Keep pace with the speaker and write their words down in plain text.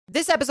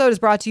This episode is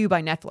brought to you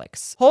by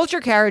Netflix. Hold your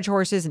carriage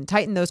horses and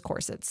tighten those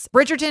corsets.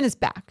 Bridgerton is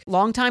back.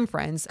 Longtime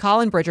friends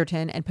Colin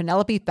Bridgerton and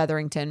Penelope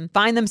Featherington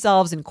find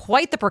themselves in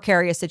quite the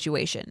precarious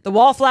situation. The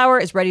wallflower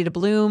is ready to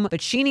bloom, but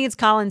she needs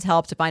Colin's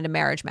help to find a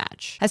marriage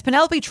match. Has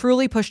Penelope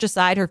truly pushed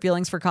aside her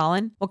feelings for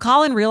Colin? Will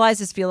Colin realize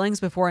his feelings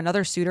before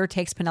another suitor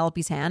takes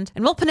Penelope's hand?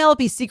 And will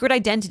Penelope's secret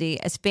identity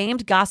as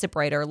famed gossip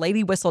writer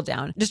Lady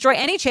Whistledown destroy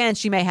any chance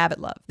she may have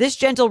at love? This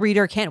gentle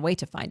reader can't wait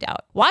to find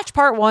out. Watch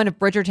part 1 of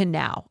Bridgerton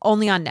now,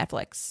 only on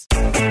Netflix.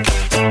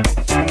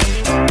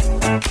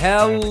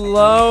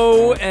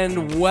 Hello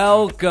and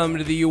welcome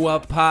to the U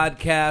Up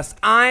Podcast.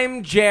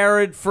 I'm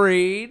Jared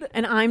Freed.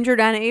 And I'm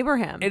Jordana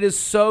Abraham. It is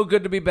so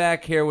good to be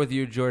back here with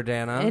you,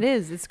 Jordana. It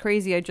is. It's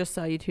crazy. I just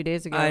saw you 2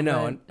 days ago. I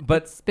know.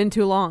 But it's been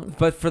too long.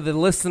 But for the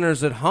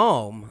listeners at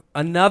home,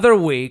 another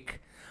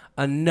week,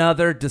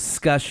 another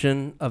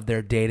discussion of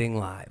their dating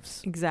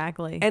lives.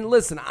 Exactly. And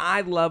listen,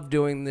 I love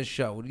doing this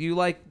show. You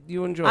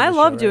enjoy I this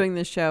love show, doing right?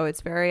 this show.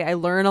 I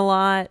learn a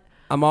lot.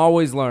 I'm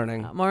always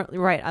learning.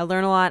 Right. I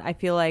learn a lot. I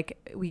feel like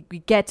we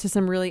get to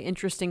some really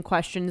interesting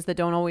questions that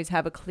don't always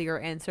have a clear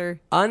answer.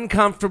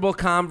 Uncomfortable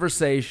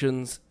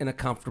conversations in a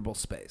comfortable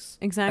space.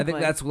 Exactly. I think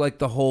that's like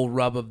the whole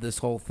rub of this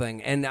whole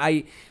thing. And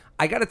I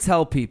got to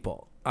tell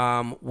people,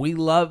 we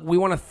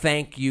want to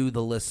thank you,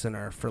 the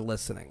listener, for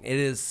listening. It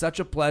is such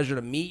a pleasure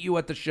to meet you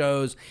at the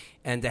shows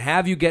and to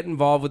have you get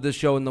involved with the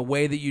show in the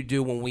way that you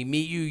do. When we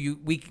meet you,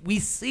 we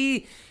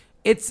see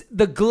it's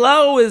the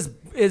glow is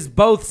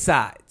both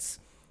sides.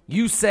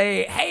 You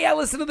say, hey, I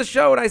listen to the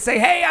show, and I say,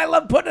 hey, I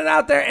love putting it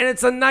out there, and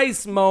it's a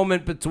nice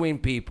moment between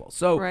people.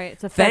 So right,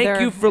 it's a feather,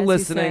 thank you for as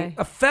listening. You say.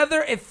 A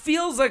feather, it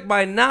feels like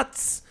my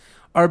nuts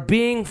are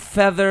being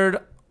feathered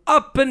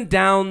up and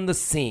down the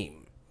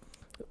seam.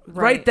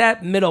 Right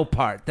that middle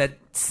part that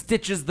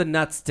stitches the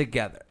nuts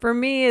together. For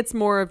me, it's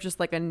more of just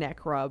like a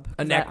neck rub.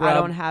 A neck rub? I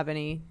don't have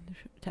any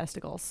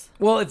testicles.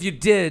 Well, if you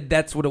did,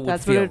 that's what it would feel like.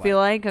 That's what it would feel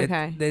like?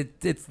 Okay.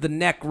 It's the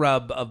neck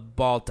rub of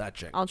ball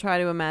touching. I'll try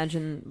to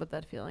imagine what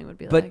that feeling would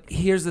be But like.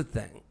 here's the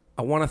thing.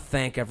 I want to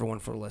thank everyone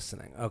for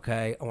listening,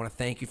 okay? I want to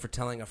thank you for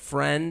telling a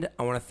friend.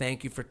 I want to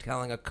thank you for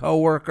telling a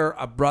coworker,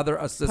 a brother,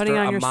 a sister,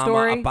 a mama,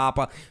 story. a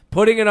papa,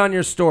 putting it on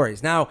your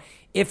stories. Now,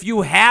 if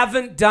you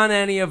haven't done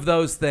any of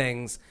those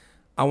things,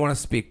 I want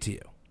to speak to you.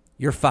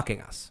 You're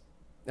fucking us,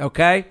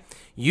 okay?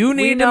 You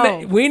need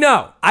to. We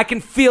know. I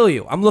can feel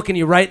you. I'm looking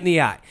you right in the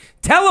eye.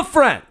 Tell a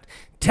friend.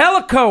 Tell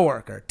a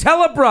coworker.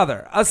 Tell a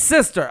brother, a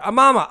sister, a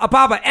mama, a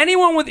papa,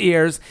 anyone with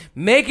ears.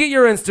 Make it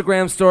your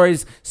Instagram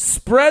stories.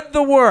 Spread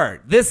the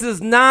word. This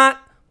is not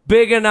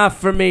big enough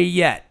for me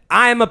yet.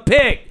 I am a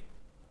pig,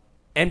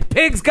 and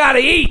pigs gotta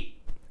eat.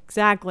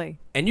 Exactly.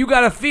 And you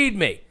gotta feed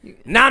me.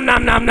 Nom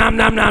nom nom nom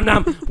nom nom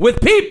nom with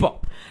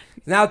people.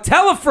 Now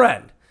tell a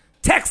friend.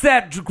 Text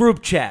that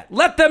group chat.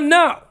 Let them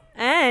know.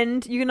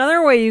 And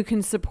another way you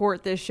can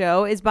support this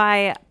show is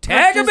by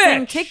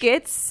purchasing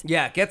tickets.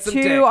 Yeah, get some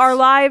to tickets. our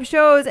live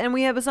shows, and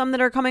we have some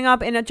that are coming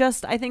up in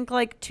just I think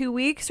like 2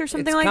 weeks or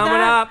something like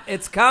that.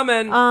 It's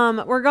coming up.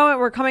 It's coming.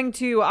 We're coming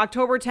to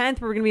October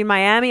 10th. We're going to be in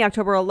Miami.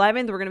 October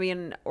 11th, we're going to be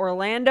in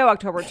Orlando.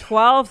 October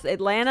 12th,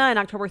 Atlanta, and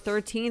October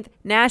 13th,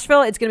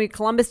 Nashville. It's going to be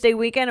Columbus Day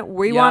weekend.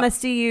 We want to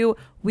see you.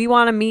 We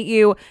want to meet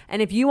you.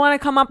 And if you want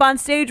to come up on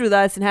stage with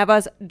us and have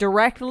us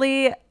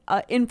directly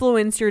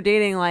influence your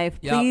dating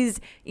life, please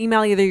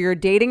email either your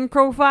dating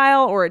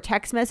profile or a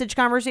text message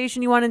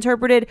conversation you want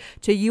interpreted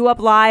to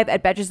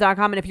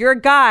youuplive@betches.com. And if you're a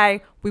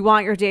guy, we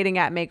want your dating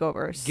app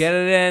makeovers. Get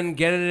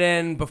it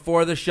in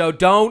before the show.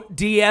 Don't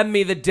DM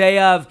me the day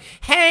of,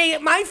 hey,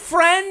 my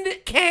friend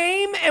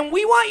came and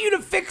we want you to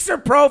fix her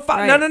profile.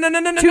 Right.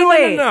 No. Too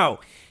late. No.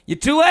 You're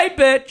too late,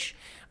 bitch.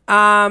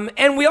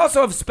 And we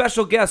also have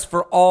special guests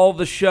for all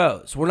the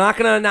shows. We're not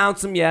going to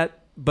announce them yet,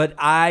 but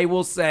I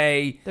will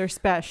say they're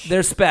special.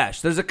 There's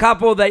a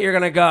couple that you're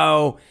going to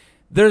go.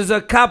 There's a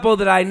couple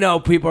that I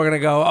know people are going to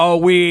go, oh,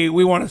 we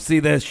want to see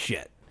this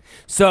shit.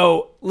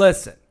 So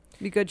listen.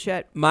 Be good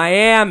shit.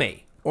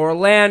 Miami,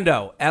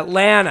 Orlando,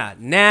 Atlanta,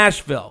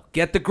 Nashville.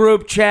 Get the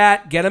group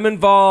chat. Get them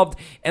involved.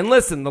 And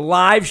listen, the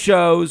live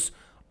shows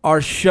are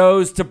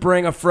shows to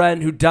bring a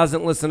friend who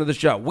doesn't listen to the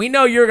show. We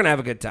know you're going to have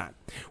a good time.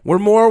 We're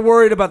more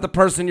worried about the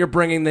person you're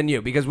bringing than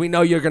you because we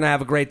know you're going to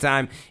have a great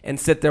time and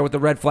sit there with the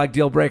red flag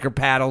deal breaker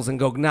paddles and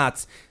go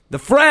nuts. The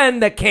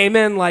friend that came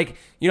in like,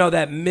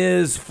 that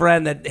Ms.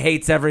 friend that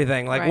hates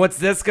everything. Like, What's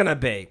this going to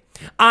be?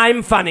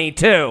 I'm funny,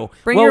 too.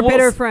 Bring your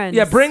bitter friends.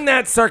 Yeah, bring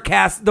that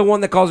the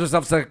one that calls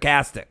herself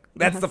sarcastic.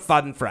 That's the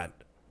fun friend.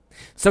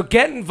 So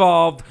get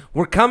involved.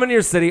 We're coming to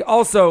your city.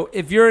 Also,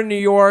 if you're in New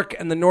York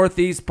and the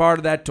Northeast part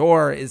of that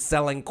tour is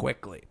selling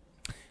quickly.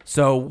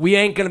 So we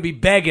ain't going to be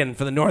begging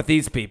for the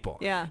Northeast people.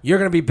 Yeah. You're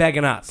going to be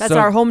begging us. That's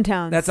our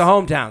hometown. That's a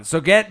hometown.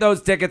 So get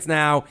those tickets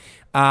now.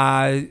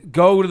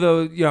 Go to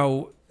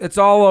the, it's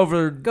all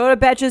over. Go to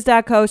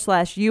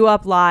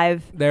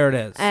betches.co/youuplive. There it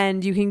is.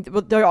 And you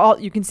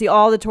can see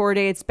all the tour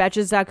dates.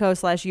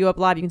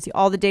 Betches.co/youuplive. You can see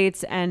all the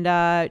dates. And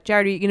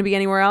Jared, are you going to be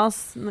anywhere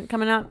else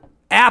coming up?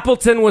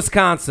 Appleton,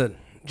 Wisconsin.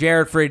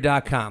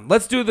 JaredFreed.com.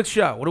 Let's do the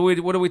show. What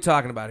are we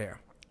talking about here?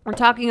 We're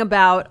talking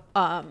about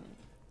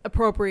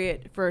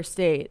appropriate first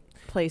date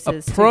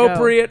places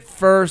Appropriate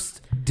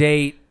first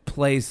date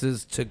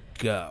places to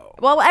go.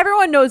 Well,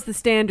 everyone knows the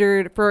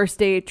standard first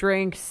date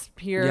drinks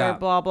here, Yeah.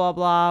 blah, blah,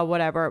 blah,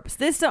 whatever.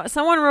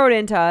 Someone wrote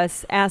into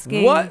us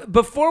asking. What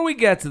before we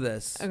get to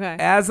this, Okay.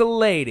 as a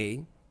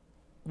lady,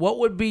 what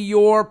would be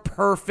your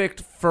perfect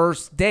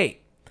first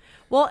date?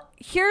 Well,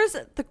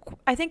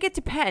 I think it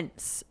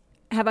depends.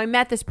 Have I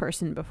met this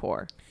person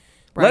before?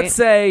 Right?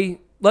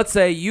 Let's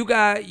say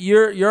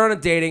you're on a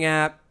dating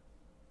app.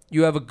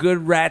 You have a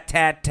good rat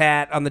tat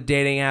tat on the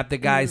dating app. The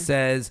guy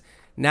says,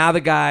 now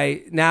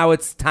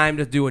it's time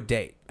to do a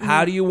date.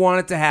 How do you want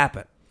it to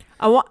happen?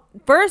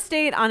 First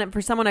date on it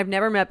for someone I've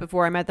never met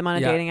before. I met them on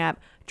a dating app.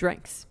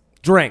 Drinks.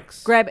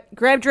 Grab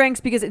drinks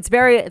because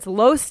it's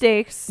low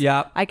stakes.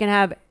 Yeah. I can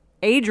have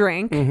a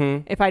drink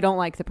if I don't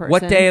like the person.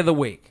 What day of the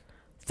week?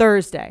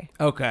 Thursday.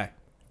 Okay.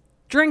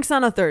 Drinks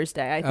on a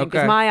Thursday, I think,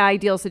 Okay. is my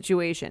ideal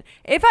situation.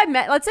 If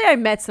let's say I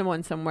met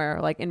someone somewhere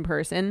like in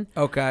person.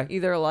 Okay.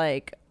 Either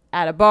like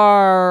at a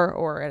bar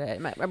or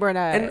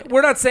And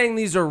we're not saying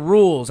these are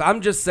rules. I'm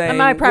just saying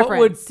my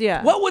preference.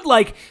 What would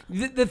like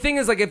the thing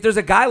is, like, if there's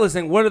a guy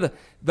listening, what are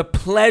the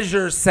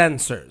pleasure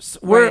sensors?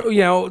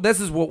 This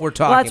is what we're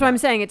talking. Well, that's about. what I'm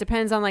saying. It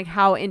depends on like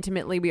how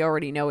intimately we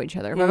already know each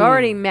other. If I've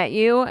already met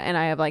you and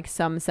I have like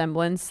some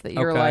semblance that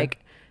you're Okay. like,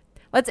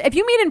 if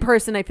you meet in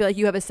person, I feel like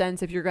you have a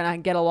sense if you're gonna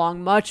get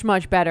along much,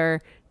 much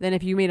better than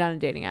if you meet on a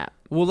dating app.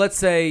 Well, let's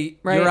say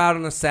Right. you're out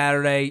on a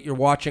Saturday, you're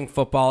watching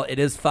football. It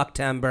is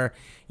Fucktember.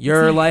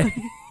 You're like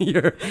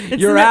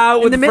you're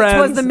out with friends.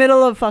 Towards the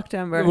middle of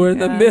Fucktember. We're in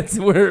the midst.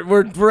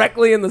 We're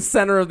directly in the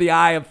center of the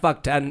eye of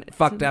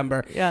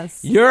Fucktember.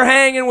 Yes. You're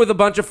hanging with a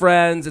bunch of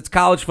friends. It's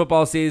college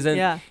football season.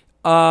 Yeah.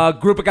 A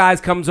group of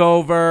guys comes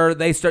over.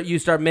 You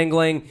start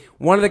mingling.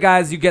 One of the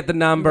guys, you get the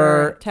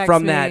number Text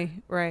from me. that.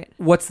 Right.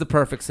 What's the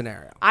perfect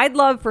scenario? I'd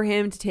love for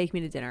him to take me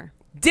to dinner.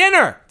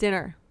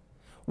 Dinner.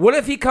 What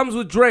if he comes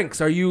with drinks?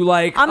 Are you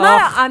like? I'm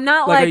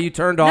not like. Are you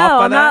turned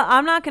off by that?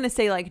 I'm not gonna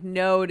say like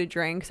no to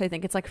drinks. I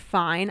think it's like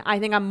fine. I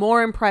think I'm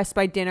more impressed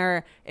by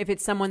dinner if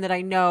it's someone that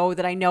I know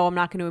I'm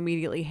not going to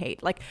immediately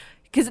hate. Like,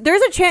 because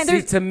there's a chance.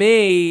 See, to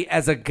me,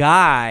 as a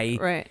guy,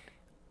 Right.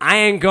 I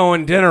ain't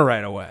going dinner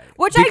right away.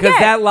 Which I because get.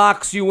 that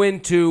locks you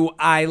into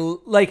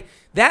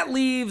that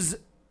leaves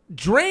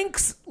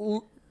drinks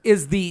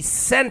is the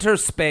center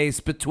space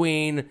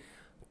between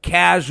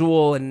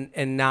casual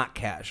and not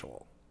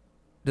casual.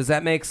 Does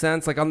that make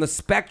sense? Like, on the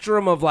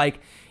spectrum of like,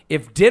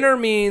 if dinner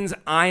means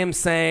I am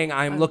saying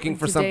I'm looking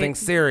for something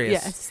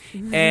serious,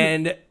 Yes.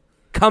 and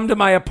come to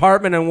my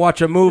apartment and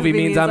watch a movie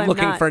means I'm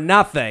looking not. for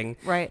nothing.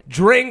 Right.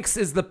 Drinks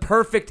is the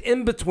perfect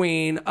in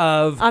between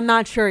of I'm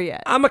not sure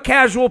yet. I'm a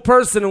casual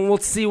person and we'll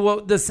see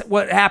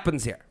what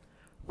happens here.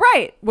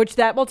 Right. Which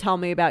that will tell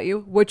me about you,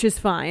 which is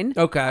fine.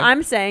 Okay.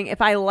 I'm saying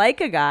if I like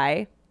a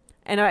guy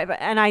and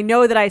I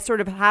know that I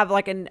sort of have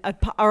like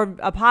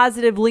a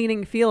positive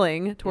leaning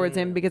feeling towards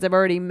him because I've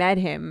already met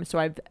him. So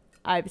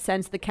I've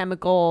sensed the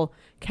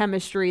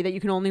chemistry that you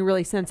can only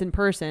really sense in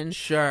person.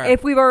 Sure.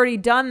 If we've already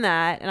done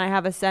that and I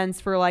have a sense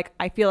for like,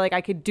 I feel like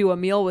I could do a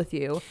meal with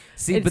you.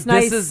 See, it's but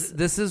nice.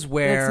 this is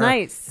where It's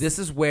nice. This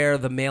is where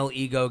the male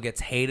ego gets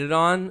hated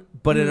on,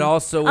 but it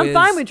also I'm is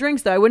fine with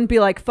drinks though. I wouldn't be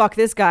like, fuck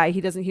this guy.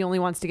 He only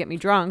wants to get me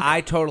drunk. I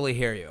totally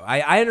hear you.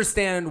 I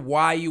understand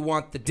why you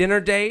want the dinner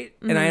date,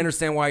 and I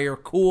understand why you're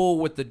cool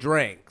with the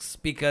drinks,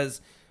 because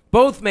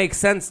both make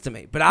sense to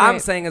me. But I'm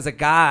Right. saying, as a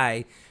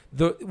guy,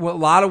 a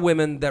lot of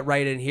women that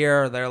write in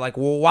here, they're like,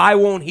 well, why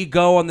won't he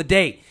go on the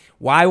date?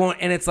 Why won't?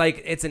 And it's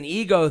like, it's an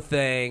ego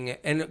thing,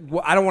 and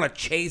I don't want to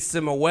chase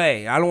him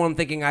away. I don't want him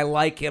thinking I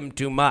like him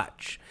too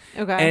much.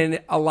 Okay.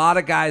 And a lot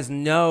of guys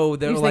know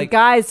they're You like, think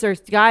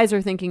guys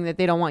are thinking that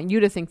they don't want you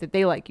to think that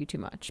they like you too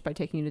much by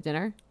taking you to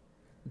dinner?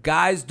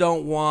 guys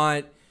don't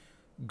want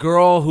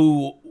girl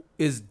who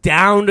is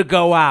down to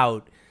go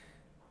out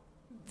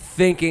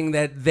thinking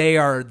that they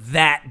are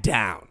that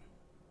down.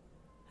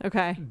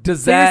 Okay. So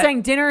you're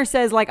saying dinner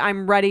says like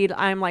I'm ready,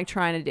 I'm like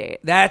trying to date.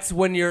 That's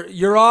when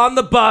you're on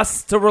the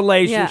bus to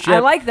relationship. Yeah, I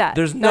like that.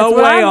 There's That's no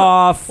what way I'm-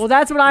 off. Well,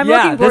 that's what I'm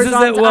looking for.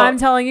 So I'm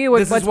telling you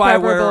what's this is why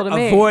preferable we're to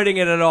me. avoiding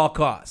it at all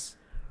costs.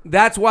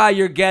 That's why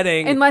you're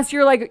getting. Unless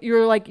you're like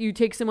you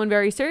take someone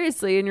very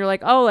seriously and you're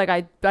like, oh, like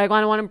I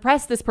want to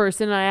impress this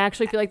person and I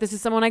actually feel like this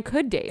is someone I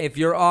could date. If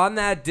you're on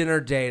that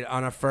dinner date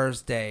on a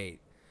first date,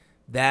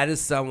 that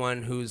is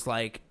someone who's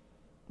like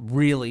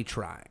really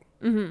trying.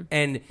 Mm-hmm.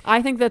 And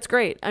I think that's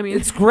great. I mean,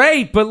 it's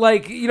great, but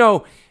like, you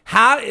know,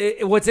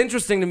 what's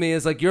interesting to me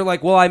is like, you're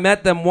like, well, I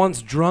met them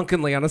once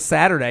drunkenly on a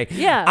Saturday.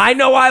 Yeah. I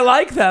know I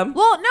like them.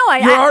 well, no,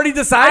 You already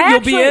decided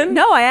you'll be in?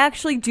 No, I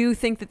actually do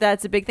think that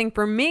that's a big thing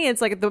for me. It's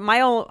like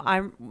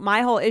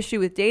my whole issue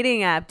with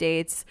dating app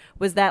dates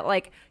was that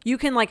like you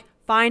can like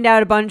find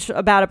out a bunch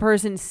about a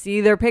person,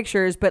 see their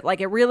pictures, but like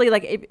it really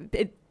like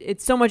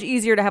it's so much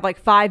easier to have like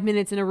 5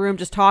 minutes in a room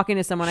just talking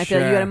to someone. I feel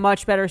like you Sure. had a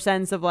much better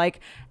sense of like,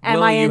 am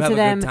Will I you have into a good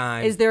them?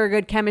 time? Is there a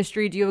good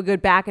chemistry? Do you have a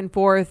good back and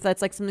forth?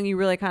 That's like something you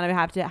really kind of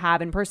have to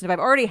have in person. If I've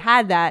already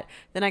had that,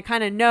 then I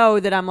kind of know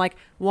that I'm like,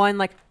 one,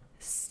 like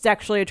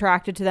sexually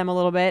attracted to them a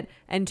little bit,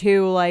 and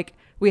two, like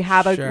we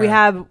have a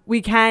Sure.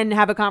 we can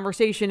have a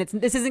conversation.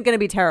 This isn't going to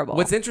be terrible.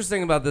 What's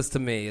interesting about this to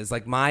me is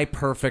like my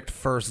perfect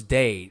first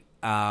date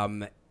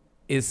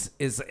is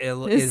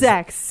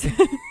sex.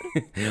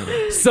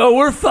 So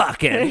we're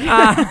fucking.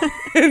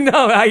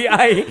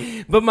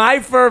 But my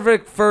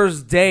perfect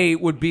first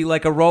date would be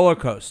like a roller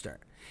coaster.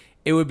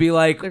 It would be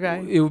like,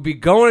 It would be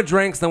going to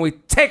drinks, then we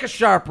take a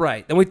sharp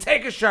right, then we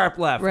take a sharp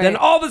left, then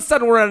all of a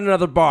sudden we're at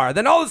another bar,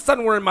 then all of a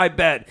sudden we're in my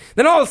bed,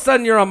 then all of a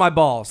sudden you're on my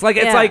balls. Like,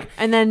 it's like,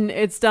 and then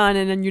it's done,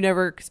 and then you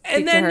never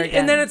speak to her again.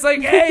 And then it's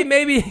like, hey,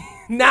 maybe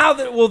now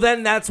that, well,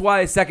 then that's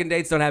why second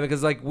dates don't happen,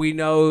 because like we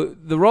know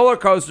the roller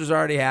coasters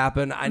already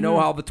happened. I know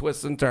all the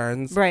twists and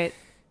turns. Right.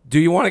 Do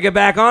you want to get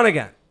back on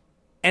again?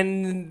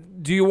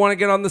 And do you want to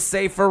get on the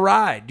safer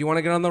ride? Do you want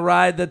to get on the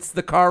ride that's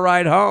the car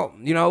ride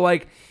home? You know,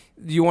 like,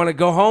 do you want to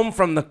go home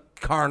from the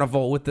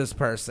carnival with this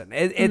person?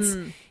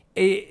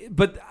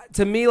 But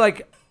to me,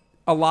 like,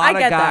 a lot of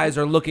guys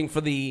are looking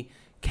for the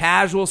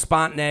casual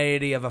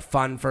spontaneity of a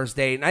fun first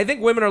date, and I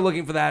think women are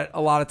looking for that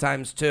a lot of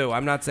times too.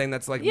 I'm not saying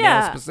that's like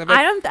male specific.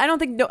 I don't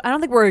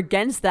think we're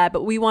against that,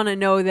 but we want to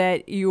know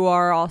that you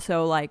are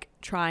also like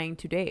trying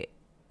to date.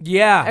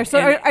 Yeah.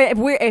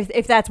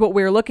 If that's what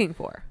we're looking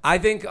for. I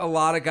think a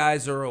lot of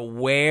guys are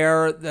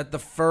aware that the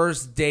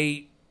first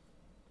date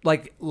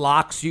like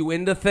locks you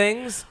into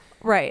things.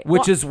 Right.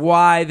 Which is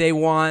why they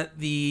want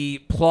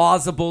the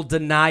plausible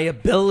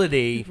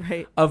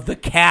deniability of the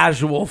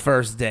casual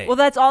first date. Well,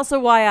 that's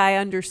also why I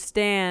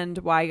understand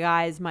why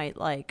guys might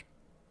like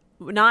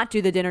not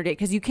do the dinner date,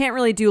 because you can't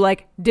really do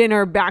like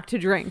dinner back to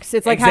drinks.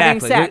 It's like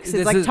having sex.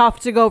 It's like tough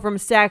to go from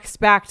sex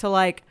back to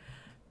like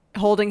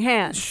holding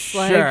hands.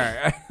 Sure.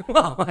 Like,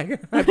 well,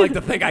 I'd like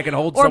to think I can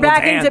hold or someone's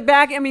back hand. into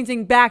back. I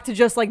mean, back to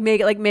just like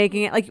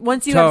making it like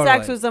once you have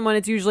sex with someone,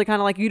 it's usually kind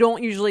of like you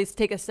don't usually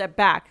take a step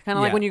back. Kind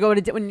of like when you go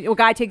to when a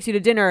guy takes you to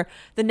dinner,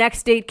 the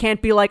next date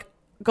can't be like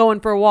going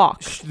for a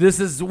walk. This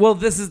is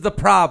the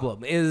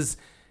problem is,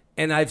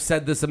 and I've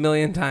said this a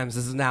million times.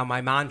 This is now my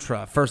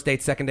mantra: first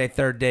date, second date,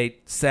 third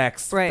date,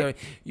 sex. Right.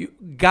 You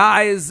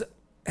guys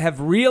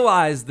have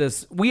realized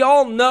this. We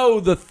all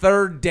know the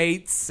third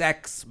date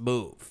sex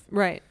move.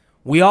 Right.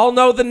 We all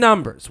know the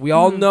numbers. We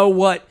all know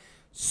what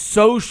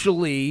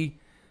socially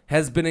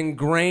has been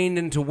ingrained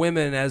into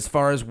women as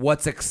far as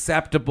what's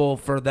acceptable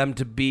for them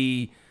to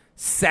be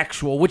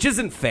sexual, which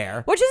isn't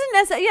fair. Which isn't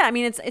necessarily. Yeah, I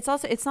mean, it's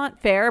also it's not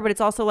fair, but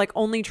it's also like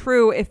only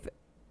true if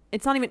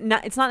it's not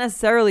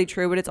necessarily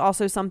true, but it's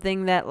also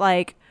something that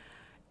like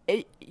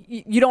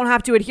you don't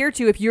have to adhere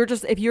to if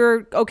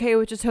you're okay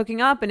with just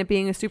hooking up and it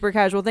being a super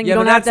casual thing. Yeah, you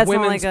don't but have that's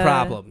women's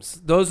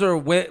problems. Those are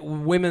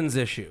women's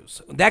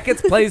issues. That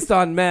gets placed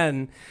on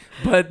men,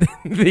 but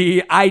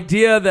the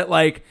idea that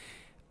like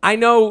I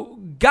know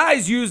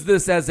guys use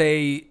this as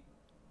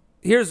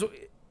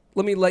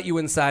let me let you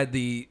inside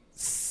the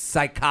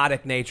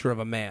psychotic nature of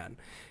a man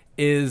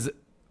is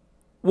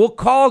we'll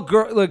call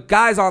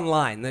guys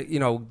online, you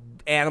know,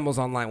 animals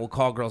online will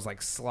call girls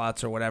like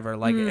sluts or whatever,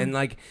 like and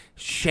like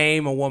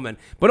shame a woman,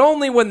 but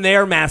only when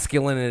their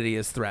masculinity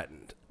is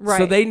threatened. Right.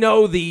 So they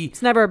know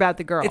it's never about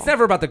the girl. It's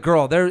never about the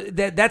girl.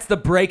 That's the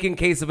break in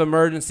case of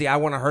emergency. I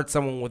want to hurt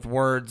someone with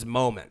words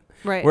moment.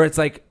 Right. Where it's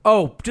like,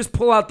 oh, just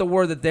pull out the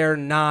word that they're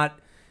not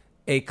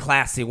a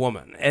classy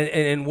woman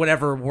and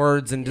whatever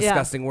words and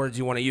disgusting words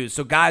you want to use.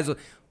 So guys,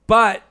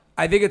 but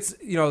I think it's,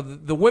 you know,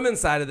 the women's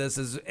side of this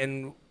is,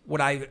 and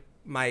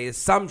my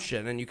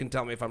assumption, and you can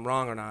tell me if I'm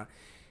wrong or not,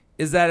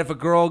 is that if a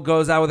girl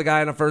goes out with a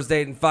guy on a first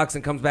date and fucks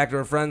and comes back to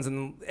her friends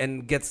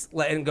and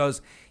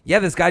goes, yeah,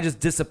 this guy just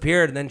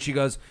disappeared, and then she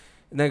goes,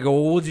 and they go,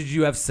 well, did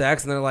you have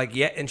sex? And they're like,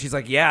 yeah, and she's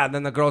like, yeah, and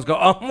then the girls go,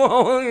 oh,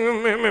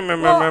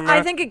 well,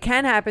 I think it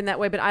can happen that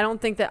way, but I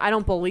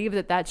don't believe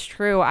that that's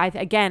true. I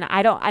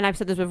don't, and I've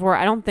said this before,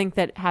 I don't think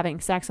that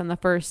having sex on the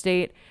first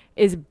date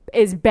is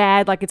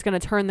bad, like it's going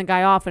to turn the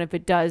guy off, and if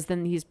it does,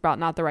 then he's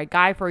not the right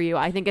guy for you.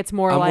 I think it's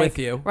more I'm with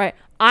you. Right.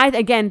 I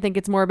again think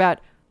it's more about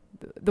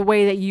the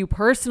way that you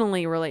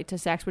personally relate to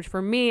sex, which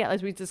for me,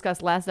 as we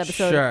discussed last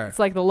episode, it's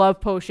like the love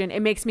potion.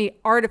 It makes me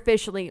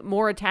artificially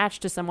more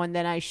attached to someone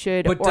than I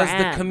should. But does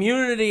the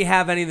community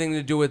have anything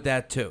to do with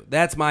that too?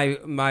 That's my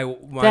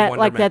wonderment.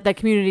 Like that the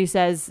community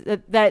says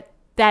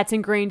that's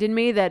ingrained in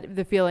me, that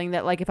the feeling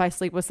that like if I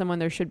sleep with someone,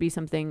 there should be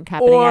something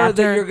happening or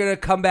after. that you're going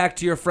to come back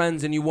to your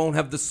friends and you won't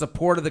have the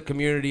support of the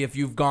community if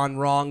you've gone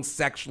wrong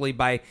sexually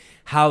by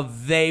how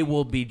they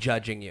will be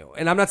judging you.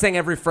 And I'm not saying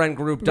every friend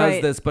group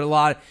does this, but a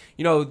lot,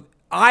 you know,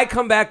 I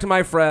come back to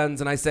my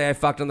friends and I say I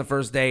fucked on the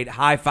first date,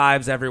 high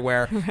fives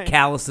everywhere,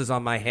 calluses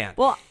on my hand.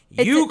 Well,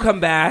 you come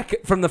back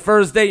from the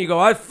first date, you go,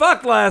 I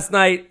fucked last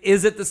night.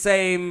 Is it the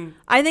same?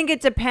 I think it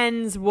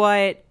depends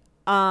what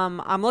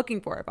I'm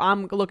looking for. If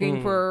I'm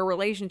looking for a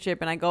relationship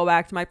and I go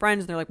back to my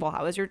friends and they're like, well,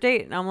 how was your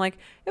date? And I'm like,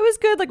 it was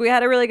good. Like, we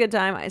had a really good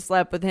time. I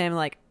slept with him.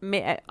 Like,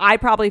 I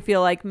probably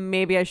feel like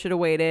maybe I should have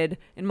waited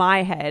in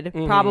my head,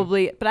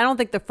 probably. But I don't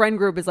think the friend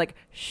group is like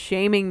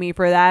shaming me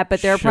for that.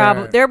 But they're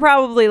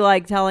probably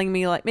like telling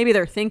me, like, maybe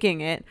they're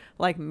thinking it,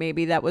 like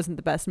maybe that wasn't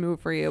the best move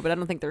for you. But I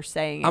don't think they're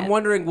saying it. I'm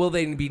wondering, will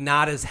they be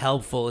not as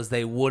helpful as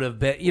they would have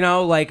been? You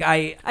know, like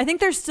I think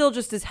they're still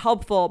just as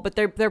helpful, but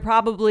they're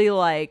probably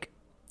like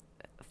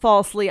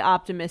falsely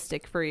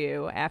optimistic for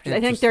you after. I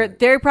think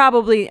they're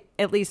probably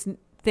at least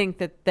think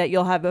that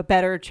you'll have a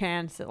better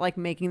chance at like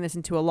making this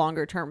into a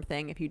longer term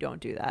thing if you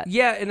don't do that.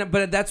 Yeah,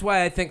 but that's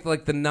why I think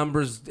like the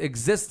numbers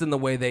exist in the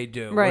way they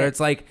do. Right. Where it's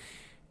like,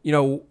 you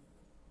know,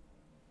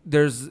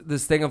 there's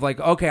this thing of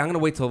like, okay, I'm gonna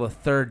wait till the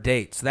third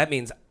date. So that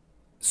means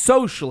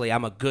socially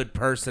I'm a good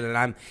person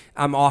and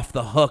I'm off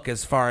the hook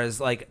as far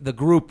as like the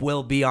group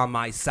will be on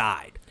my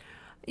side.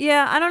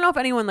 Yeah, I don't know if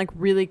anyone like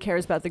really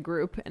cares about the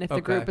group and if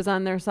the group is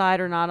on their side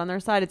or not on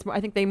their side. It's more,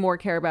 I think they more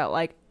care about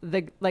like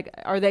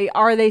are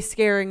they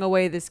scaring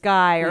away this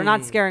guy or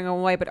not scaring him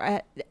away,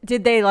 but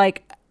did they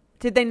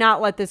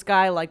not let this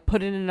guy like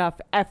put in enough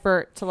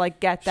effort to like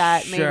get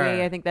that? Sure.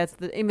 Maybe I think that's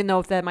even though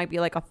if that might be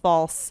like a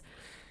false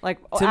like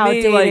to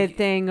outdated me, like,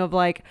 thing of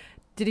like,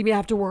 did he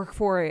have to work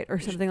for it or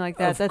something like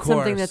that? That's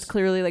something that's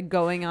clearly like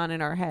going on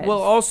in our heads.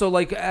 Well, also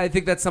like I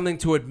think that's something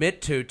to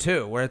admit to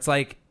too, where it's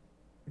like,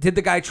 did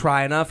the guy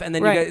try enough? And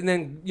then and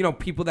then you know,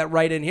 people that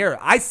write in here,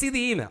 I see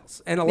the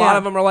emails, and a lot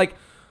of them are like,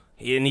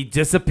 and he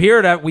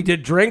disappeared. We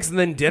did drinks and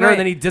then dinner, and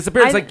then he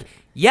disappeared. It's like,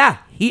 yeah,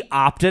 he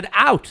opted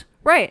out.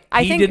 Right.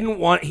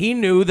 He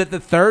knew that the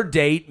third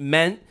date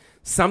meant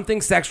something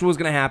sexual was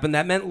going to happen.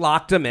 That meant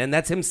locked him in.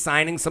 That's him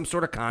signing some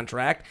sort of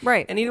contract.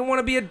 Right. And he didn't want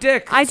to be a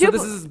dick. So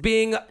this is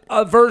being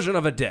a version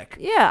of a dick.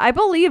 Yeah, I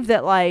believe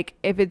that like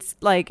if it's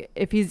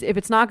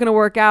not going to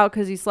work out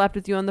because he slept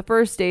with you on the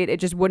first date,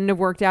 it just wouldn't have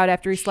worked out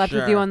after he slept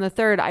with you on the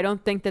third. I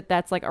don't think that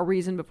that's like a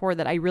reason before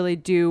that. I really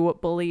do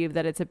believe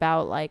that it's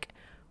about like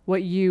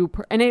what you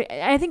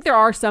I think there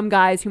are some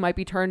guys who might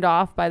be turned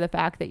off by the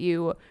fact that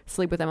you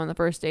sleep with them on the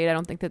first date. I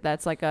don't think that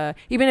that's like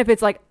even if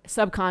it's like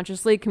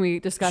subconsciously, can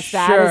we discuss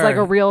that as like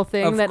a real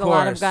thing that a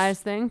lot of guys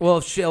think? Well,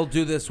 if she'll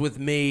do this with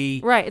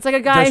me, right? It's like a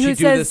guy who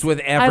says, this with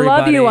everybody? "I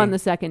love you" on the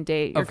second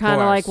date. You're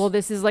kind of like, well,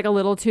 this is like a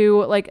little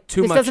too like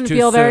too this much doesn't too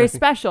feel soon. very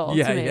special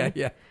to me.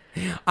 Yeah.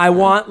 I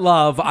want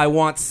love, I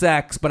want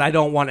sex, but I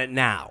don't want it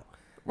now.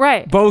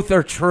 Right. Both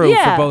are true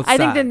for both sides.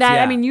 I think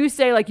that I mean, you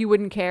say like you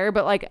wouldn't care,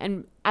 but like,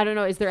 and I don't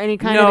know, is there any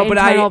kind of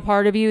internal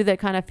part of you that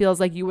kind of feels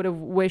like you would have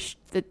wished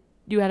that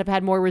you had have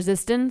had more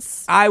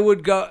resistance? I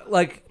would go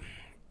like,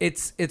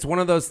 it's one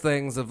of those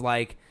things of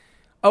like,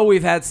 oh,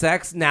 we've had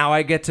sex, now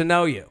I get to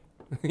know you.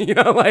 You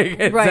know, like,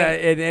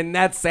 it's, and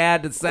that's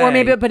sad to say. Or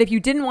maybe, but if you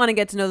didn't want to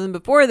get to know them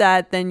before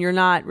that, then you're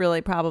not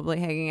really probably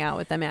hanging out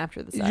with them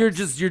after the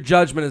sex. Your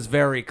judgment is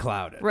very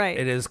clouded. Right.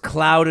 It is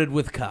clouded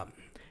with cum.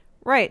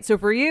 Right. So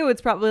for you, it's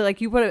probably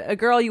like you put a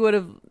girl you would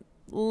have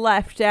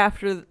left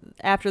after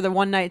the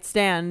one night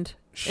stand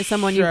is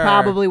someone you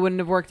probably wouldn't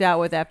have worked out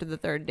with after the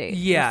third date.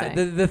 Yeah.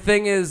 The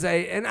thing is,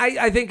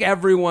 I think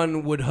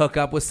everyone would hook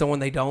up with someone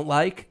they don't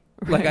like.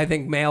 Right. Like I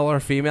think male or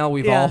female,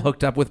 we've all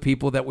hooked up with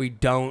people that we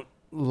don't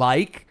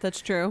like. That's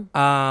true.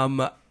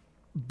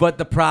 But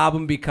the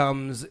problem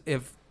becomes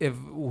if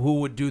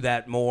who would do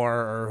that more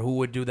or who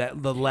would do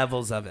that, the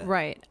levels of it.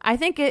 Right. I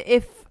think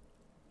if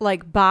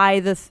like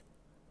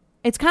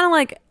it's kind of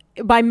like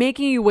by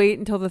making you wait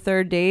until the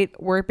third date,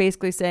 we're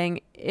basically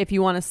saying if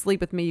you want to sleep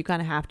with me, you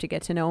kind of have to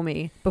get to know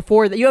me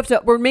before that. You have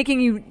to. We're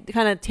making you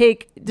kind of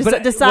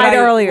decide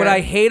earlier. What I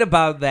hate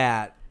about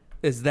that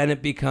is then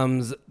it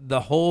becomes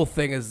the whole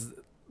thing is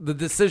the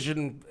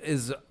decision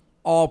is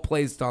all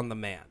placed on the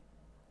man.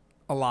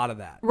 A lot of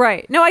that.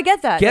 Right. No, I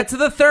get that. Get to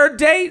the third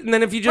date, and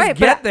then if you just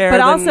get there, but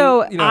then,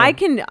 also you know, I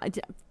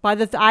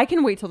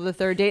can wait till the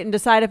third date and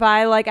decide if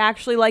I like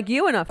actually like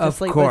you enough to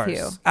sleep with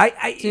you.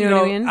 Do you know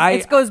what I mean?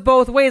 It goes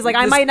both ways. Like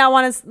I might not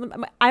want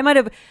to. I might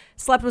have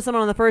slept with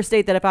someone on the first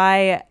date that if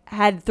I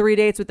had 3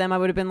 dates with them, I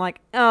would have been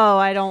like, oh,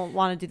 I don't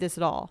want to do this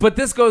at all. But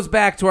this goes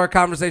back to our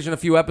conversation a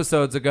few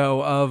episodes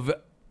ago of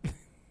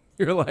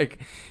you're like,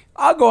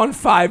 I'll go on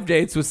 5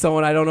 dates with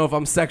someone I don't know if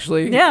I'm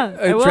sexually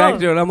attracted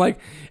to. And I'm like,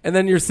 and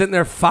then you're sitting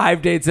there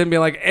 5 dates in being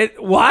like,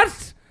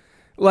 what?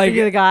 Like, if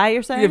you're the guy,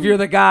 you're saying? If you're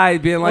the guy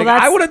being like,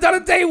 I would have done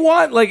it day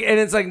one. Like, and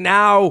it's like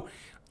now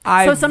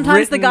I've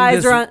sometimes the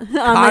guys are on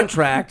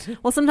contract.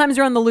 Sometimes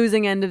you're on the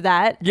losing end of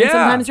that. Yeah. And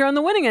sometimes you're on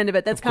the winning end of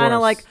it. That's kind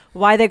of like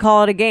why they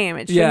call it a game.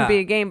 It shouldn't be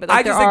a game. But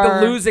like I just think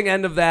the losing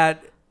end of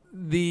that,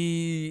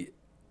 the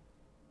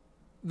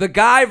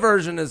guy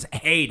version is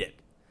hated.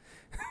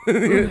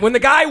 When the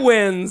guy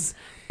wins,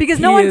 because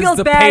no one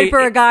feels bad for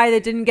a guy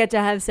that didn't get to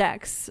have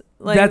sex.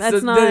 Like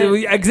that's not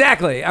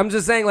exactly. I'm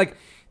just saying, like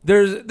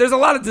there's a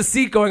lot of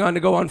deceit going on to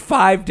go on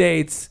 5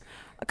 dates.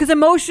 Because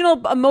emotional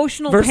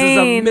versus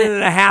pain a minute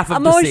and a half of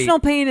emotional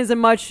deceit. pain is a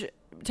much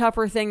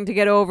tougher thing to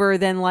get over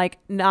than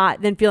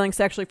feeling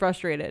sexually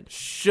frustrated.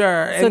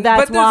 Sure. So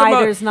that's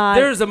why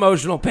there's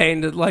emotional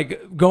pain to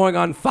like going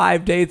on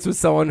 5 dates with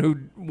someone who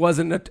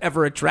wasn't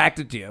ever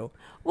attracted to you.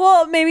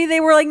 Well, maybe they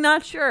were like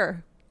not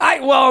sure.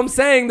 I'm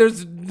saying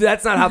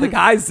that's not how the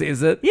guy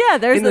sees it. Yeah,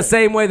 there's the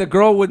same way the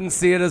girl wouldn't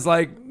see it as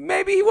like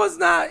maybe he was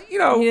not, he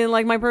didn't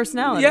like my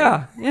personality.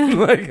 Yeah.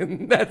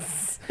 Like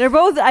that's. They're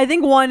both. I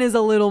think one is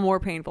a little more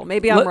painful.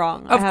 Maybe I'm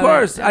wrong. Of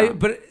course,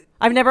 but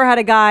I've never had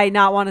a guy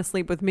not want to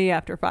sleep with me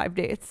after 5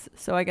 dates.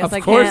 So I guess I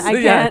can't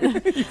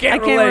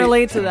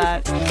relate to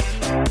that.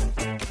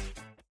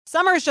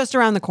 Summer is just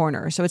around the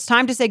corner, so it's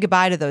time to say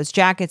goodbye to those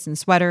jackets and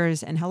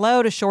sweaters and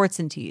hello to shorts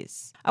and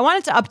tees. I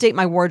wanted to update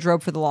my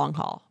wardrobe for the long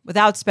haul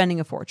without spending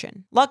a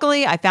fortune.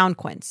 Luckily, I found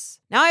Quince.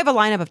 Now I have a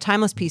lineup of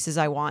timeless pieces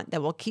I want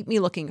that will keep me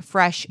looking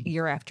fresh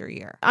year after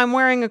year. I'm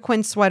wearing a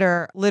Quince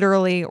sweater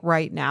literally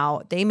right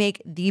now. They make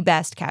the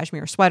best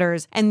cashmere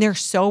sweaters and they're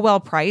so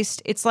well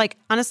priced. It's like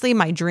honestly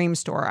my dream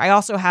store. I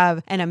also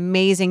have an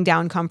amazing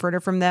down comforter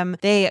from them.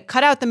 They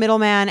cut out the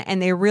middleman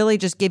and they really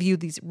just give you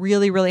these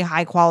really, really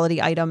high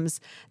quality items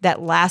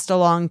that last a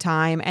long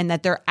time and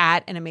that they're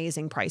at an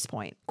amazing price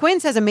point.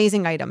 Quince has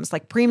amazing items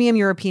like premium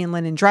European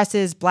linen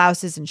dresses,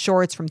 blouses, and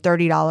shorts from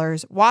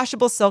 $30,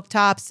 washable silk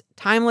tops,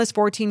 timeless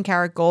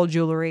 14-karat gold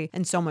jewelry,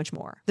 and so much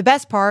more. The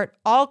best part,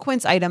 all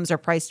Quince items are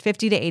priced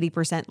 50 to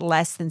 80%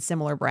 less than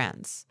similar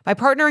brands. By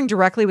partnering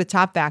directly with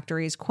top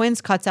factories,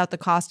 Quince cuts out the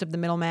cost of the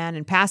middleman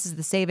and passes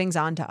the savings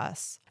on to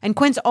us. And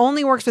Quince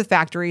only works with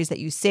factories that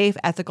use safe,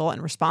 ethical,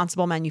 and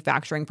responsible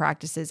manufacturing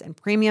practices and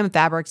premium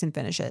fabrics and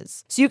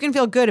finishes, so you can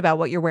feel good about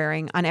what you're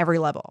wearing on every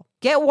level.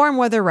 Get warm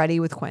weather ready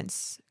with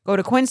Quince. Go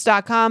to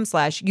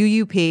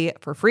quince.com/UUP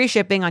for free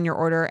shipping on your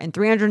order and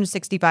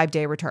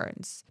 365-day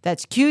returns.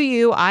 That's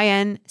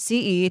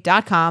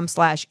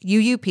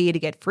QUINCE.com/UUP to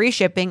get free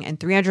shipping and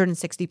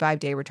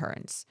 365-day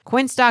returns.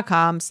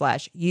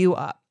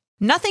 Quince.com/UUP.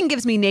 Nothing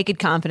gives me naked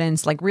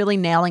confidence like really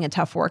nailing a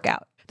tough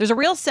workout. There's a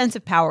real sense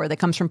of power that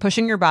comes from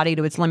pushing your body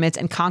to its limits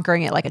and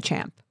conquering it like a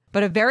champ.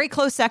 But a very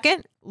close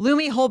second,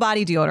 Lumi Whole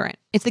Body Deodorant.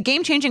 It's the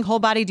game-changing whole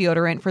body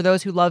deodorant for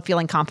those who love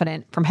feeling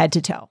confident from head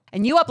to toe.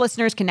 And You Up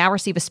listeners can now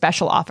receive a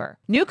special offer.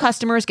 New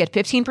customers get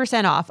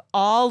 15% off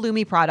all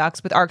Lumi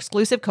products with our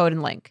exclusive code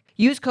and link.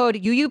 Use code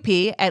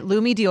UUP at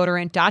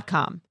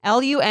LumiDeodorant.com.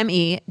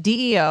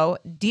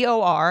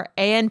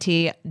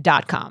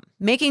 LumiDeodorant.com.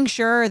 Making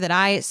sure that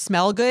I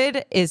smell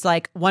good is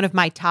like one of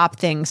my top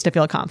things to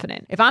feel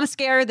confident. If I'm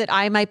scared that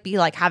I might be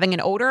like having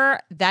an odor,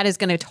 that is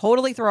going to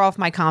totally throw off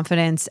my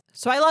confidence.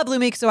 So I love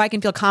Lumi so I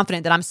can feel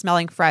confident that I'm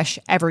smelling fresh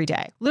every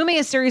day. Lumi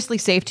is seriously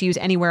safe to use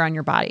anywhere on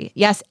your body.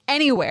 Yes,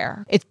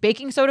 anywhere. It's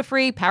baking soda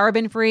free,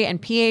 paraben free,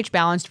 and pH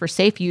balanced for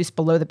safe use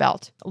below the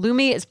belt.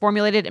 Lumi is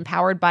formulated and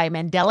powered by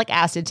mandelic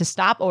acid to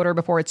stop odor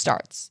before it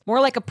starts. More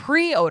like a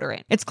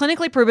pre-odorant. It's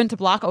clinically proven to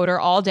block odor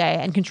all day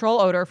and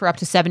control odor for up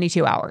to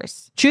 72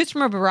 hours. Choose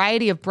from a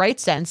variety of bright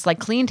scents like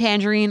clean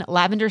tangerine,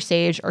 lavender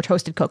sage, or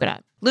toasted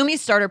coconut.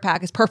 Lumi's starter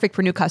pack is perfect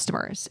for new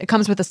customers. It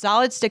comes with a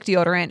solid stick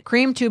deodorant,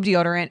 cream tube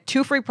deodorant,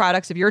 2 free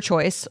products of your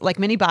choice, like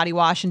mini body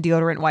wash and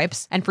deodorant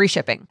wipes, and free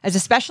shipping. As a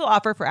special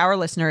offer for our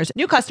listeners,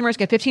 new customers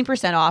get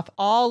 15% off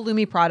all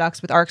Lumi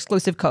products with our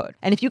exclusive code.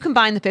 And if you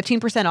combine the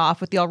 15% off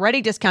with the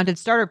already discounted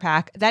starter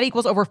pack, that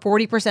equals over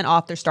 40%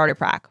 off their starter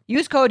pack.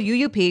 Use code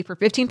UUP for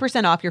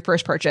 15% off your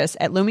first purchase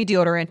at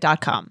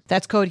LumiDeodorant.com.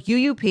 That's code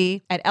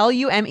UUP at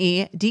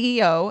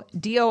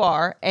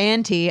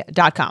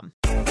LumiDeodorant.com.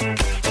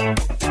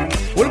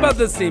 What about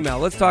this email?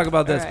 Let's talk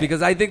about this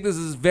because I think this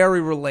is very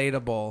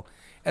relatable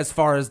as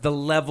far as the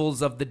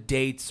levels of the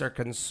dates are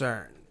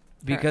concerned.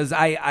 Because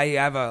I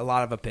have a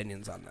lot of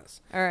opinions on this.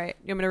 All right.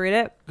 You want me to read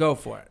it? Go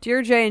for it.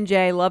 Dear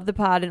J&J, love the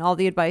pod and all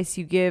the advice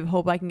you give.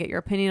 Hope I can get your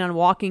opinion on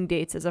walking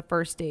dates as a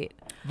first date.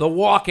 The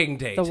Walking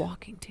Date. The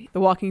Walking Date.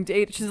 The Walking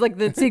Date. She's like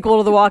the sequel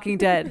to The Walking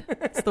Dead.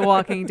 It's The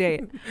Walking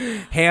Date.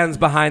 Hands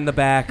behind the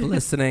back,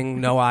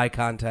 listening, no eye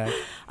contact.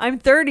 I'm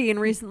 30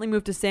 and recently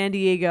moved to San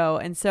Diego,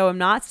 and so I'm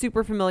not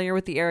super familiar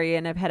with the area,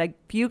 and I've had a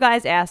few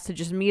guys ask to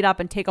just meet up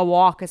and take a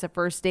walk as a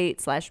first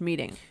date /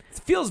 meeting. It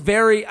feels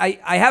very,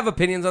 I have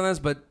opinions on this,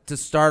 but to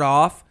start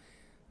off,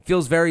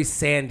 feels very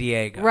San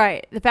Diego.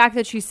 Right. The fact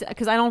that she's,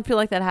 because I don't feel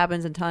like that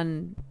happens a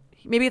ton.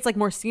 Maybe it's like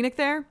more scenic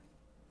there.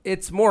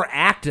 It's more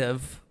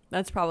active.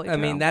 That's probably true. I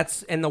mean,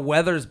 and the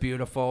weather's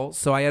beautiful,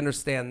 so I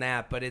understand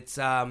that, but it's,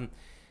 okay,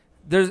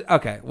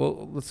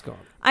 well, let's go on.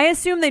 I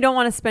assume they don't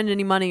want to spend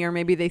any money, or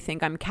maybe they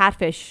think I'm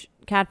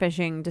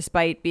catfishing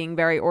despite being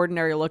very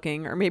ordinary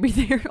looking, or maybe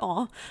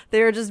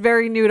they're just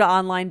very new to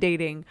online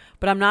dating,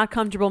 but I'm not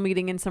comfortable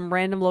meeting in some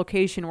random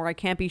location where I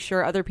can't be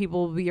sure other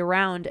people will be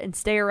around and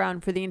stay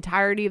around for the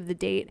entirety of the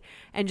date,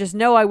 and just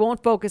know I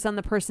won't focus on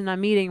the person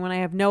I'm meeting when I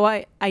have no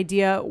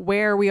idea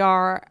where we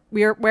are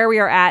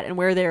at and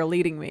where they are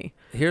leading me.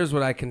 Here's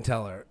what I can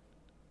tell her.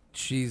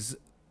 She's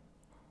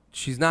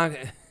not.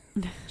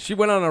 She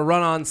went on a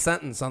run-on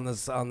sentence on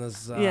this.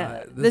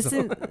 Yeah, this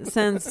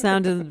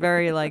sounded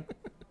very like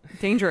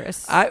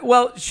dangerous.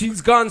 Well,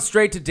 she's gone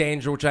straight to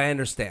danger, which I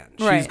understand.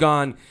 Right. She's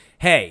gone,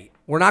 hey,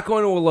 We're not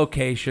going to a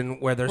location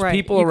where there's Right.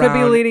 people you around.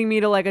 could be leading me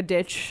to like a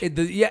ditch.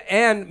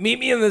 And meet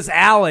me in this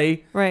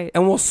alley. Right.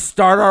 And we'll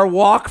start our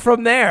walk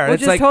from there. Which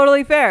it's is like,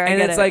 totally fair. And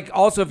it's like,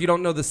 also, if you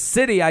don't know the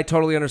city, I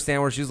totally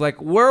understand where she's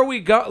like, where are we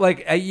go?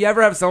 Like, you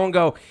ever have someone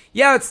go,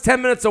 yeah, it's 10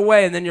 minutes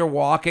away, and then you're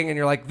walking, and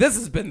you're like, this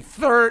has been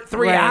 3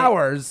 Right.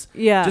 hours.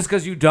 Yeah. Just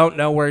because you don't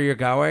know where you're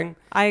going.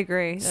 I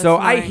agree. That's So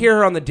I annoying. hear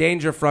her on the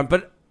danger front,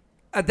 but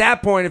at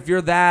that point, if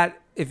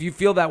you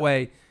feel that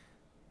way,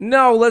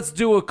 no, let's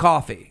do a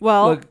coffee.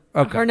 Well,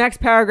 okay. her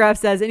next paragraph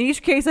says, in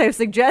each case I have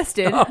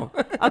suggested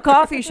a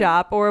coffee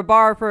shop or a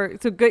bar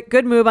it's a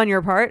good move on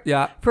your part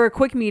for a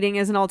quick meeting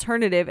as an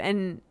alternative,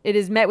 and it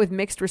is met with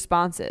mixed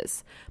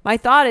responses. My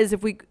thought is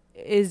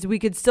we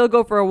could still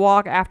go for a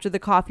walk after the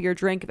coffee or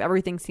drink if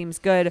everything seems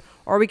good,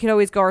 or we could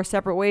always go our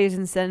separate ways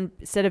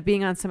instead of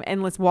being on some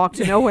endless walk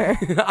to nowhere.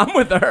 I'm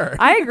with her.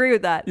 I agree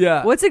with that.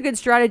 Yeah. What's a good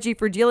strategy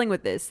for dealing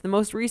with this? The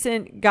most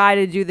recent guy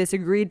to do this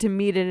agreed to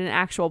meet in an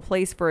actual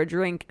place for a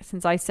drink,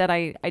 since I said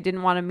I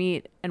didn't want to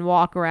meet and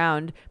walk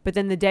around. But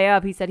then the day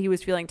up, he said he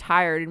was feeling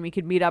tired and we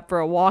could meet up for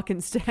a walk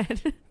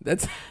instead.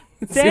 That's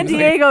San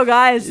Diego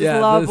guys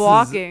just love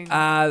walking.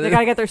 They they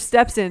got to get their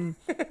steps in.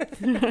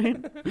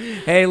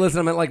 Hey, listen,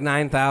 I'm at like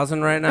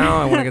 9,000 right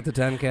now. I want to get to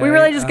 10K. We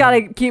really just got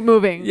to keep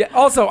moving. Yeah.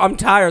 Also, I'm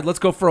tired. Let's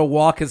go for a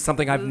walk is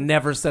something I've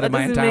never said in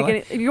my entire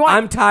life. If you want,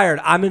 I'm tired.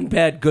 I'm in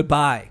bed.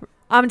 Goodbye.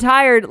 I'm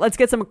tired. Let's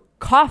get some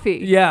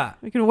coffee. Yeah.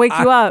 We can wake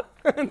you up.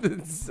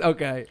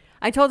 Okay.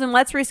 I told him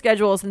let's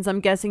reschedule, since I'm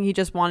guessing he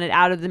just wanted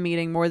out of the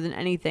meeting more than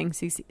anything,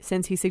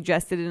 since he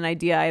suggested an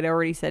idea I'd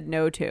already said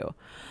no to.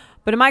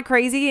 But am I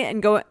crazy and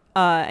going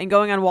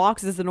on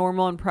walks is the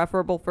normal and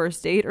preferable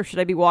first date, or should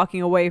I be walking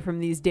away from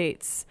these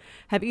dates?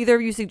 Have either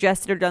of you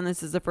suggested or done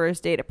this as a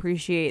first date?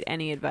 Appreciate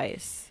any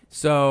advice.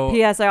 So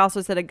P.S. I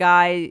also said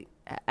I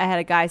had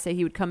a guy say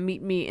he would come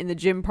meet me in the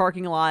gym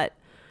parking lot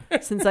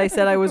since I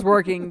said I was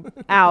working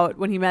out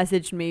when he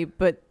messaged me,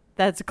 but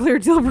that's a clear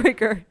deal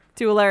breaker.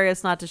 Too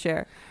hilarious not to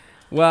share.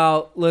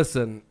 Well,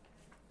 listen,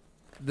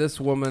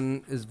 this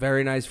woman is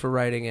very nice for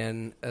writing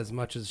in, as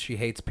much as she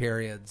hates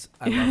periods.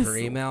 I love her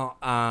email.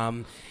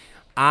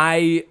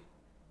 I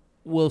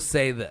will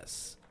say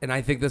this, and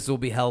I think this will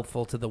be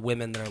helpful to the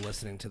women that are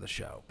listening to the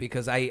show,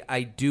 because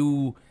I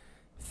do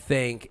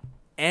think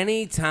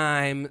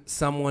anytime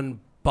someone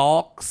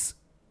balks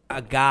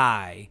a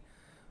guy,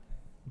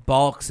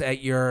 balks at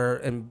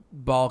and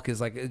balk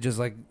is like, just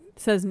like,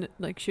 says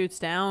like shoots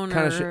down,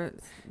 or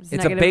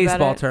it's a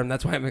baseball term.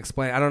 That's why I'm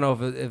explaining. I don't know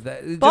if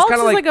that it's balks just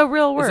kind of like a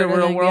real word. Is it a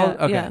real world?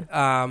 Yeah, okay.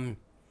 Yeah.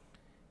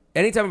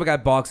 Anytime a guy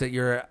balks at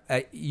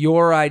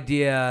your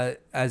idea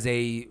as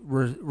a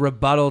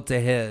rebuttal to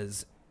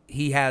his,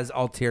 he has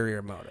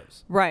ulterior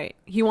motives. Right.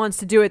 He wants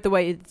to do it the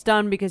way it's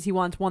done because he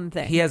wants one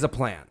thing. He has a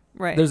plan.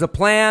 Right. There's a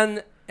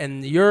plan,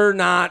 and you're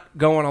not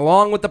going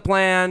along with the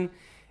plan.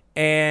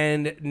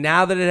 And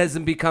now that it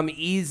hasn't become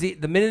easy,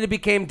 the minute it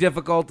became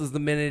difficult is the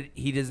minute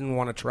he doesn't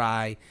want to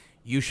try.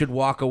 You should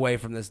walk away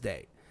from this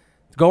date.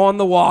 Go on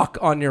the walk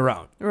on your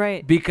own.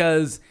 Right.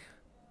 Because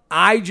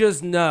I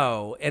just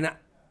know, and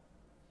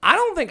I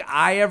don't think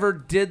I ever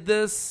did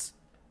this,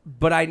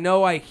 but I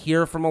know I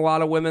hear from a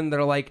lot of women that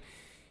are like,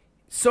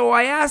 so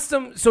I asked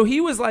him, so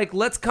he was like,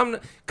 let's come.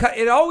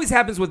 It always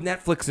happens with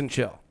Netflix and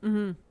chill.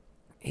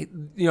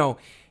 Mm-hmm.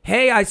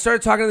 Hey, I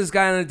started talking to this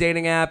guy on a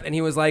dating app, and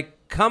he was like,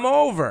 come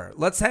over,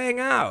 let's hang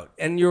out.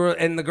 And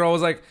the girl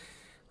was like,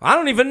 I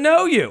don't even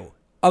know you.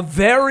 A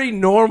very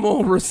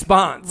normal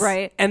response.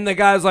 Right. And the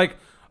guy's like,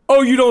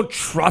 oh, you don't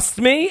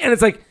trust me? And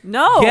it's like,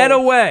 no, get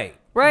away.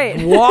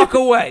 Right. Walk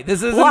away.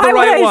 This isn't Why the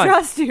right would I one.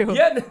 trust you?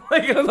 Yeah,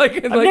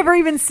 I've never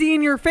even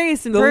seen your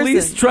face in person. The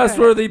least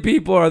trustworthy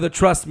people are the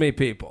trust me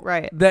people.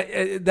 Right.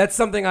 That's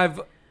something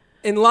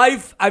in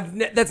life,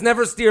 that's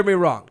never steered me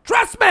wrong.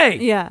 Trust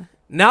me. Yeah.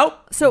 Nope.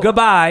 So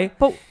goodbye.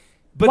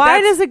 But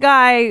why does a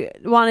guy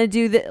want to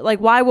do that? Like,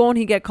 why won't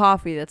he get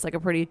coffee? That's like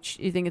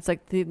you think it's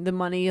like the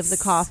money of the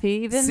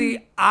coffee even?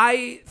 See,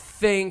 I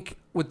think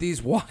with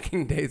these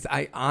walking dates,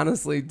 I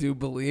honestly do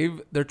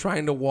believe they're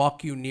trying to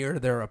walk you near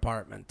their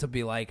apartment to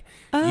be like,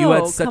 you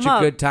had such a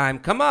good time.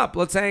 Come up.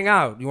 Let's hang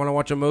out. You want to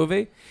watch a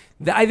movie?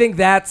 I think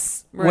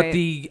that's what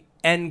the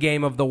end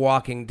game of the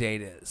walking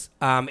date is.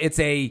 It's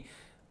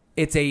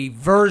a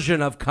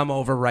version of come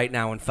over right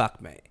now and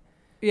fuck me.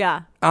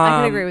 Yeah, I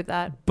can agree with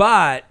that.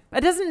 But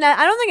it doesn't.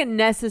 I don't think it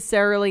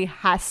necessarily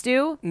has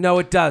to. No,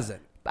 it doesn't.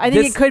 I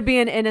think it could be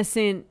an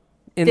innocent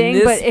in thing.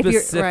 This but if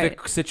specific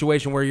you're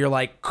situation where you're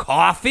like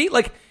coffee,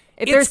 like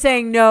if they're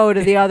saying no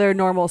to the other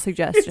normal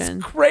suggestion,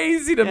 it's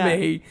crazy to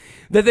me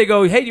that they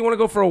go, "Hey, do you want to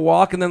go for a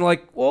walk?" And then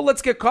like, "Well,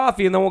 let's get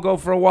coffee, and then we'll go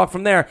for a walk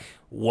from there."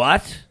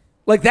 What?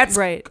 Like that's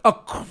right.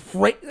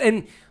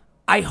 And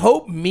I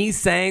hope me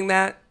saying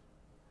that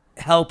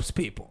helps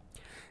people.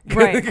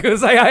 Right.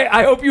 Because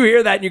I hope you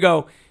hear that and you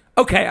go,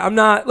 okay, I'm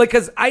not like,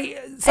 because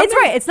it's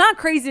right. It's not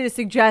crazy to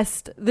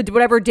suggest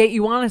whatever date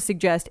you want to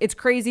suggest. It's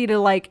crazy to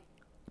like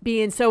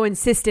being so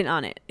insistent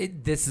on it.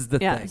 This is the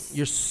thing.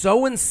 You're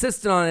so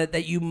insistent on it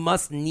that you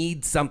must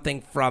need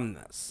something from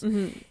this.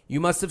 Mm-hmm. You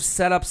must have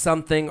set up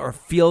something or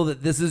feel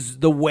that this is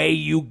the way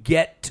you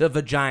get to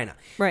vagina.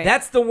 Right.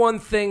 That's the one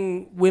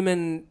thing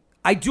women...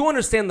 I do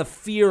understand the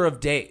fear of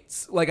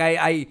dates. Like,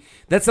 I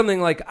that's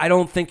something like I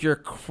don't think you're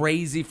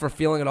crazy for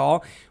feeling at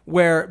all.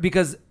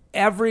 Because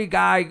every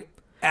guy,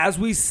 as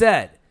we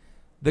said...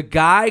 The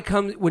guy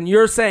comes... When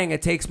you're saying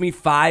it takes me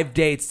 5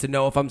 dates to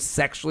know if I'm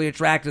sexually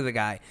attracted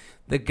to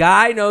the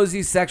guy knows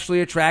he's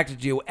sexually attracted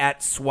to you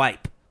at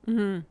swipe.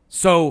 Mm-hmm.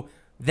 So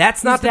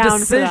that's not the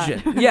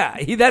decision.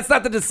 That's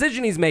not the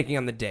decision he's making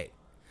on the date.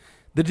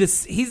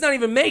 He's not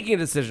even making a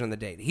decision on the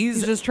date.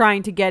 He's just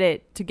trying to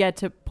get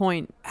to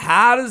point.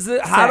 How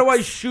do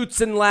I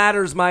chutes and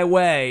ladders my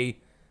way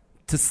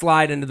to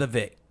slide into the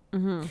V?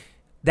 Mm-hmm.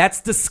 That's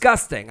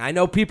disgusting. I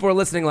know people are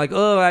listening like,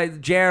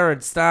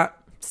 Jared, stop.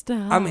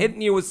 I'm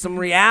hitting you with some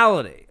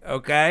reality,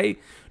 okay?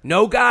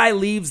 No guy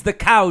leaves the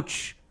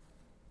couch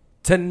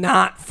to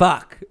not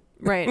fuck.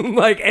 Right.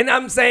 And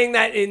I'm saying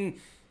that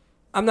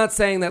I'm not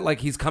saying that like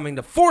he's coming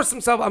to force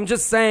himself. I'm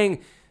just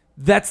saying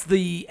that's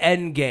the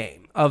end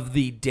game of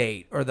the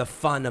date or the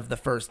fun of the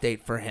first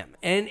date for him.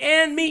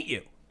 And meet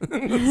you.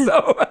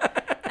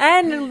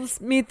 And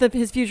meet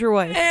his future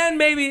wife. And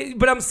maybe,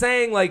 but I'm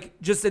saying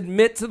like just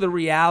admit to the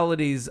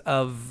realities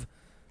of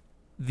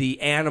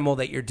the animal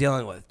that you're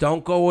dealing with.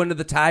 Don't go into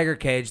the tiger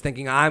cage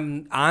thinking I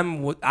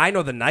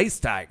know the nice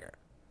tiger.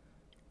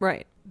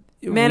 Right.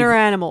 Men are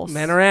animals.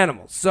 Men are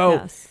animals. So,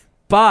 yes.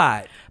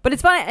 But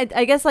it's funny.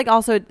 I guess like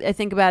also I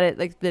think about it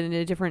like in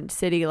a different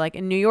city. Like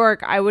in New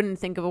York, I wouldn't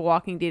think of a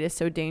walking date as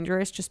so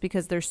dangerous just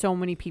because there's so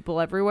many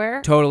people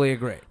everywhere. Totally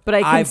agree. But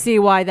I can see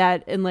why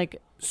that in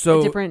like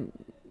a different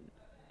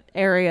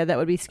area that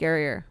would be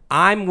scarier.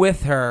 I'm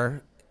with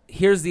her.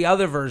 Here's the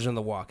other version of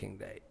the walking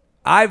date.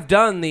 I've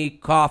done the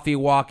coffee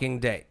walking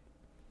date.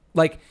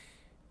 Like,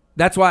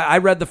 that's why I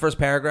read the first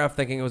paragraph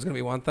thinking it was going to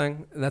be one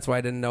thing. And that's why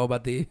I didn't know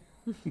about the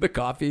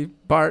coffee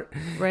part.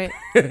 Right.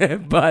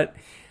 But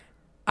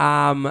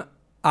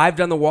I've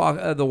done the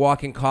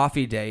walking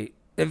coffee date.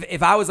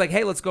 If I was like,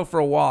 hey, let's go for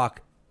a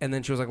walk. And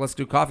then she was like, let's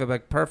do coffee. I'm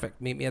like,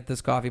 perfect. Meet me at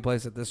this coffee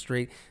place at this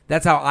street.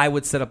 That's how I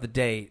would set up the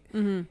date.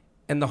 Mm-hmm.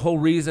 And the whole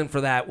reason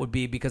for that would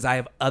be because I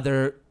have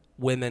other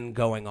women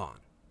going on.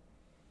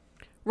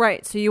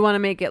 Right, so you want to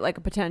make it like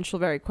a potential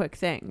very quick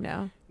thing,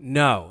 no?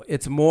 No,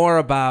 it's more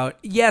about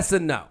yes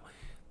and no.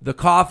 The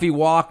coffee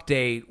walk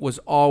date was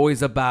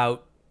always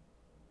about,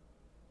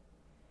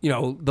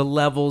 the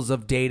levels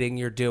of dating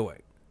you're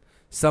doing.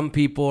 Some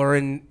people are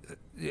in,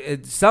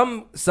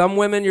 some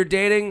women you're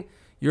dating,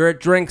 you're at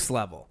drinks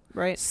level.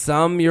 Right.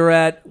 Some you're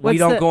at, we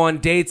don't go on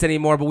dates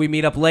anymore, but we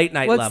meet up late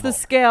night level. What's the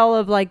scale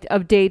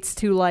of dates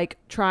to like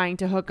trying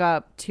to hook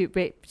up to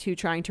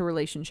trying to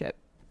relationship?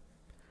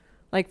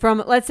 Like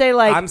from, let's say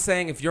like... I'm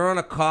saying if you're on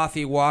a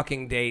coffee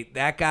walking date,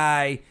 that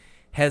guy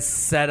has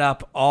set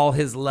up all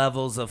his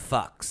levels of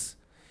fucks.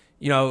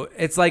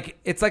 It's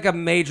like a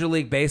Major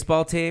League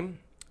Baseball team,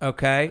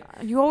 okay?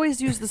 You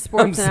always use the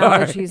sports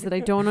analogies that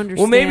I don't understand.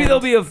 Well, maybe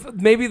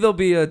there'll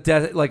be a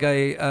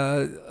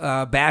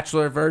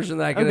Bachelor version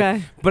that I can...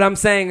 Okay. But I'm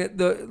saying,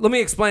 let me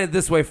explain it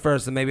this way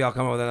first, and maybe I'll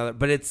come up with another.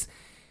 But it's,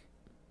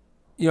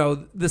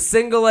 the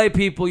single A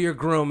people you're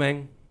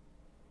grooming.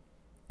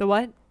 The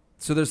what?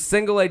 So there's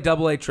single A,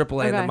 double A,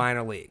 triple A in the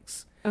minor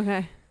leagues.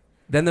 Okay.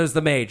 Then there's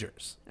the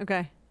majors.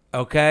 Okay.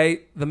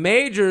 The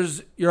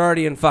majors you're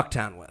already in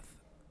fucktown with.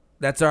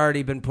 That's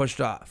already been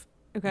pushed off.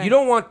 Okay. You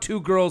don't want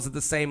two girls at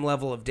the same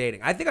level of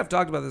dating. I think I've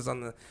talked about this on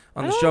the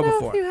show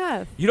before. If you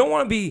have. You don't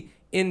want to be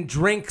in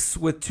drinks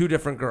with two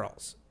different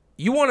girls.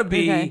 You want to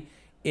be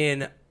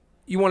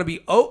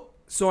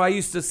so I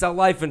used to sell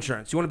life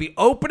insurance. You want to be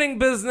opening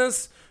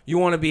business. You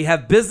want to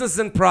have business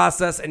in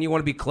process, and you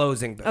want to be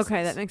closing business.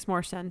 Okay, that makes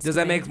more sense. Does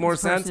that make more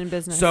sense? In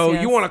business, so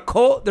yes. You want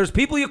to there's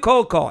people you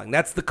cold calling.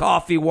 That's the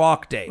coffee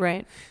walk date.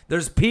 Right.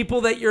 There's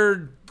people that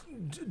you're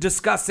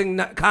discussing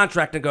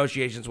contract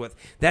negotiations with.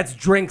 That's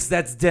drinks.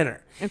 That's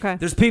dinner. Okay.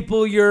 There's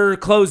people you're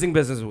closing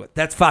business with.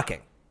 That's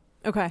fucking.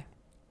 Okay.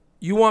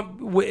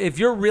 If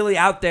you're really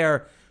out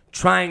there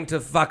trying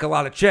to fuck a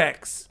lot of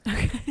chicks.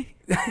 Okay.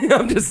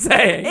 I'm just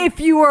saying. If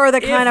you are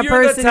the kind of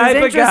person who's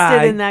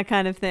interested in that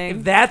kind of thing.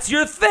 If that's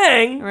your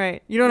thing.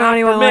 Right. You don't know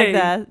anyone like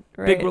that.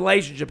 Right. Big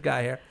relationship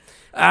guy here.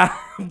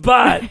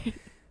 But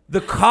the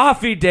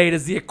coffee date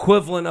is the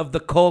equivalent of the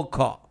cold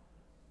call.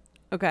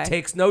 Okay.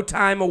 Takes no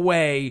time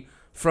away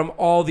from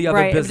all the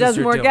other business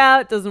you're doing.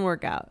 If it doesn't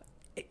work out.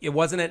 It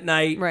wasn't at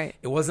night. Right.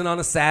 It wasn't on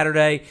a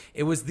Saturday.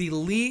 It was the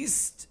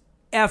least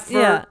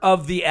effort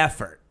of the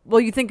effort. Well,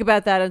 you think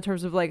about that in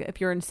terms of like if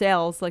you're in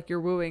sales, like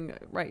you're wooing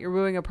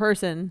a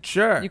person.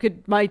 Sure. You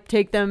might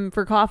take them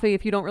for coffee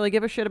if you don't really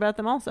give a shit about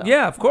them also.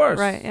 Yeah, of course.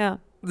 Right, yeah.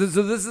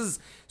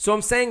 So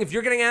I'm saying if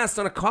you're getting asked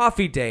on a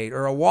coffee date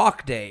or a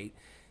walk date,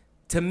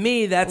 to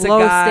me that's Low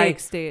a guy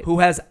stakes date. who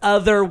has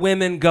other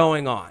women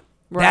going on.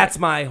 Right. That's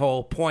my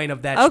whole point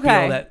of that Okay.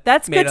 spiel that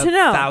That's made good to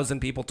know. 1,000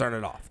 people turn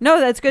it off. No,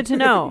 that's good to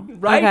know.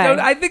 Right?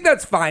 Okay. I think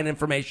that's fine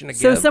information to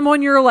So give.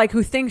 someone you're like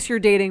who thinks you're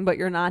dating but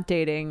you're not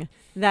dating,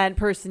 that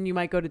person you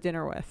might go to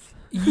dinner with.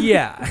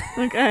 Yeah.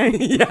 Okay.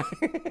 Yeah.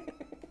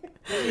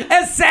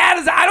 As sad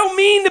as I don't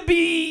mean to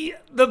be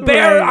the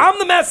bearer, Right. I'm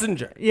the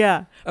messenger.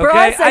 Yeah. Okay, For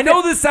us, I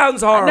know this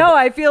sounds horrible. No,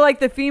 I feel like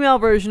the female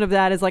version of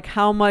that is like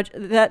how much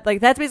that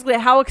like that's basically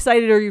how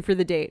excited are you for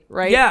the date,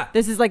 right? Yeah.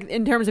 This is like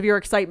in terms of your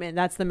excitement,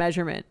 that's the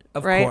measurement,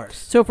 Of right? course.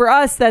 So for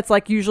us, that's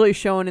like usually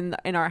shown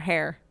in our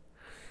hair,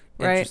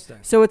 right? Interesting.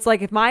 So it's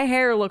like if my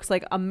hair looks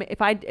like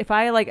if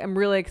I like I'm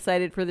really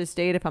excited for this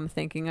date, if I'm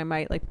thinking I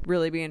might like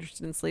really be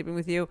interested in sleeping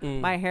with you,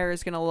 my hair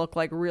is gonna look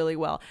like really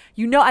well.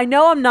 I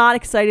know I'm not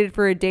excited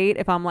for a date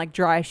if I'm like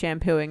dry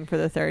shampooing for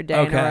the third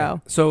day in a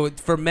row. So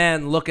for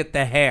men, look at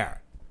the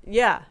hair.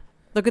 Yeah.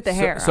 Look at the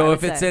hair. So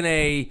if it's in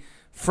a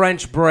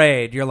French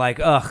braid, you're like,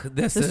 ugh,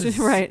 this is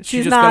right. She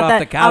She's just not got off that.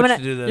 the couch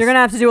to do this. You're gonna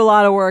have to do a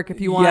lot of work if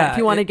you want. Yeah, if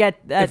you want to get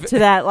if- to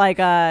that like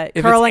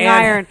it's curling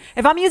Anne- iron.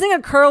 If I'm using a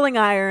curling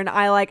iron,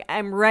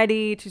 I'm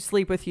ready to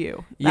sleep with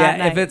you. that Yeah,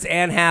 night. if it's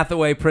Anne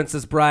Hathaway,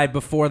 Princess Bride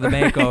before the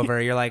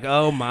makeover, you're like,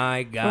 oh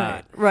my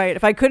god. right.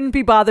 If I couldn't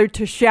be bothered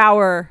to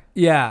shower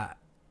Yeah,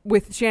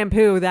 with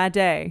shampoo that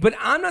day, but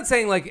I'm not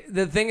saying like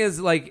the thing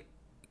is like,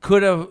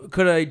 could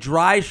a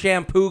dry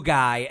shampoo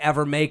guy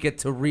ever make it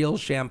to real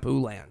shampoo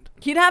land?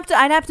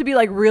 I'd have to be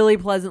like really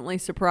pleasantly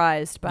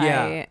surprised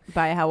by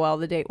how well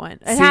the date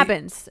went. It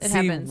happens. It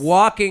happens.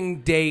 Walking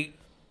date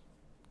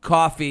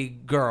coffee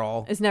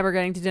girl, Is never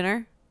getting to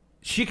dinner.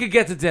 she could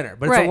get to dinner,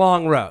 but it's Right. a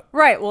long road.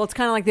 Right. Well, it's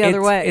kind of like the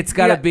other way. It's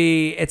gotta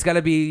be. It's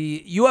gotta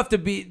be. You have to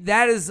be.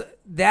 That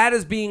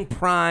is being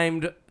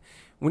primed.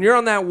 When you're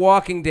on that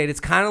walking date, it's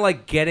kind of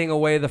like getting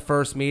away the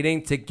first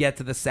meeting to get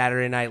to the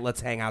Saturday night.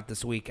 Let's hang out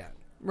this weekend.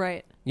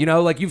 Right. You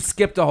know, like you've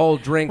skipped a whole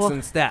drinks Well,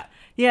 and step.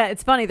 Yeah,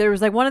 it's funny. There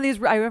was like one of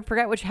these, I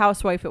forget which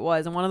housewife it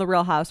was, and one of the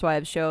Real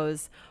Housewives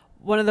shows,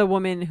 one of the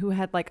women who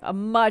had like a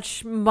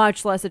much,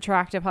 much less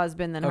attractive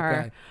husband than her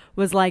Okay.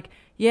 was like,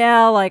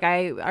 yeah, like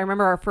I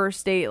remember our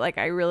first date, like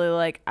I really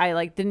like, I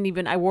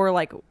wore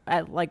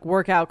like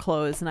workout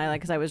clothes and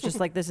because I was just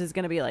like, this is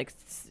going to be like,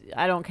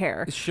 I don't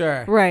care.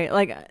 Sure. Right.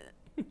 Like,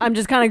 I'm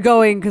just kind of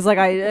going because like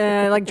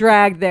I like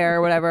dragged there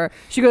or whatever.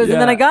 She goes, and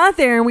then Yeah. I got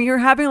there and we were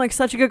having like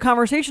such a good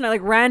conversation. I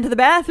like ran to the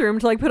bathroom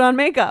to like put on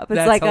makeup. It's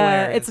That's like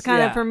hilarious. it's kind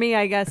Yeah. of for me,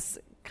 I guess,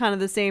 kind of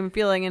the same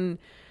feeling. And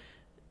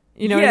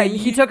you know, Yeah, what I mean?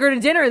 He took her to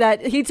dinner.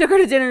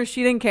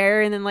 She didn't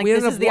care, and then like We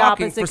this ended is up the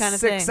walking opposite for kind of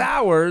 6 thing.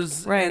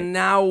 hours, Right. and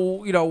now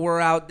we're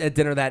out at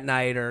dinner that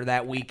night or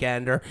that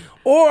weekend or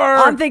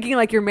I'm thinking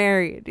like you're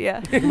married.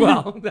 Yeah.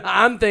 well,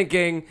 I'm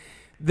thinking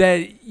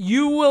that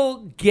you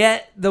will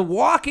get the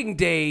walking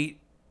date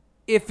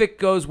if it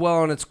goes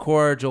well and it's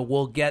cordial.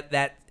 We'll get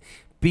that.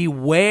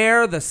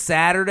 Beware the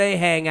Saturday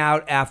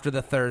hangout after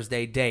the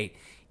Thursday date.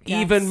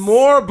 Yes. Even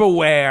more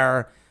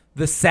beware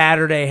the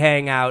Saturday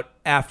hangout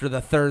after the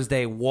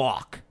Thursday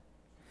walk,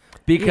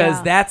 because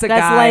Yeah. that's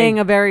that's laying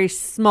a very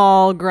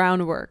small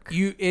groundwork.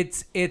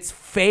 It's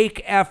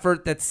fake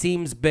effort that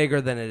seems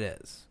bigger than it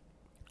is.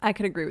 I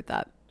could agree with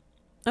that.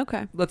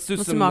 Okay. Let's do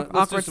some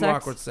awkward sex.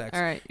 awkward sex.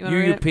 All right. You wanna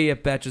read it? UUP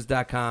at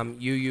Betches.com.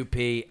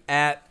 UUP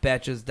at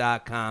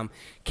Betches.com.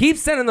 Keep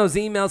sending those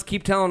emails.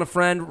 Keep telling a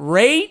friend.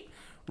 Rate,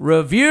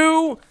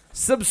 review,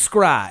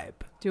 subscribe.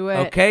 Do it.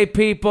 Okay,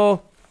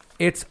 people?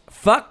 It's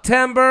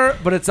Fucktember,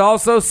 but it's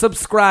also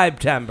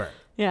Subscribe-tember.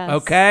 Yes.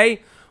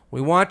 Okay? We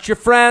want your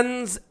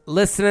friends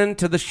listening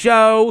to the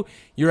show.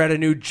 You're at a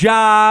new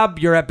job.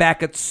 You're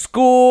back at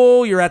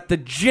school. You're at the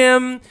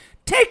gym.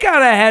 Take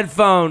out a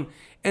headphone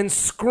and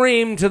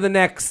scream to the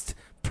next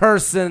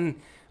person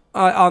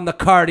on the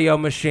cardio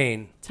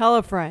machine. Tell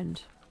a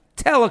friend.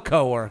 Tell a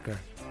coworker.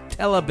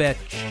 Tell a bitch.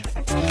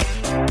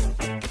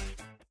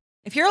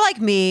 If you're like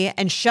me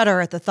and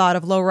shudder at the thought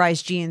of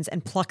low-rise jeans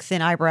and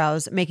pluck-thin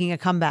eyebrows making a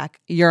comeback,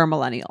 you're a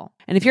millennial.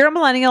 And if you're a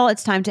millennial,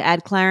 it's time to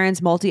add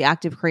Clarins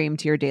Multi-Active Cream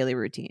to your daily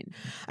routine.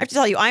 I have to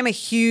tell you, I'm a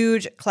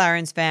huge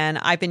Clarins fan.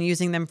 I've been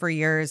using them for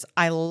years.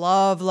 I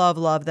love, love,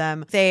 love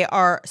them. They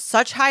are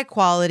such high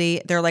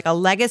quality. They're like a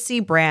legacy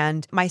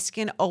brand. My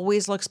skin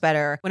always looks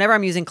better whenever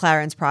I'm using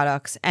Clarins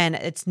products, and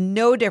it's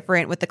no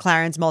different with the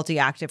Clarins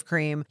Multi-Active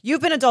Cream.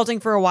 You've been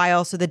adulting for a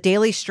while, so the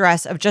daily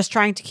stress of just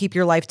trying to keep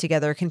your life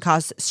together can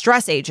cause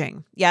stress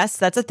aging. Yes,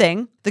 that's a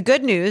thing. The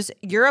good news,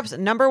 Europe's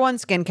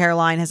 #1 skincare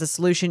line has a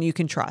solution you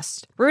can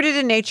trust. Rooted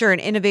in nature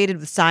and innovated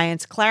with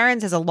science,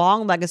 Clarins has a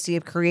long legacy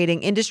of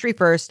creating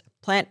industry-first,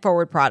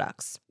 plant-forward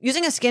products.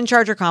 Using a skin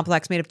charger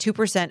complex made of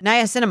 2%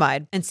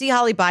 niacinamide and sea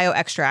holly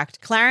bioextract,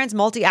 Clarins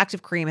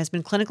Multi-Active Cream has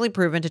been clinically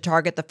proven to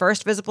target the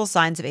first visible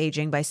signs of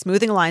aging by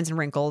smoothing lines and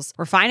wrinkles,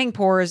 refining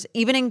pores,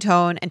 evening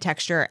tone and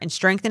texture, and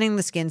strengthening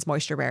the skin's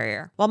moisture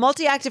barrier. While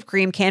Multi-Active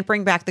Cream can't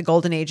bring back the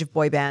golden age of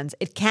boy bands,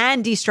 it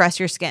can de-stress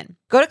your skin.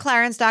 Go to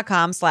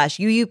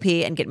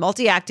clarins.com/UUP and get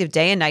Multi-Active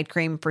Day and Night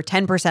Cream for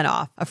 10%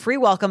 off, a free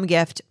welcome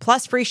gift,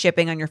 plus free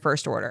shipping on your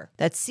first order.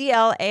 That's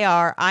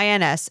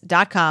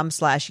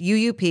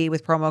clarins.com/UUP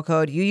with promo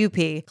code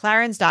UUP,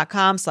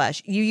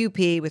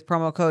 clarins.com/UUP with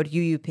promo code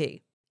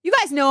UUP. You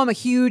guys know I'm a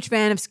huge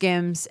fan of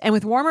Skims, and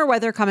with warmer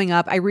weather coming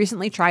up, I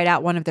recently tried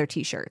out one of their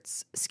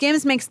t-shirts.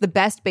 Skims makes the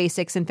best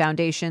basics and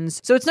foundations,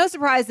 so it's no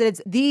surprise that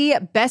it's the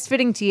best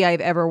fitting tee I've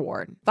ever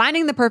worn.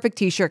 Finding the perfect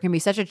t-shirt can be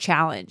such a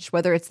challenge,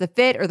 whether it's the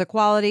fit or the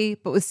quality,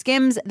 but with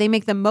Skims, they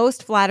make the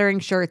most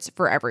flattering shirts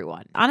for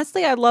everyone.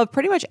 Honestly, I love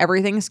pretty much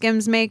everything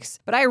Skims makes,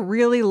 but I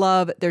really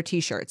love their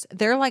t-shirts.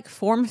 They're like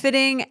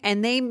form-fitting,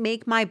 and they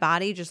make my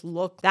body just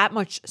look that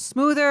much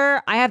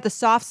smoother. I have the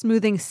soft,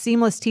 smoothing,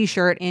 seamless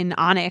t-shirt in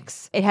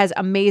Onyx. It has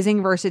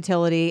amazing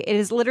versatility. It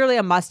is literally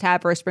a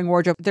must-have for a spring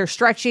wardrobe. They're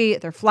stretchy,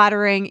 they're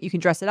flattering, you can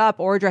dress it up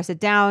or dress it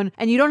down,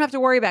 and you don't have to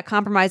worry about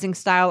compromising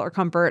style or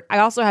comfort. I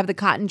also have the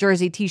cotton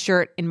jersey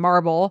t-shirt in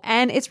marble,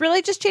 and it's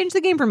really just changed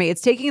the game for me.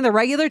 It's taking the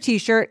regular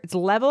t-shirt, it's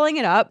leveling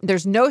it up.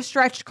 There's no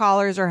stretched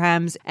collars or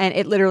hems, and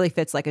it literally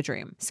fits like a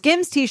dream.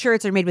 Skims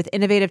t-shirts are made with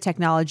innovative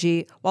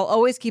technology while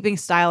always keeping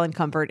style and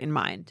comfort in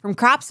mind. From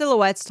crop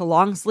silhouettes to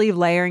long sleeve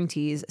layering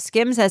tees,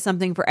 Skims has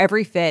something for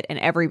every fit and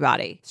every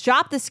body.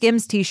 Shop the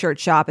Skims t-shirt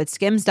shop at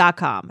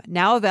skims.com,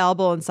 now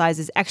available in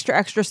sizes extra,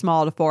 extra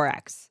small to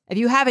 4X. If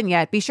you haven't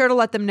yet, be sure to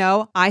let them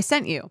know I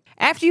sent you.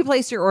 After you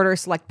place your order,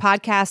 select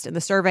podcast in the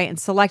survey and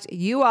select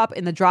You Up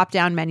in the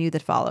drop-down menu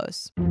that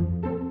follows.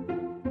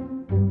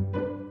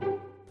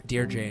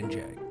 Dear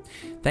J&J,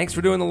 thanks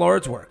for doing the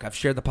Lord's work. I've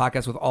shared the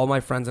podcast with all my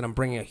friends, and I'm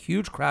bringing a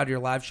huge crowd to your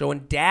live show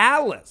in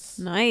Dallas.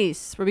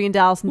 Nice. We'll be in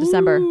Dallas in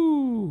December.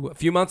 Ooh. A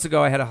few months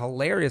ago, I had a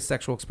hilarious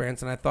sexual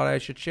experience, and I thought I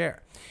should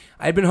share.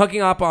 I had been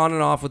hooking up on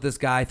and off with this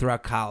guy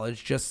throughout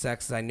college, just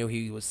sex, as I knew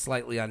he was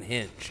slightly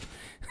unhinged.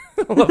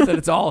 I love that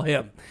it's all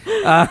him.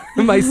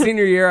 My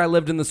senior year, I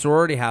lived in the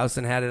sorority house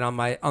and had it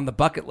on the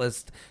bucket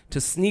list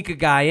to sneak a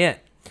guy in.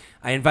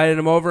 I invited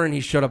him over, and he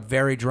showed up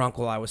very drunk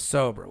while I was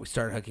sober. We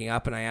started hooking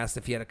up, and I asked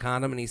if he had a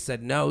condom, and he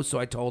said no, so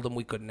I told him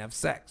we couldn't have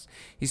sex.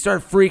 He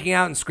started freaking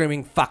out and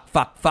screaming, "Fuck,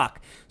 fuck,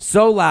 fuck,"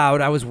 so loud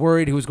I was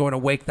worried he was going to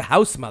wake the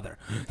house mother.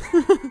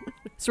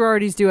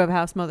 Sororities do have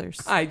house mothers.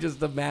 I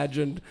just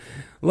imagined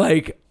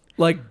like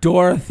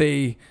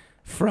Dorothy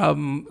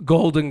from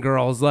Golden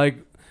Girls, like,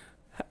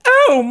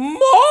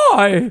 "Oh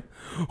my,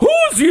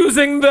 who's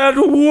using that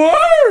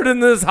word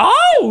in this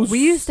house?" We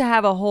used to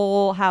have a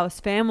whole house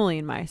family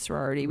in my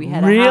sorority. We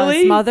had a Really?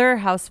 house mother,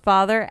 house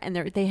father, and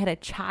they had a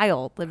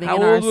child living How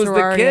in our old was the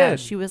sorority. kid?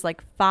 She was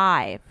like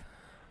 5.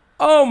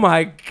 Oh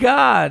my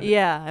God.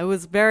 Yeah, it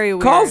was very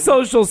weird. Call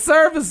social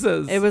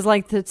services. It was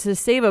like to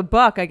save a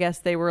buck, I guess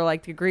they were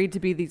like agreed to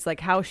be these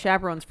like house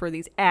chaperones for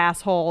these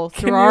asshole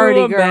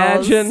sorority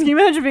girls. Imagine? Can you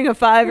imagine being a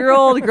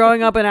 5-year-old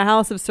growing up in a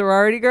house of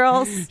sorority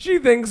girls? She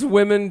thinks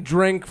women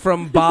drink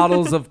from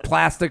bottles of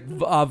plastic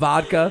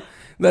vodka.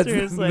 That's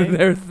Seriously.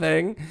 their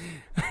thing.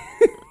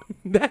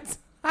 That's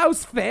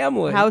house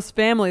family. House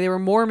family. They were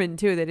Mormon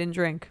too. They didn't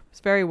drink.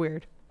 It's very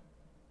weird.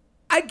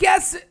 I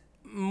guess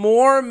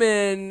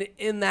Mormon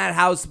in that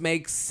house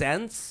makes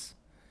sense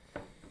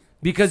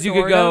because you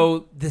could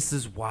go, "This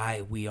is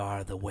why we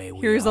are the way we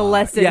are." Here's a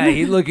lesson.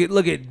 Yeah, look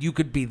at you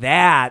could be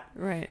that,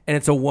 Right. and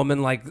it's a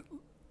woman like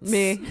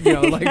Me. you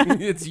know, like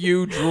it's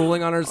you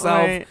drooling on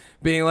herself, Right.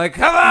 being like,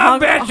 "Come on,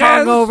 bitches!"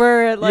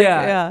 Hungover. Like,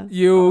 yeah.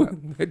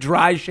 You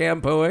dry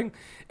shampooing,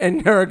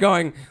 and her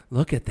going,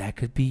 "Look at that,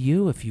 could be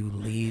you if you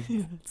lead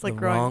It's like the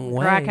growing wrong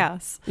way." crack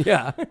house.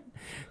 Yeah.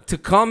 To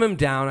calm him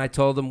down, I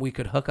told him we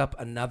could hook up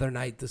another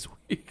night this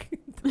week.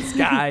 This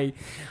guy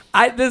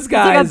It's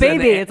like a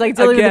baby. It's like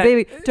dealing with a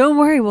baby. Don't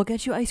worry, we'll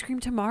get you ice cream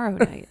tomorrow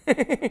night.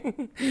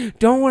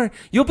 Don't worry,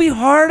 you'll be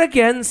hard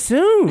again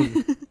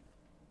soon.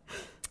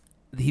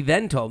 He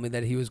then told me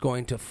that he was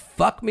going to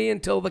fuck me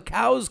until the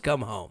cows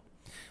come home.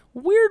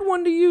 Weird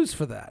one to use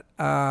for that.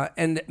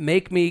 And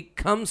make me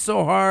come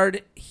so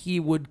hard he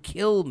would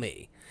kill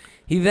me.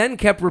 He then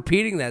kept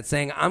repeating that,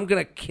 saying, "I'm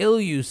going to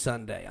kill you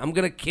Sunday. I'm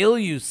going to kill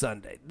you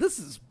Sunday." This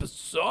is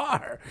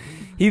bizarre.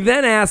 He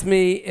then asked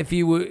me if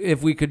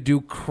we could do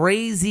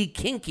crazy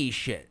kinky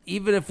shit,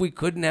 even if we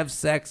couldn't have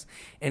sex,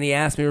 and he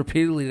asked me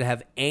repeatedly to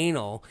have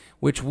anal,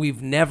 which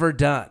we've never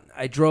done.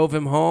 I drove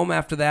him home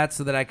after that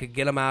so that I could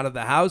get him out of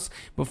the house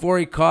before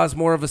he caused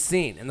more of a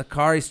scene. In the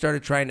car, he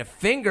started trying to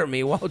finger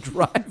me while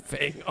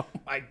driving. Oh,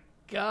 my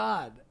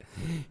God.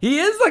 He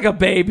is like a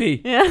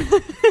baby. Yeah.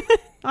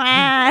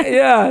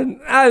 Yeah,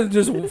 I was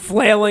just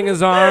flailing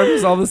his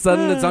arms. All of a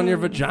sudden, it's on your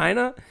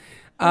vagina.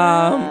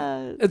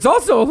 It's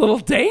also a little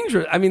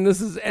dangerous. I mean,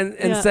 this is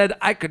and said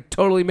I could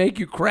totally make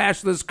you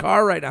crash this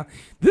car right now.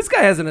 This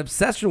guy has an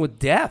obsession with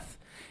death.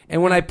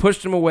 And when I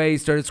pushed him away, he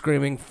started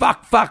screaming,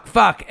 "Fuck, fuck,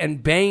 fuck,"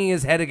 and banging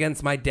his head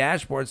against my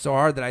dashboard so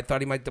hard that I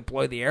thought he might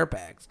deploy the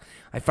airbags.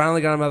 I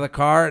finally got him out of the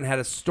car and had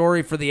a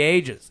story for the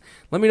ages.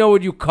 Let me know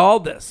what you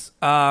called this.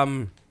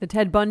 The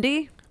Ted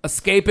Bundy?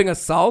 Escaping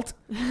assault?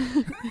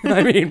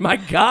 I mean, my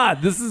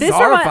God, this is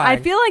horrifying.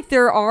 I feel like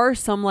there are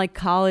some like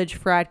college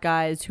frat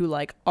guys who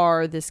like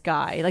are this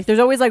guy. Like there's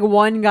always like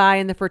one guy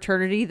in the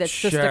fraternity that's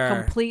just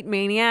a complete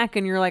maniac,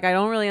 and you're like, I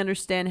don't really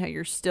understand how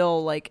you're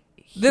still like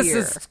here. This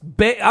is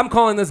I'm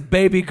calling this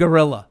baby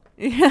gorilla.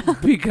 Yeah.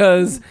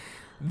 Because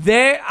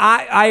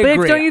I But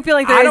agree. don't you feel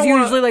like I there is don't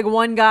wanna- usually like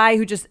one guy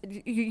who just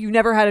you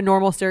never had a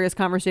normal serious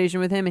conversation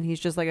with him and he's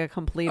just like a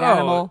complete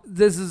animal?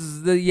 This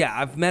is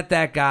I've met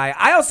that guy.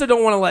 I also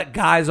don't want to let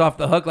guys off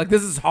the hook. Like,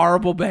 this is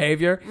horrible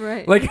behavior.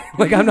 Right. Like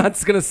I'm not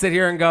just gonna sit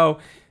here and go,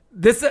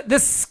 this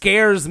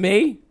scares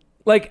me.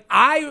 Like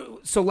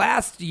so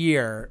last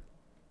year,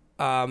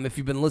 if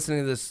you've been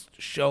listening to this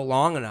show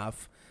long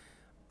enough,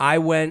 I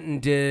went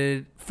and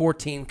did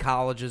 14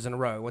 colleges in a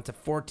row. I went to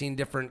 14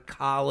 different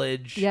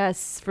college.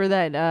 Yes, for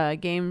that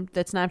game,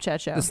 that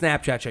Snapchat show. The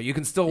Snapchat show. You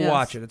can still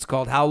watch it. It's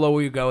called How Low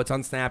Will You Go? It's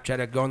on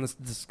Snapchat. Go on the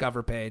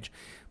Discover page.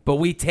 But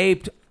we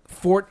taped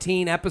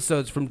 14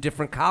 episodes from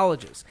different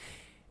colleges.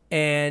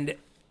 And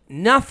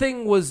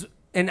nothing was...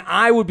 And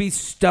I would be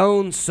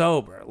stone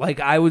sober. Like,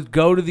 I would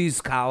go to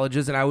these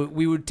colleges and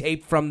we would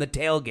tape from the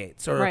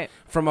tailgates or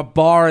from a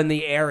bar in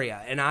the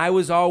area. And I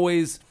was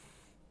always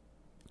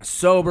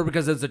sober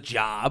because it's a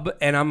job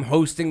and I'm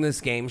hosting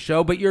this game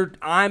show, but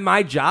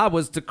my job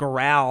was to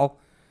corral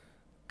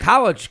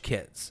college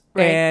kids.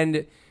 Right.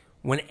 And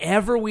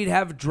whenever we'd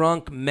have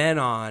drunk men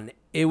on,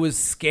 it was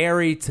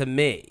scary to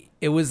me.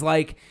 It was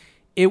like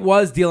it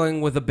was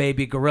dealing with a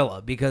baby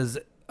gorilla, because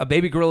a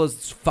baby gorilla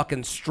is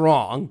fucking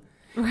strong.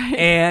 Right.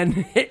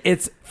 And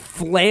it's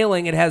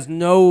flailing. It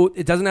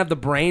doesn't have the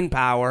brain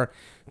power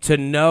to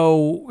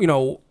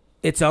know,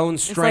 its own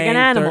strength. It's like an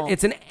animal.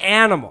 It's an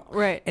animal.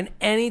 Right. And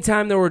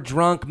anytime there were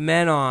drunk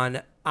men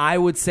on, I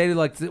would say,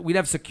 we'd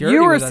have security.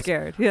 You were with us.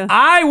 scared. Yeah.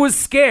 I was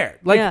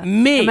scared.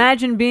 Me.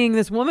 Imagine being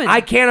this woman.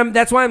 I can't.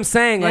 That's why I'm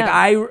saying,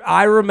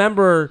 I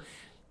remember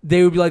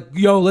they would be like,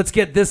 yo, let's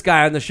get this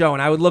guy on the show.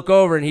 And I would look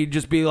over and he'd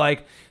just be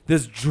like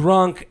this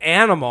drunk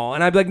animal.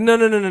 And I'd be like,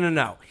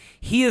 no.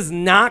 He is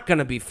not going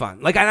to be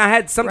fun. Like,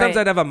 sometimes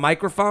I'd have a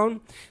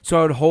microphone, so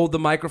I would hold the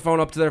microphone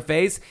up to their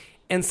face.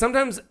 And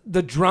sometimes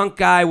the drunk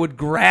guy would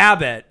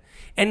grab it.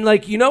 And,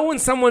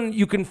 when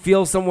you can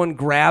feel someone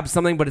grab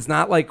something, but it's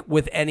not,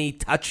 with any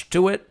touch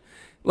to it.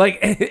 Like,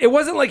 it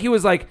wasn't like he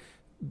was,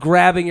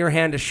 grabbing your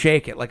hand to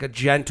shake it, like a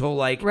gentle,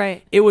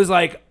 Right. It was,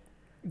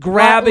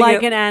 grabbing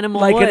like it an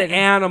animal like would. an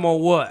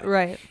animal would.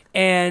 Right.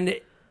 And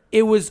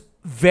it was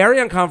very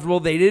uncomfortable.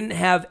 They didn't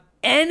have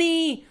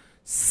any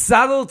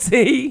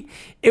subtlety.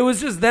 It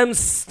was just them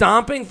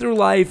stomping through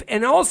life.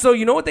 And also,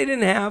 you know what they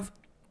didn't have?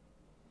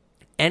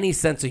 Any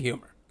sense of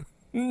humor.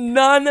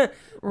 None.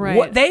 Right.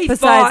 What they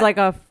Besides thought,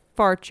 a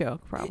fart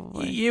joke,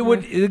 probably. It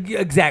would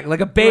exactly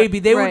like a baby.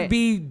 They would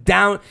be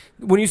down.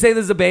 When you say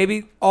there's a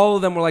baby, all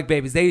of them were like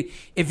babies.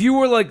 If you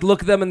were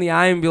look them in the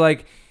eye and be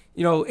like,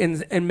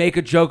 and make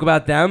a joke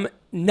about them,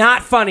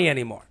 not funny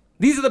anymore.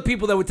 These are the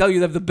people that would tell you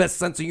they have the best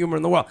sense of humor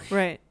in the world.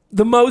 Right.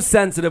 The most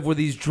sensitive were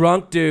these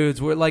drunk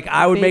dudes. Where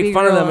I would make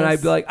fun of them, and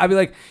I'd be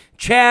like,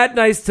 Chad,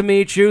 nice to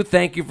meet you.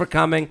 Thank you for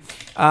coming.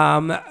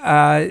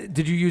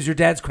 Did you use your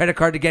dad's credit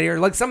card to get here?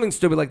 Like something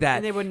stupid like that.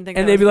 And they wouldn't think.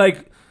 And they'd be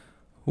like,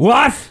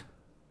 what?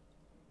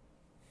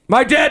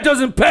 My dad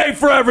doesn't pay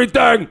for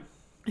everything.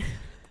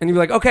 And you'd be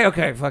like,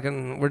 okay,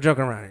 fucking, we're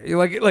joking around here.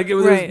 You're like it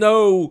was there's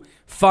no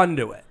fun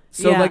to it.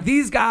 So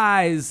these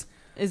guys.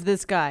 Is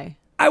this guy?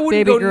 I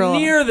wouldn't go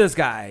near this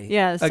guy.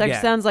 Yeah,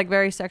 sounds like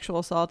very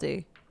sexual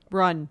salty.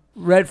 Run.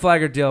 Red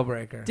flag or deal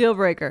breaker? Deal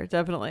breaker,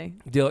 definitely.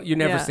 You're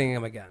never seeing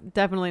him again.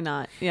 Definitely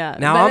not. Yeah.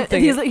 Now I'm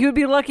thinking he would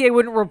be lucky I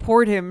wouldn't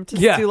report him to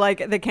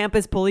the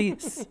campus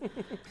police.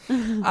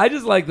 I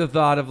just like the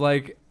thought of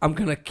I'm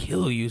gonna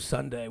kill you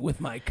Sunday with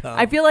my cum.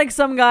 I feel like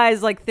some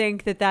guys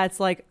think that's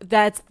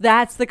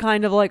the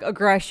kind of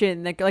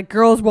aggression that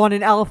girls want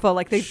an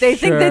alpha. They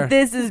think that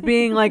this is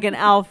being an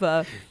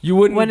alpha. You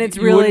wouldn't when it's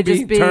you really wouldn't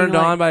just be being turned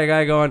on by a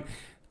guy going,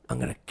 I'm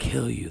gonna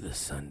kill you this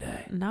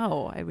Sunday.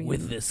 No, I mean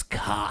with this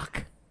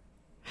cock.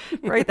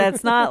 Right,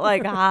 that's not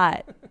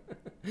hot.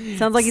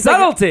 Sounds like he's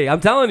subtlety. I'm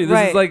telling you,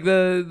 this is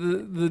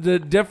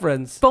the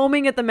difference.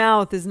 Foaming at the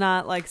mouth is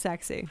not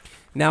sexy.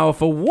 Now,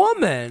 if a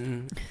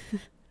woman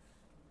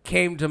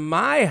came to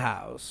my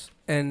house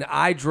and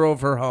I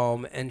drove her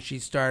home and she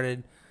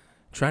started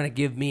trying to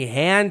give me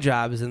hand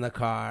jobs in the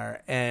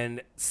car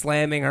and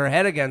slamming her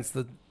head against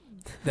the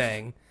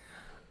thing,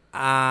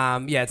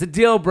 it's a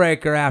deal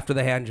breaker after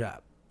the hand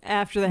job.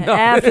 After the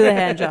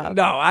hand job.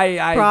 No,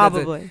 I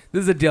probably.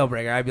 This is a deal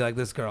breaker. I'd be like,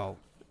 this girl.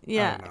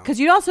 Yeah, because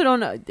you also don't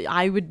know.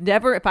 I would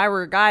never, if I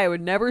were a guy, I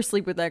would never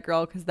sleep with that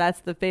girl because that's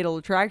the fatal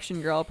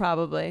attraction girl,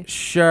 probably.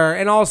 Sure.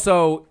 And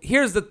also,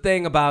 here's the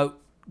thing about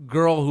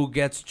girl who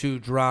gets too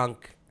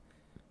drunk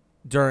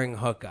during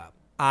hookup.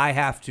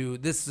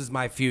 This is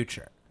my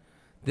future.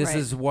 This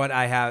is what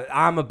I have.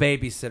 I'm a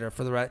babysitter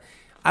for the rest.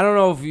 I don't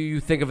know if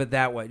you think of it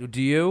that way.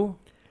 Do you?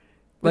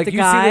 You see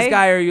this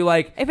guy, or you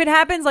if it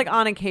happens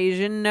on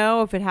occasion,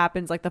 no. If it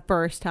happens the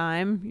first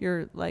time,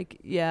 you're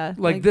yeah.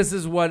 This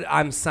is what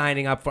I'm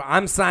signing up for.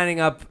 I'm signing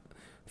up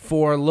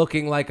for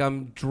looking like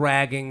I'm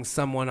dragging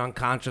someone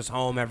unconscious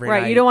home every night.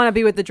 Right, you don't want to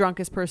be with the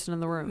drunkest person in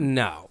the room.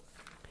 No.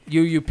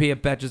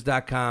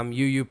 UUP@Betches.com.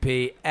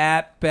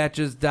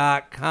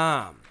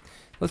 UUP@Betches.com.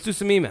 Let's do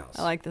some emails.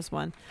 I like this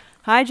one.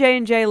 Hi,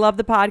 J&J. Love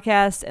the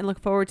podcast and look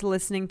forward to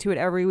listening to it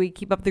every week.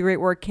 Keep up the great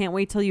work. Can't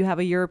wait till you have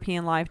a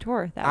European live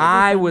tour.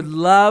 I would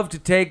love to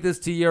take this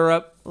to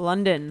Europe.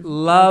 London.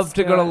 Love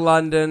to go to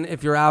London.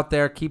 If you're out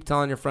there, keep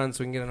telling your friends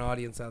so we can get an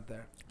audience out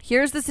there.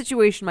 Here's the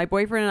situation. My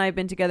boyfriend and I have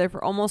been together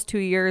for almost 2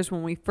 years.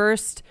 When we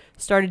first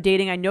started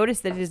dating, I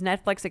noticed that his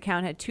Netflix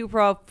account had two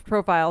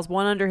profiles,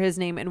 one under his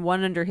name and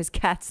one under his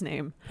cat's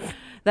name.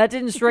 That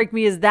didn't strike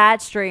me as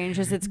that strange,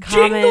 as it's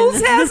common.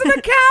 Jingles has an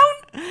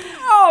account?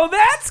 Oh,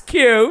 that's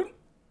cute.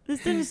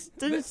 This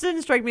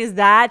didn't strike me as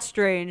that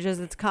strange, as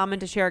it's common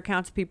to share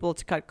accounts with people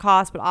to cut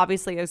costs, but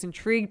obviously I was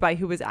intrigued by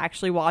who was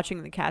actually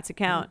watching the cat's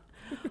account.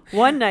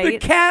 One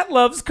night... The cat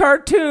loves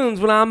cartoons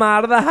when I'm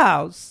out of the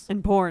house.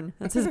 And porn.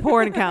 That's his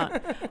porn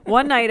account.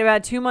 One night,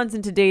 about 2 months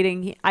into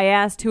dating, I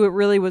asked who it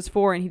really was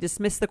for, and he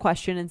dismissed the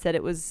question and said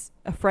it was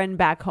a friend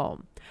back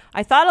home.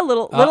 I thought a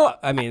little...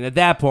 I mean, at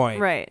that point...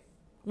 Right.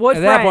 What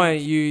at friend?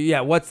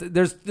 that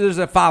point, there's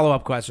a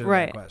follow-up question.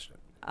 Right. To that question.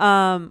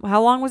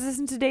 How long was this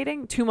into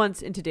dating? 2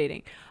 months into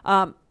dating.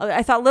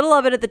 I thought little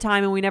of it at the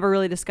time, and we never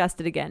really discussed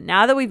it again.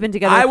 Now that we've been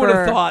together, I would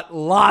have thought a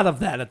lot of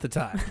that at the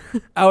time.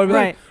 I would be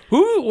right. like,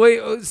 who?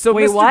 Wait, so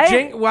wait,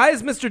 Mr. Why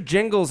is Mr.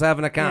 Jingles have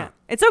an account?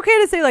 Yeah. It's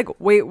okay to say like,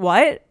 wait,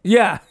 what?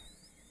 Yeah,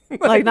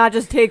 like not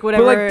just take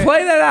whatever. But like,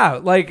 play that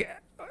out. Like,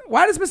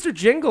 why does Mr.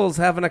 Jingles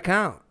have an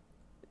account?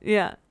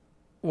 Yeah.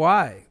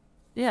 Why?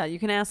 Yeah, you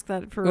can ask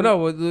that for.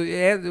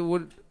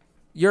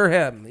 You're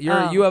him. You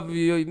have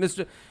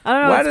Mr. I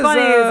don't know. Why it's does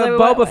funny.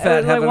 Boba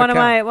Fett have an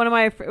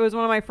account? It was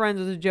one of my friends.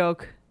 It was a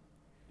joke.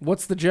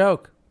 What's the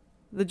joke?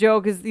 The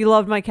joke is he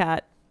loved my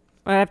cat.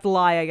 I have to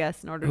lie, I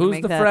guess, in order to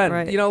make that. Who's the friend?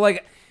 Right. You know,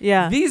 like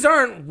yeah. These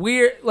aren't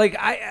weird. Like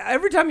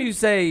every time you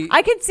say,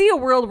 I can see a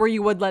world where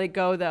you would let it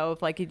go, though,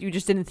 if like you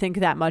just didn't think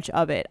that much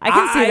of it. I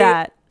can see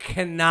that.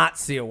 Cannot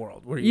see a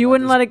world where you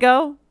wouldn't let it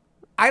go.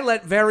 I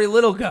let very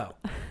little go.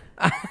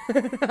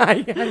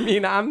 I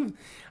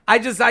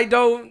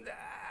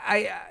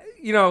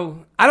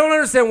don't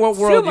understand what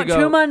world you go.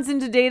 2 months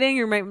into dating,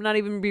 you might not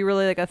even be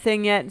really like a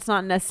thing yet. It's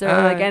not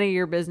necessarily like any of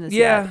your business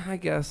yet. I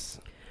guess.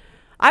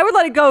 I would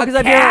let it go because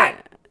I'd be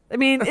like, I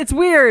mean, it's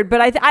weird,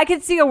 but I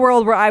could see a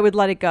world where I would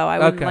let it go.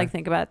 I wouldn't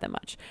think about it that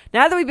much.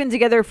 Now that we've been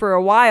together for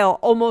a while,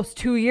 almost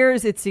 2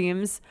 years it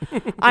seems,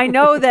 I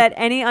know that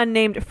any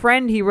unnamed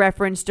friend he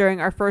referenced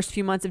during our first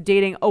few months of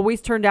dating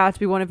always turned out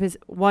to be one of his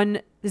one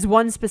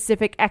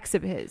specific ex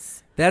of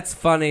his. That's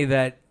funny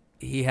that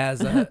he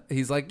has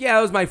he's like, yeah,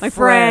 it was my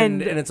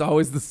friend, and it's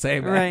always the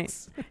same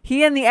ex.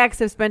 He and the ex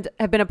have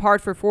been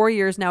apart for 4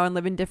 years now and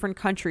live in different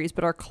countries,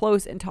 but are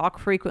close and talk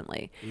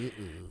frequently.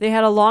 They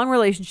had a long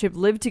relationship,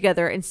 lived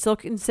together, and still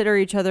consider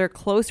each other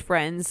close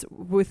friends,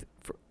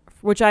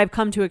 which I have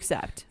come to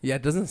accept. Yeah,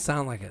 it doesn't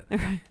sound like it.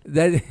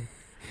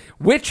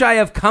 Which I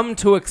have come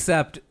to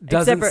accept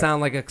doesn't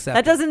sound like accept.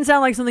 That doesn't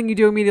sound like something you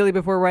do immediately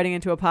before writing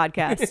into a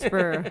podcast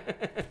for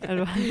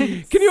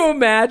advice. Can you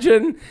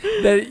imagine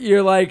that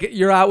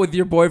you're out with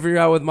your boyfriend,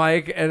 you're out with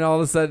Mike, and all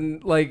of a sudden,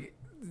 like,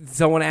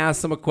 someone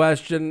asks them a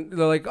question.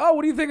 They're like, "Oh,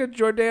 what do you think of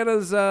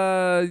Jordana's,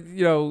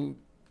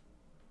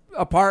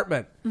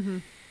 apartment?" Mm-hmm.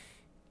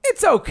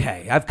 It's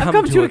okay. I've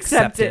come to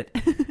accept it.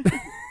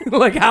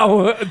 Like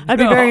how I'd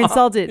be very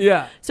insulted.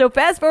 Yeah. So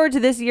fast forward to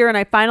this year, and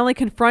I finally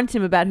confront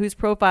him about whose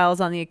profile is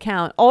on the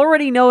account,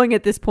 already knowing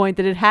at this point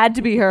that it had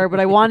to be her,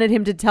 but I wanted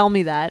him to tell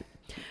me that.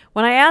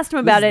 When I asked him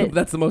about it,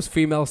 that's the most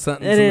female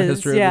sentence in the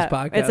history of this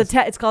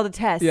podcast. It's called a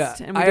test. Yeah,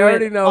 and we I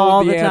already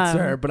know the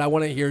answer, time. but I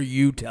want to hear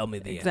you tell me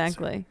the answer.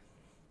 Exactly.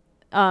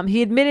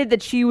 He admitted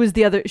that she was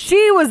the other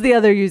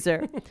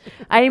user.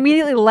 I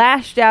immediately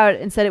lashed out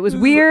and said it was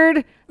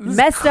weird,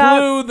 messed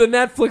up. The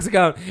Netflix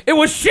account. It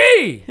was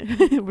she.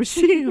 It was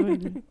she.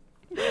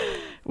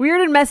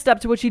 Weird and messed up,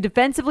 to which he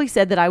defensively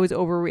said that I was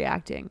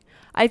overreacting.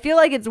 I feel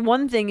like it's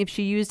one thing if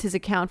she used his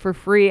account for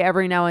free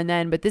every now and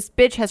then, but this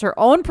bitch has her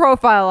own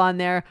profile on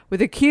there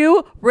with a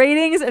queue,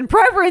 ratings, and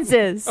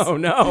preferences. Oh,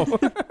 no.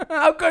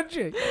 How could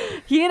she?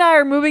 He and I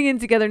are moving in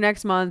together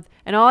next month,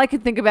 and all I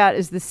can think about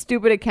is this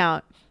stupid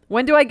account.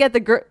 When do I get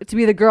to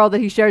be the girl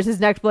that he shares his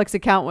Netflix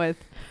account with?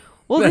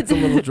 That's a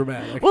little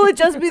dramatic. Will it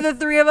just be the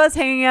three of us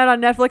hanging out on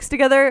Netflix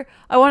together?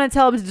 I want to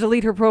tell him to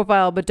delete her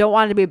profile, but don't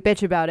want to be a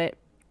bitch about it.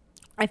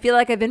 I feel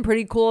like I've been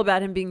pretty cool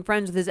about him being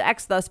friends with his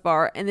ex thus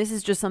far, and this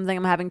is just something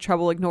I'm having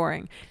trouble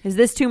ignoring. Is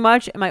this too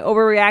much? Am I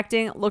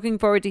overreacting? Looking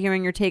forward to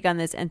hearing your take on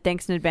this, and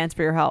thanks in advance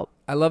for your help.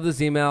 I love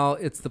this email.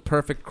 It's the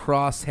perfect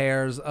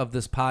crosshairs of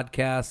this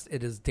podcast.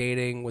 It is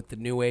dating with the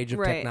new age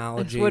of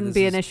technology. This wouldn't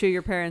be an issue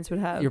your parents would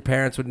have. Your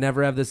parents would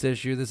never have this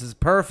issue. This is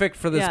perfect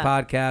for this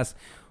podcast.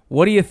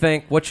 What do you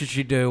think? What should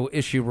she do?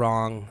 Is she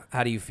wrong?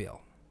 How do you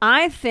feel?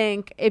 I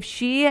think if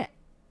she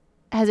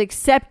has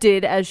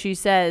accepted, as she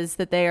says,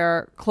 that they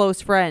are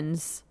close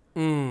friends.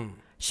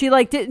 She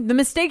the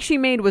mistake she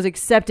made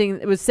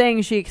was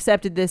saying she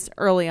accepted this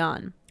early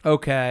on.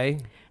 Okay.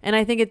 And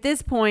I think at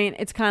this point,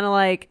 it's kind of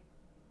like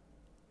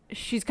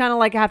she's kind of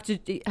like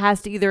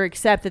has to either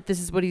accept that this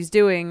is what he's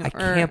doing. I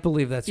can't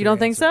believe that's you don't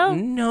think so?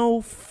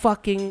 No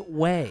fucking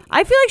way.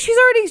 I feel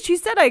like she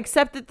said I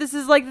accept that this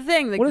is like the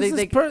thing. Like, what is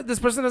this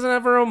person doesn't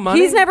have her own money?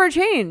 He's never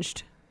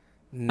changed.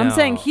 No. I'm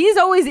saying he's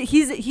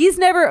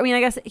never. I mean, I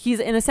guess he's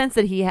in a sense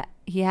that he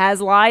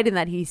has lied in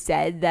that he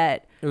said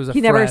that It was a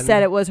he never friend.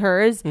 said it was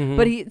hers. Mhm.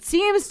 But it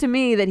seems to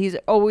me that he's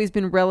always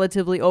been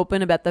relatively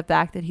open about the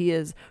fact that he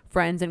is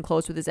friends and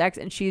close with his ex,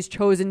 and she's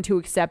chosen to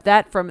accept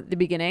that from the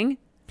beginning.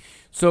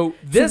 So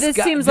this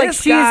seems like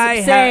she's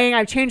saying,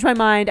 "I've changed my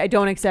mind. I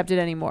don't accept it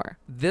anymore."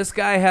 This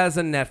guy has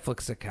a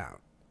Netflix account.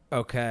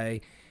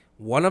 Okay.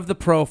 One of the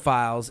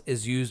profiles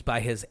is used by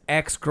his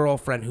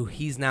ex-girlfriend who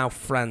he's now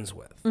friends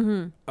with.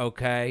 Mm-hmm.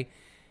 Okay.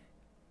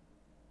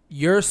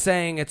 You're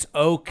saying it's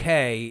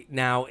okay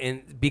now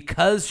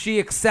because she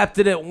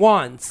accepted it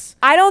once.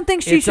 I don't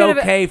think she it's should have.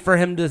 okay for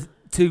him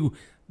to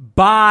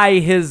buy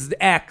his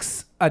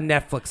ex a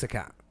Netflix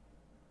account.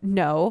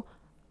 No,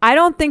 I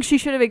don't think she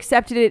should have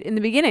accepted it in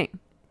the beginning.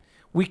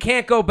 We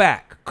can't go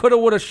back. Coulda,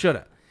 woulda,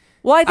 shoulda.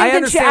 Well, I think I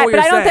understand what but you're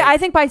I don't think. saying. I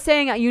think by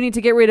saying you need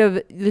to get rid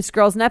of this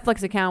girl's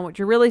Netflix account, what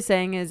you're really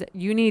saying is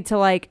you need to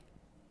like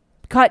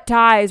cut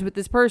ties with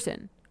this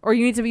person, or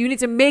you need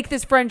to make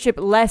this friendship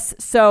less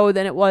so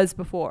than it was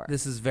before.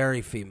 This is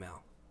very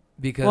female.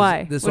 Because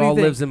Why? this What do you all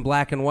think? lives in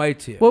black and white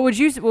to you. What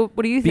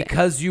do you think?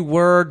 Because you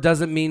were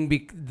doesn't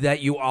mean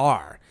that you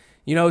are.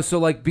 You know, so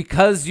like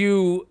because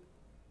you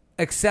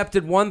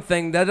accepted one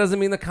thing, that doesn't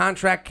mean the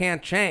contract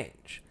can't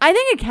change. I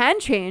think it can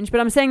change, but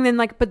I'm saying then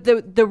like, but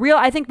the real,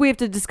 I think we have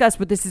to discuss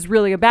what this is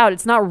really about.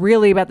 It's not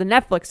really about the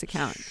Netflix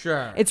account.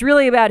 Sure. It's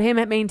really about him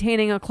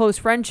maintaining a close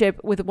friendship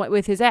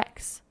with his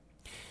ex.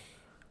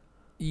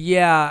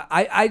 Yeah,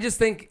 I just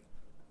think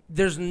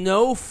there's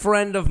no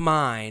friend of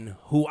mine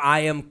who I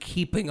am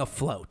keeping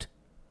afloat.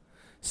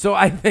 So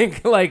I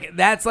think like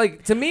that's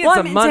like to me it's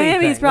a money to him,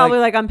 thing. he's probably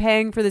like I'm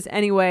paying for this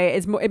anyway.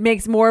 It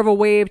makes more of a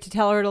wave to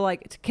tell her to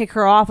kick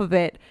her off of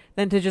it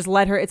than to just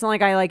let her. It's not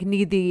like I like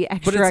need the but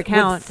extra it's,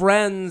 account. with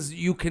friends,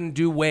 you can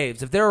do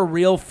waves. If they're a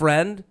real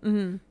friend,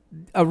 Mm-hmm.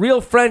 a real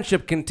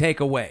friendship can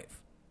take a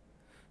wave.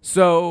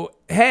 So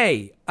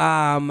hey,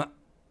 I'm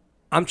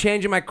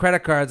changing my credit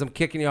cards. I'm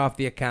kicking you off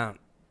the account.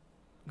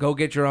 Go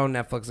get your own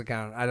Netflix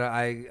account.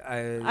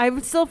 I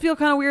would still feel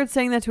kind of weird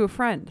saying that to a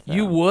friend. Though.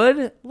 You would?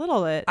 A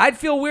little bit. I'd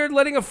feel weird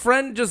letting a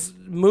friend just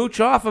mooch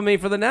off of me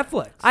for the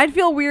Netflix. I'd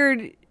feel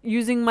weird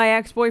using my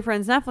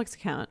ex-boyfriend's Netflix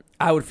account.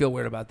 I would feel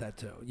weird about that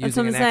too. That's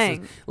what I'm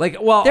saying. They're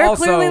They're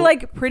clearly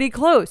like pretty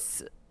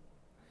close,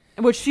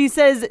 which she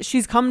says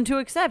she's come to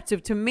accept. So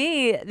to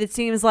me, it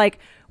seems like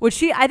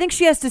I think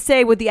she has to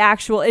say what the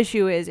actual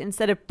issue is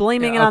instead of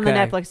blaming it on the okay.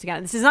 Netflix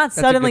account. This is not That's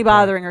a suddenly good point.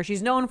 bothering her.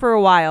 She's known for a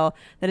while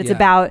that it's Yeah.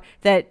 about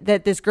that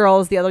this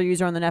girl is the other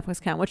user on the Netflix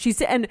account. What she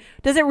said, and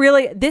doesn't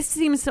really. This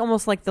seems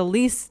almost like the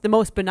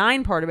most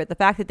benign part of it. The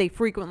fact that they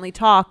frequently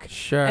talk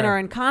Sure. and are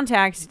in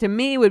contact to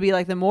me would be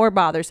like the more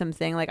bothersome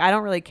thing. Like I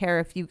don't really care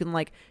if you can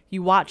like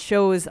you watch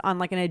shows on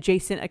like an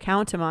adjacent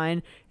account to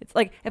mine. It's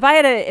like if I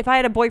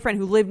had a boyfriend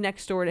who lived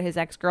next door to his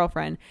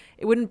ex-girlfriend,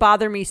 it wouldn't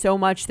bother me so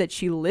much that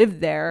she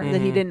lived there,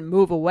 that he didn't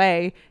move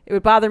away. It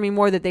would bother me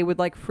more that they would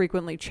like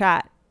frequently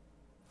chat.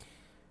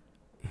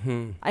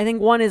 I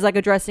think one is like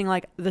addressing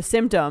like the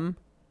symptom,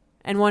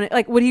 and one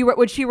like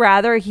would she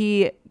rather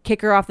he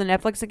kick her off the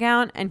Netflix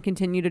account and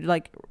continue to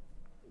like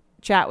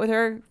chat with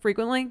her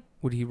frequently?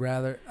 Would he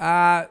rather?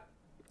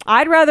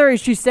 I'd rather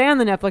she stay on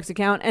the Netflix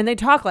account and they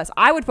talk less.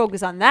 I would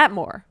focus on that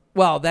more.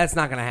 Well, that's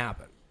not going to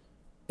happen.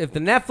 If the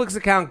Netflix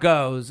account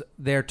goes,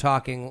 they're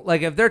talking.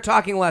 Like if they're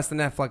talking less, the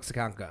Netflix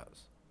account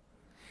goes.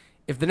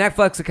 If the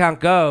Netflix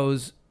account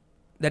goes,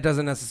 that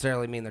doesn't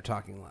necessarily mean they're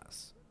talking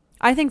less.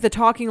 I think the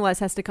talking less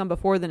has to come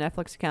before the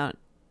Netflix account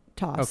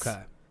toss.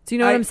 Okay. So you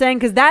know what I'm saying?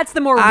 Because that's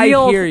the more I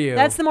real. hear you.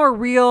 That's the more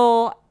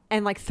real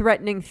and like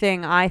threatening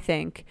thing, I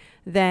think,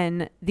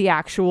 than the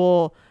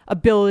actual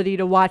ability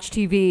to watch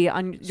TV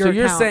on your So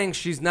you're account. saying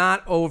she's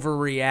not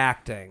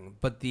overreacting,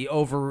 but the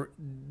over.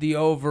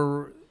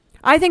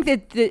 I think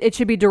that it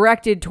should be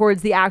directed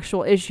towards the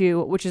actual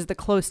issue, which is the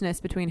closeness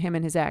between him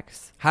and his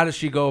ex. How does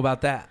she go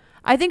about that?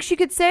 I think she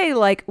could say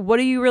like, "What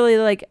are you really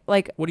like?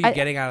 What are you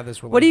getting out of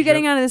this relationship? What are you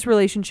getting out of this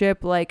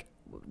relationship? Like,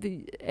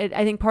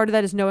 I think part of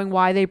that is knowing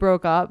why they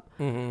broke up.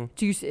 Mm-hmm.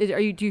 Do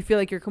you feel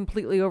like you're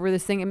completely over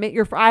this thing? And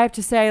I have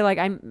to say, like,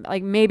 I'm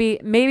like maybe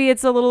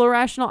it's a little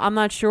irrational. I'm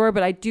not sure,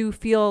 but I do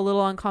feel a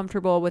little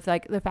uncomfortable with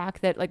like the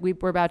fact that like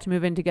we're about to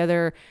move in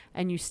together,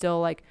 and you still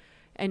like.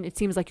 And it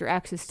seems like your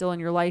ex is still in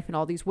your life in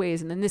all these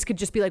ways. And then this could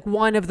just be like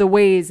one of the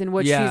ways in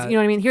which she's, you know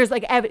what I mean? Here's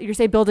like, you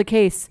say build a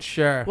case.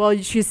 Sure. Well,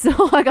 she's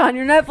still like on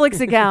your Netflix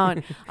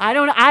account. I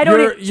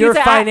don't. You're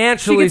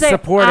financially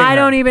supporting her. I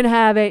don't even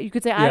have it. You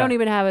could say, I Yeah. don't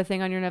even have a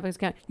thing on your Netflix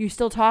account. You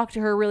still talk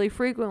to her really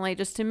frequently.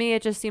 Just to me,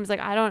 it just seems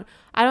like I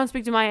don't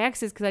speak to my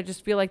exes because I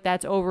just feel like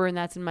that's over and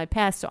that's in my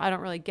past. So I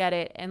don't really get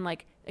it. And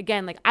like,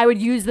 again, like I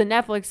would use the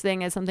Netflix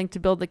thing as something to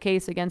build the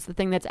case against the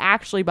thing that's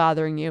actually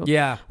bothering you.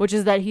 Yeah. Which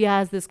is that he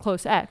has this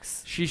close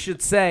ex. She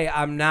should say,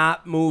 I'm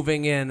not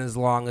moving in as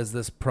long as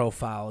this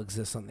profile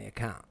exists on the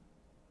account.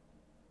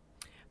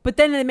 But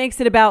then it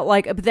makes it about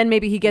like, but then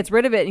maybe he gets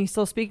rid of it and he's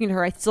still speaking to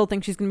her. I still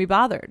think she's going to be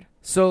bothered.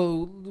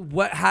 So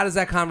how does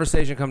that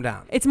conversation come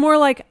down? It's more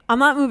like, I'm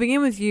not moving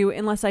in with you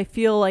unless I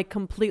feel like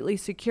completely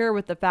secure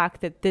with the fact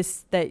that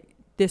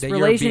this That you're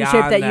relationship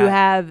beyond that you that.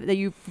 have that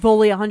you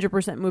fully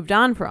 100% moved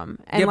on from.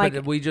 And yeah, like,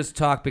 but we just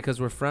talk because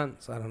we're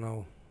friends. I don't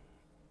know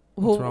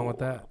what's wrong with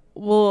that.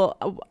 Well,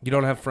 You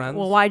don't have friends?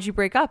 well, why'd you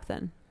break up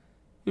then?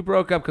 We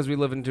broke up because we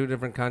live in 2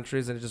 different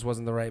countries and it just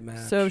wasn't the right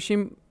match. So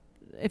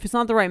if it's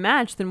not the right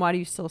match, then why do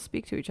you still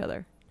speak to each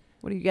other?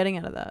 What are you getting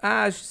out of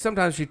that?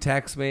 Sometimes she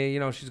texts me.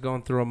 She's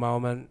going through a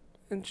moment,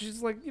 and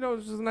she's like,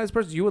 she's a nice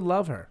person. You would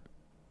love her.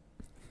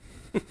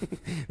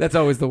 That's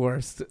always the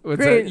worst.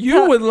 Great.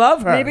 You would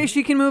love her. Maybe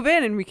she can move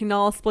in and we can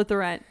all split the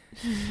rent.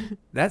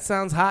 That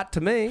sounds hot to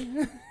me.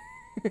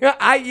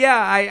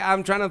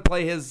 I'm trying to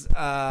play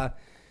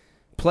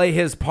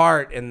his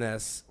part in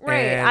this. Right.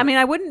 And I mean,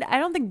 I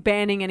don't think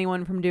banning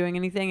anyone from doing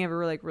anything ever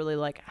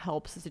really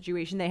helps the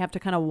situation. They have to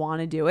kind of want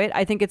to do it.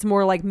 I think it's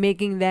more like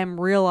making them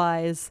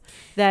realize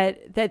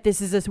that this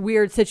is this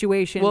weird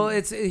situation. Well,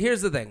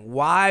 here's the thing.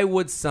 Why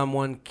would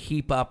someone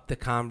keep up the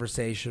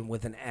conversation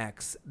with an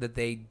ex that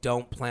they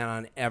don't plan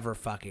on ever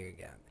fucking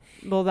again?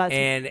 Well,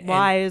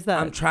 why is that?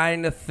 I'm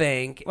trying to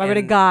think. Why would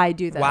a guy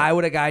do that? Why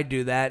would a guy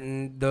do that?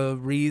 And the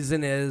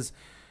reason is,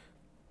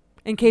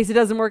 in case it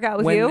doesn't work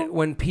out with you?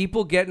 When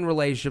people get in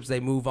relationships, they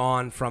move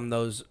on from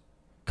those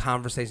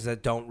conversations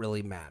that don't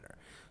really matter.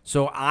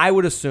 So I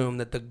would assume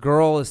that the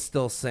girl is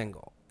still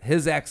single.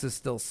 His ex is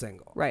still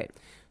single. Right.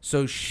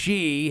 So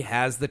she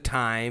has the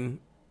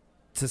time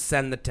to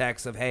send the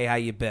text of, hey, how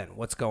you been?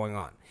 What's going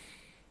on?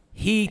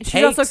 She's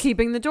also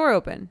keeping the door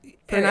open.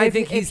 And I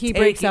think if he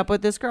breaks up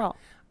with this girl.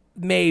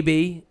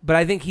 Maybe, but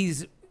I think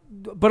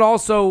but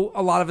also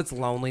a lot of it's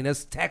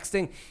loneliness.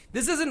 Texting.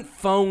 This isn't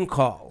phone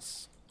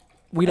calls.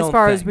 As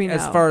far as we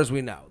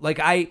know.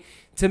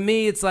 To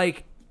me, it's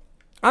like,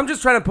 I'm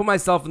just trying to put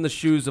myself in the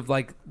shoes of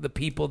like the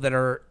people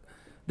that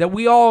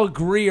we all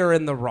agree are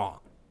in the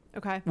wrong.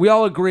 Okay. We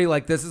all agree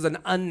like this is an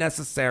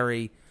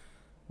unnecessary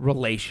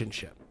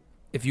relationship.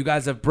 If you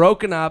guys have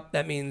broken up,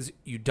 that means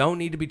you don't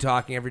need to be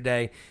talking every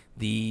day.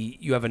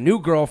 You have a new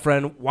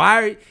girlfriend.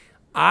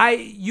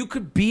 You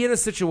could be in a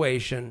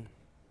situation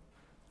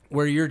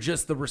where you're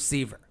just the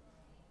receiver.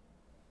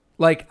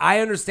 Like, I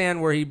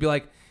understand where he'd be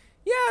like,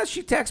 yeah,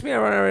 she texts me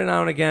every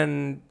now and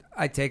again.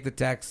 I take the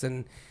text,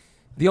 and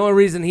the only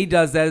reason he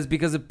does that is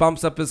because it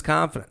bumps up his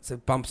confidence.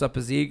 It bumps up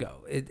his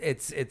ego.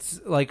 It's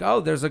like,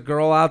 oh, there's a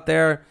girl out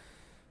there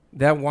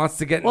that wants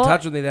to get in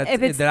touch with me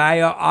that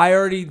I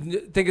already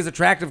think is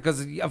attractive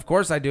because, of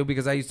course, I do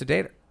because I used to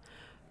date her.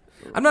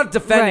 I'm not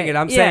defending it.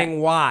 I'm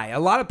saying why. A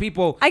lot of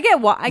people I get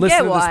why. listen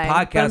to this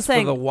podcast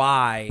for the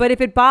why. But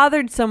if it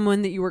bothered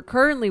someone that you were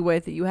currently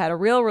with, that you had a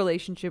real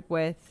relationship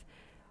with,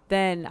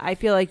 then I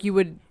feel like you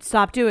would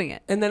stop doing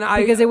it. And then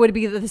because it would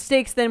be the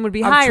stakes then would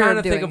be higher. I'm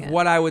trying to think of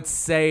what I would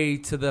say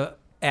to the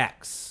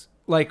ex.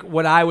 Like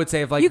what I would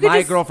say if like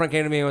my girlfriend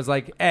came to me and was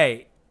like,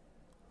 "Hey,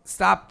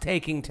 stop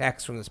taking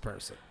texts from this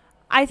person."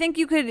 I think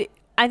you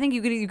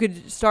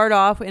could start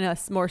off in a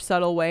more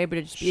subtle way, but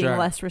just being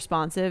less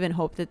responsive and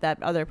hope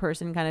that other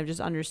person kind of just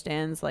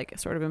understands, like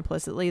sort of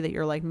implicitly, that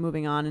you're like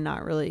moving on and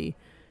not really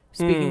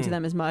speaking to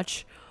them as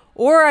much.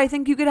 Or I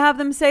think you could have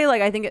them say,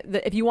 like, I think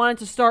if you wanted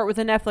to start with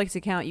a Netflix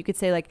account, you could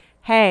say like,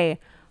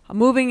 hey, I'm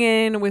moving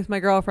in with my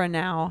girlfriend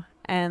now.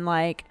 And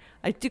like,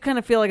 I do kind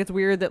of feel like it's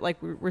weird that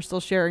like we're still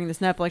sharing this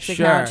Netflix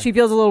account. She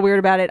feels a little weird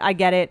about it. I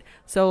get it.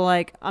 So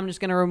like, I'm just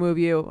going to remove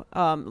you.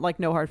 Like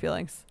no hard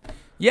feelings.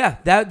 Yeah.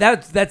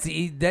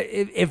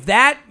 If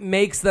that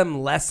makes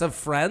them less of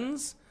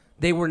friends,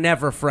 they were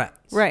never friends.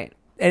 Right.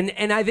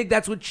 And I think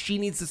that's what she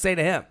needs to say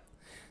to him.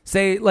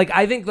 Say like,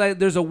 I think like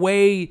there's a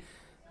way.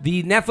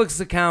 The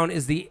Netflix account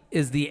is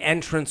the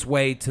entrance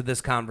way to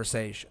this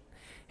conversation.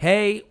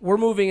 Hey, we're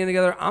moving in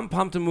together. I'm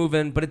pumped to move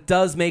in, but it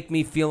does make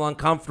me feel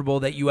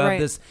uncomfortable that you have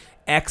this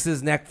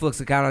ex's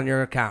Netflix account on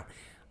your account.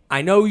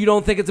 I know you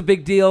don't think it's a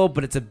big deal,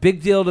 but it's a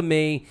big deal to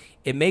me.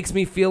 It makes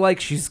me feel like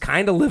she's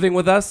kind of living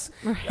with us.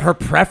 Her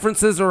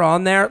preferences are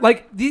on there.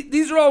 Like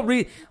these are all.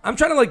 I'm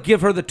trying to like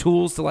give her the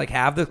tools to like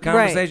have this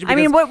conversation. Right. I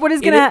mean,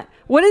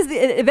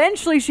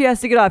 eventually she has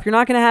to get off. You're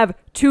not gonna have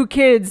 2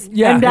 kids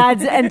and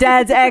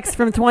dad's ex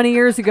from 20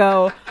 years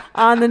ago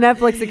on the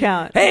Netflix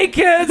account. Hey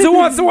kids, who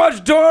wants to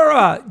watch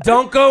Dora?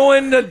 Don't go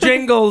into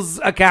Jingles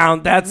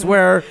account. That's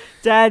where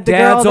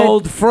dad's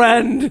old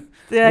friend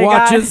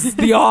watches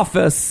The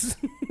Office.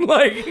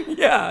 Like,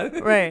 yeah.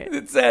 Right.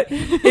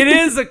 It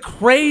is a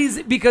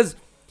crazy, because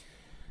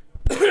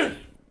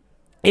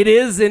it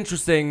is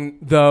interesting,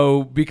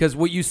 though, because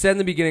what you said in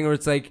the beginning where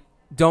it's like,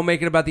 don't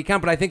make it about the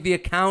account, but I think the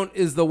account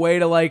is the way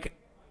to, like,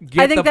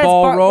 get the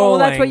ball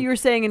rolling. Well, that's what you were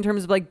saying in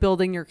terms of, like,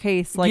 building your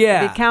case. Like,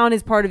 the account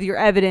is part of your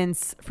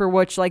evidence for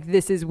which, like,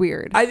 this is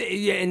weird.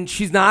 And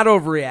she's not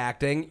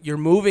overreacting. You're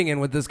moving in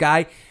with this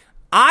guy.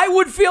 I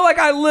would feel like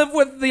I live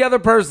with the other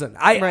person.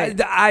 From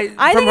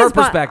her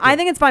perspective, I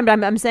think it's fine.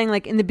 But I'm saying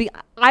like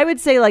I would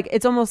say like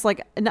it's almost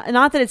like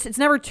not that it's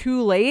never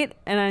too late.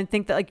 And I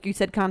think that like you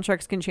said,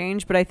 contracts can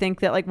change. But I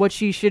think that like what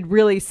she should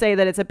really say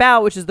that it's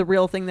about, which is the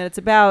real thing that it's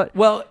about,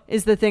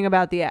 is the thing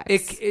about the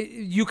ex.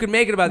 You can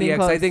make it about the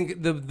ex. I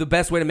think the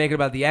best way to make it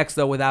about the ex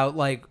though, without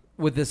like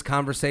with this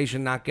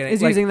conversation not getting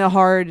is using the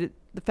hard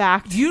the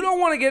fact. You don't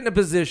want to get in a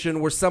position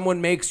where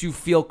someone makes you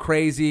feel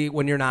crazy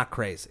when you're not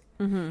crazy.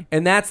 Mm-hmm.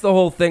 And that's the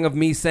whole thing of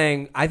me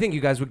saying, I think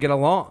you guys would get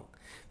along.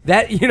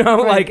 That,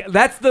 like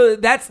that's the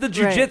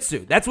jujitsu.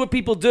 Right. That's what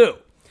people do.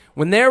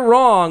 When they're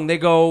wrong,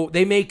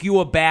 they make you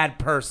a bad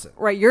person.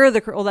 Right, that's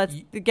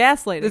the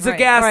gaslighting. It's a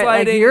gaslighting.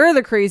 Right. Like, you're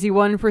the crazy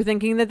one for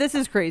thinking that this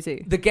is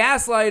crazy. The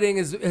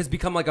gaslighting has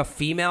become like a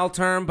female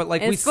term, but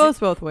like it goes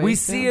both ways. We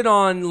see it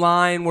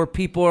online where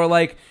people are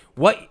like,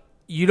 "What?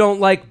 You don't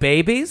like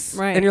babies?"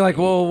 Right. And you're like,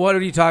 "Well, what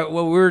are you talking?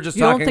 Well, we were just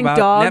talking about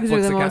dogs Netflix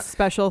are the most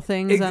special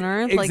things on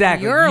earth. Exactly.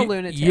 Like, you're a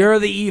lunatic. You're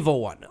the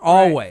evil one,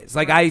 always.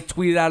 Right. Like I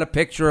tweeted out a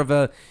picture of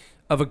a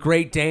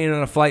Great Dane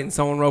on a flight, and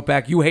someone wrote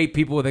back, "You hate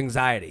people with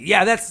anxiety."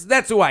 Yeah,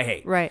 that's who I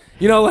hate. Right.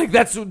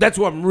 That's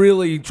what I'm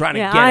really trying to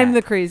get I'm at.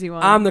 the crazy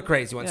one. I'm the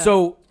crazy one. Yeah.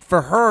 So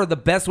for her, the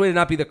best way to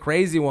not be the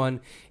crazy one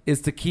is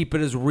to keep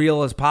it as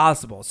real as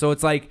possible. So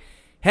it's like,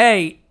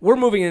 hey, we're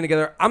moving in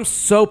together. I'm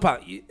so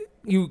pumped.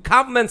 You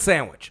compliment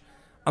Sandwich.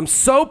 I'm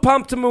so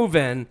pumped to move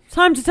in.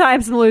 Time to tie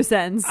up some loose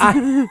ends.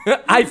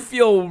 I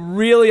feel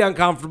really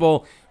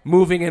uncomfortable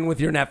moving in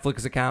with your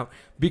Netflix account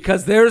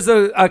because there's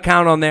a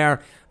account on there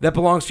that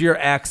belongs to your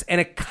ex, and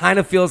it kind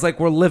of feels like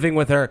we're living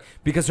with her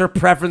because her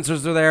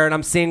preferences are there, and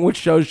I'm seeing which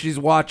shows she's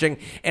watching,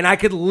 and I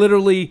could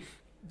literally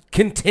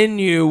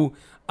continue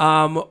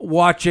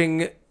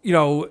watching,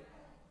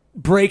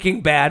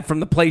 Breaking Bad from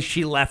the place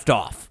she left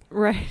off.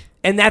 Right.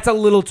 And that's a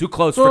little too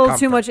close for comfort. A little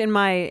too much in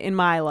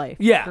my life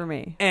for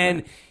me.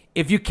 And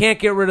if you can't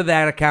get rid of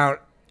that account,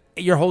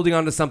 you're holding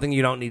on to something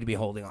you don't need to be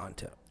holding on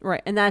to.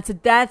 Right. And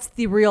that's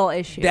the real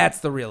issue.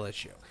 That's the real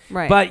issue.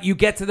 Right. But you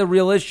get to the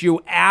real issue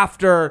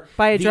after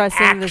by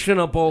addressing the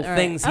actionable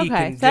things he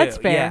can do. That's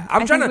fair. Yeah.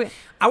 I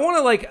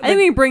think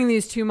we bring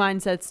these two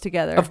mindsets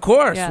together. Of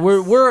course. Yes.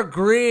 We're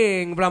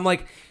agreeing, but I'm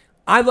like,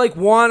 I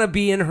want to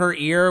be in her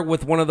ear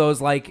with one of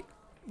those like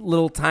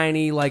little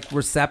tiny like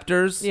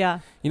receptors.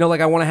 Yeah.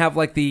 I want to have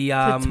like the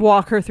to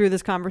walk her through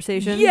this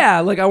conversation.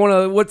 Yeah, like I want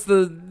to what's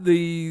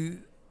the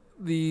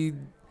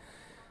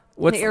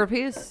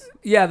earpiece?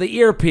 Yeah, the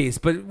earpiece.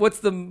 But what's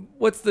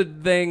the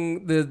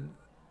thing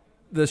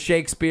the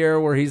Shakespeare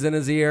where he's in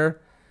his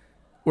ear,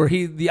 where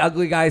the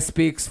ugly guy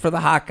speaks for the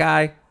hot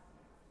guy?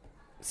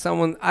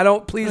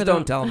 Please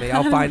don't tell me.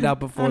 I'll find out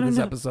before this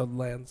episode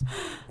lands.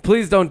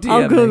 Please don't DM me.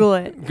 I'll Google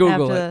it.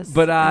 Google it. This.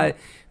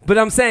 But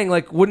I'm saying,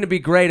 like, wouldn't it be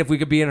great if we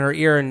could be in her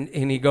ear and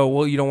he'd go,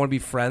 well, you don't want to be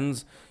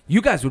friends?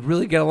 You guys would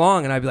really get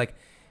along. And I'd be like,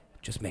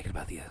 just make it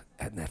about the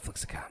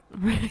Netflix account.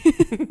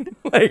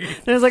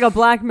 There's like a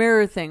Black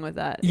Mirror thing with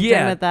that.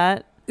 Yeah. With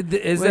that.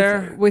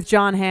 There? With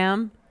John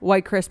Hamm.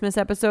 White Christmas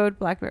episode,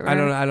 Black Mirror.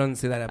 I don't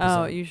see that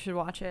episode. Oh, you should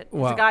watch it.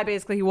 It's a guy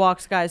basically he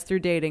walks guys through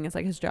dating. It's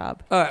like his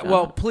job. All right.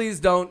 Well, please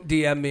don't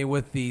DM me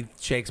with the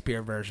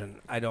Shakespeare version.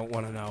 I don't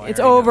want to know.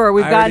 It's over.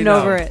 We've gotten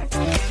over it.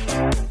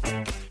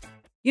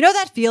 You know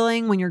that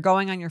feeling when you're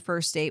going on your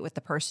first date with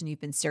the person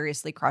you've been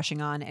seriously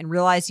crushing on and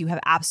realize you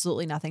have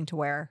absolutely nothing to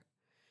wear?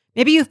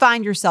 Maybe you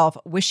find yourself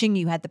wishing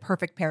you had the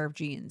perfect pair of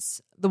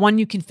jeans, the one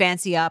you can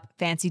fancy up,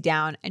 fancy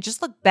down, and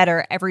just look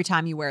better every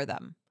time you wear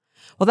them.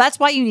 Well, that's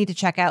why you need to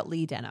check out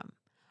Lee Denim.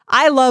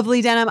 I love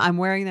Lee Denim. I'm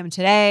wearing them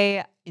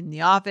today in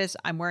the office.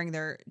 I'm wearing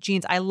their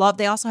jeans.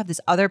 They also have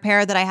this other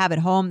pair that I have at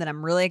home that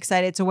I'm really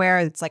excited to wear.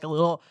 It's like a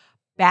little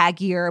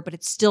baggier, but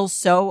it's still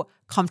so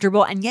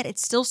comfortable, and yet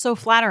it's still so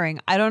flattering.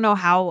 I don't know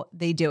how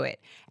they do it.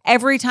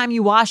 Every time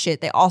you wash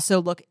it, they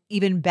also look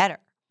even better.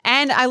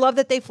 And I love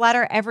that they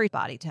flatter every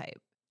body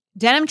type.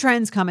 Denim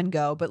trends come and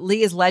go, but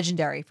Lee is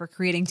legendary for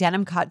creating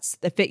denim cuts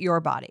that fit your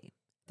body.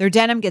 Their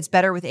denim gets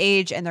better with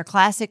age, and their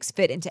classics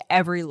fit into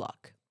every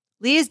look.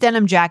 Lee's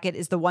denim jacket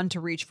is the one to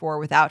reach for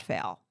without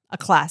fail, a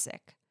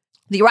classic.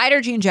 The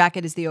Rider jean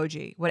jacket is the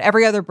OG, what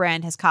every other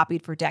brand has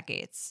copied for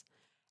decades.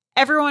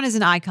 Everyone is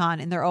an icon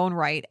in their own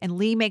right, and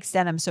Lee makes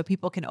denim so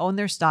people can own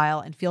their style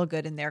and feel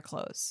good in their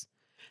clothes.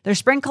 Their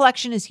spring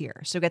collection is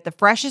here, so get the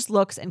freshest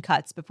looks and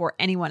cuts before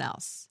anyone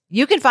else.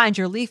 You can find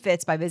your Lee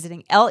fits by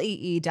visiting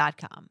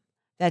lee.com.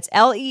 That's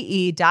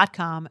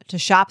lee.com to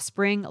shop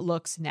spring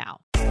looks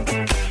now.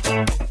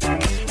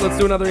 Let's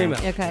do another email.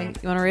 Okay,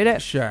 you want to read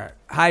it? Sure.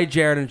 Hi,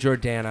 Jared and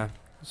Jordana.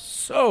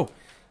 So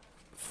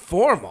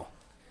formal.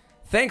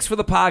 Thanks for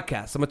the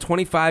podcast. I'm a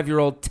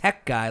 25-year-old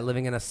tech guy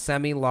living in a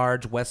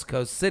semi-large West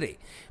Coast city.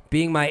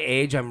 Being my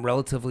age, I'm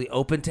relatively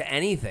open to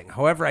anything.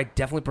 However, I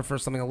definitely prefer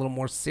something a little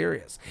more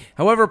serious.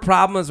 However, a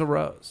problem has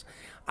arose.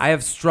 I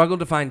have struggled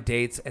to find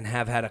dates and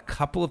have had a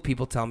couple of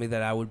people tell me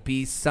that I would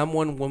be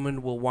someone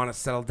women will want to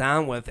settle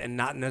down with and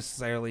not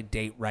necessarily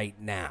date right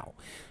now.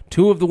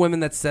 Two of the women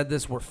that said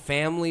this were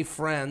family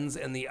friends,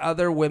 and the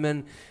other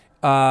woman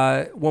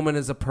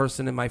is a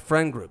person in my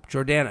friend group.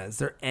 Jordana, is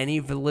there any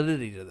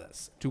validity to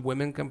this? Do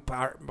women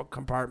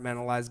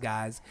compartmentalize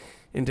guys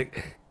into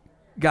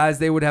guys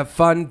they would have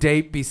fun,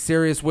 date, be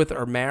serious with,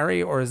 or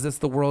marry? Or is this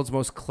the world's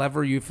most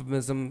clever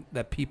euphemism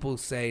that people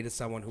say to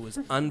someone who is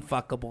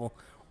unfuckable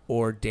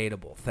or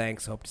dateable?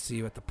 Thanks. Hope to see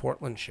you at the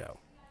Portland show.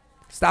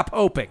 Stop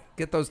hoping.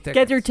 Get those tickets.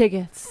 Get your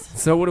tickets.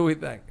 So what do we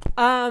think?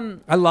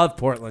 I love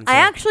Portland too. I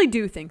actually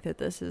do think that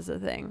this is a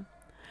thing.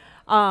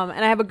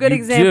 And I have a good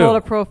example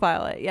to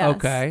profile it. Yes.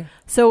 Okay.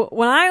 So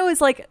when I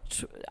was like,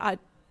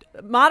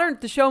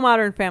 the show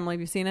Modern Family,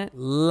 have you seen it?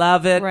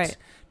 Love it. Right.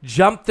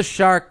 Jumped the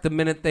shark the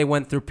minute they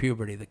went through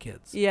puberty, the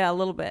kids. Yeah, a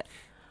little bit.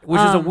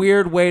 Which is a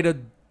weird way to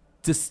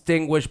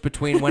distinguish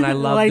between when I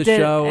loved the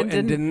show and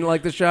didn't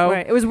like the show.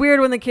 Right. It was weird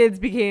when the kids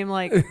became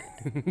like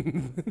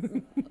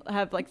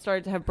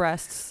started to have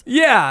breasts.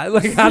 Yeah,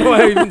 like how do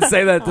I even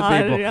say that to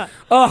people? Yeah.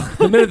 Oh,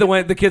 the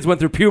minute the kids went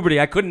through puberty,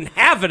 I couldn't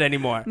have it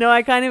anymore. No,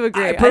 I kind of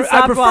agree. I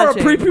prefer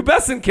watching. a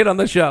prepubescent kid on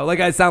the show. Like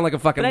I sound like a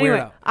fucking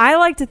weirdo. I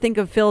like to think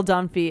of Phil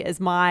Dunphy as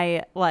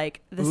my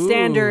the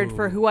standard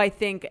for who I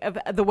think of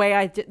the way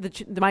I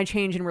did my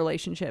change in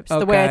relationships,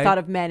 the way I thought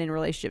of men in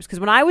relationships. Because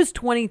when I was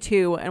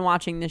 22 and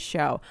watching this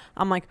show,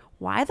 I'm like,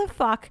 why the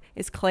fuck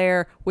is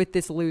Claire with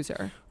this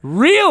loser?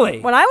 Really?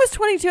 When I was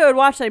 22, I would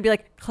watch that and be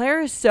like,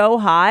 Claire is so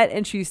hot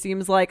and she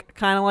seems like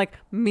kind of like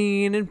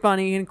mean and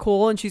funny and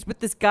cool. And she's with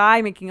this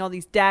guy making all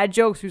these dad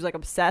jokes who's like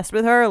obsessed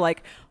with her,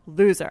 like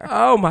loser.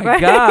 Oh my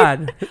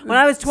God. When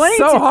I was 22.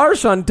 So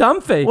harsh on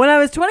Dunphy. When I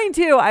was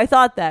 22, I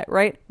thought that,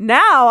 right?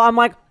 Now I'm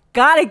like,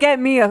 gotta get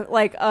me a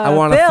I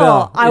want Phil. A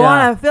Phil. I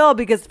want a Phil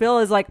because Phil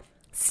is like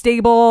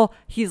stable.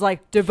 He's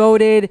like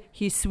devoted.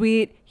 He's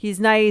sweet. He's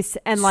nice.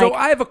 And like. So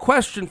I have a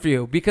question for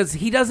you because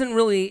he doesn't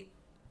really.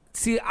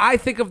 See, I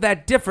think of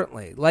that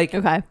differently. Like,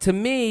 to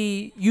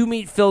me, you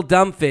meet Phil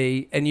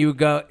Dunphy and you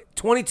go,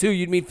 22,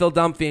 you'd meet Phil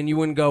Dunphy and you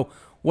wouldn't go,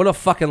 what a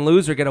fucking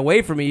loser, get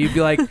away from me. You'd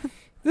be like,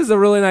 this is a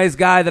really nice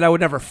guy that I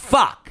would never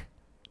fuck.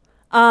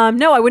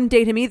 No, I wouldn't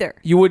date him either.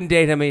 You wouldn't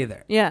date him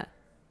either? Yeah.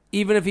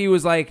 Even if he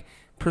was like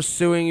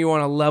pursuing you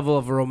on a level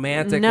of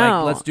romantic,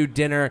 no. like let's do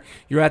dinner.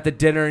 You're at the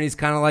dinner and he's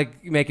kind of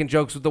like making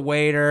jokes with the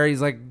waiter.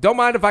 He's like, don't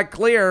mind if I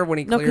clear when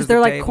he clears the table. No, because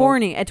they're like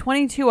corny. At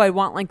 22, I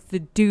want like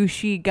the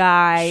douchey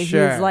guy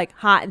who's like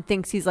hot and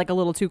thinks he's like a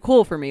little too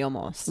cool for me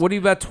almost. What are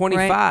you about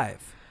 25? Right?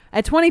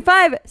 At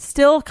 25,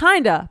 still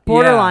kinda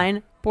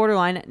borderline.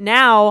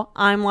 Now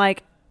I'm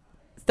like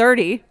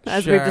 30,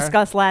 as we've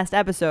discussed last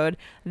episode.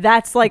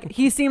 That's like,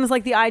 he seems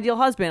like the ideal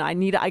husband.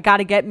 I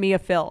gotta get me a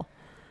Phil.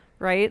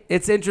 Right?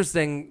 It's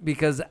interesting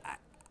because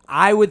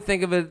I would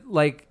think of it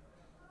like...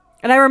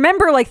 And I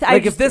remember like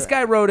if this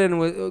guy wrote in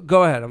with...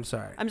 Go ahead, I'm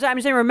sorry. I'm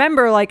saying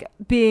remember like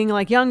being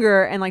like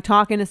younger and like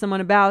talking to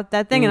someone about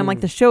that thing and I'm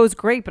like, the show's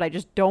great, but I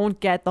just don't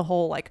get the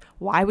whole like,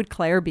 why would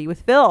Claire be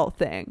with Phil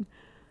thing?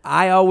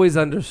 I always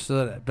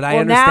understood it, but I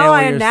understand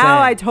what you're saying.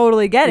 Now I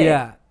totally get it.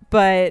 Yeah.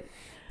 But...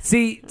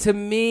 See, to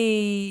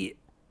me...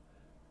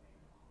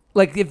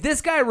 Like, if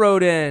this guy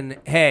wrote in,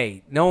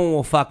 hey, no one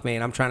will fuck me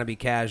and I'm trying to be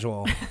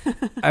casual,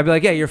 I'd be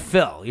like, yeah, you're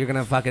Phil. You're going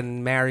to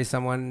fucking marry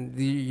someone.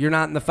 You're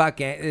not in the fuck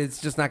game.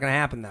 It's just not going to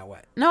happen that way.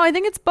 No, I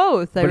think it's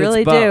both. I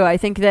really do. I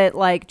think that,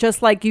 like,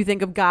 just like you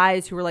think of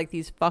guys who are like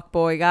these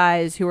fuckboy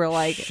guys who are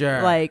like,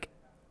 like,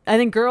 I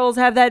think girls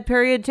have that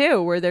period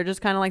too, where they're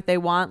just kind of like, they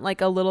want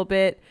like a little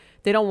bit.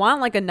 They don't want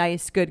like a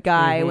nice, good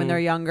guy when they're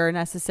younger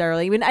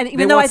necessarily. Even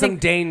they though want I think some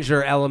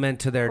danger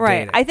element to their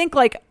dating. I think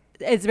like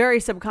it's very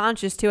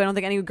subconscious too. I don't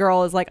think any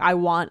girl is like, I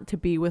want to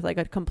be with like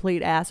a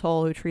complete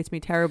asshole who treats me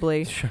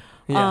terribly. Sure.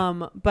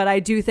 Yeah. But I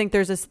do think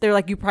they're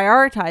like, you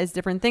prioritize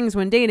different things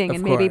when dating,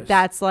 and maybe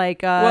that's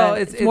like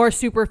it's more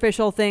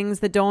superficial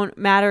things that don't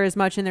matter as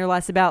much, and they're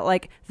less about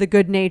like the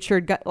good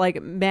natured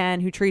like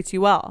man who treats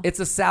you well. It's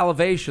a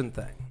salivation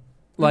thing.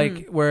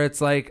 Like where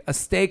it's like a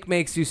steak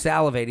makes you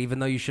salivate even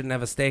though you shouldn't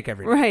have a steak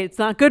every day. Right. It's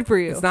not good for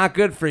you. It's not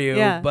good for you,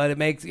 but it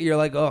makes you're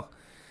like, oh,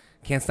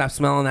 can't stop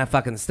smelling that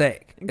fucking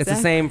steak. Exactly. It's the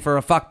same for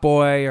a fuck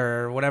boy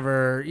or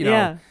whatever, you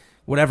know,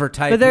 whatever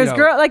type. But there's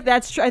girl like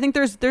that's true. I think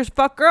there's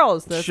fuck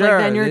girls. Like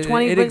then you're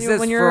 20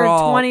 when you're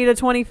 20 to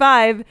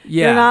 25,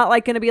 you're not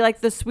like going to be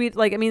like the sweet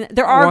like I mean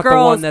there are girls the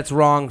one that's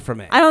wrong for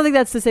me. I don't think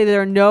that's to say that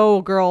there are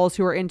no girls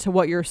who are into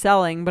what you're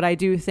selling, but I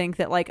do think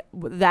that like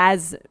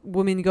as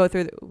women go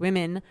through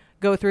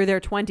their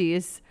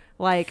 20s,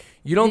 like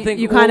you don't think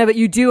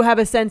you do have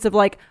a sense of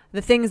like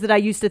the things that I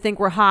used to think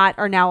were hot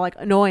are now like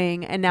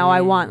annoying, and now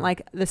I want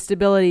like the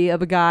stability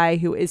of a guy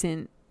who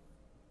isn't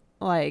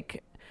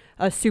like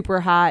a super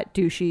hot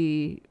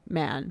douchey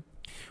man.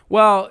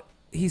 Well,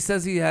 he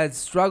says he had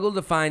struggled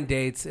to find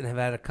dates and have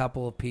had a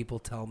couple of people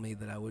tell me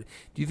that I would.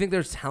 Do you think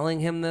they're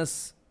telling him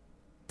this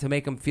to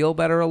make him feel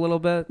better a little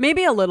bit?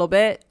 Maybe a little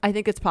bit. I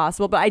think it's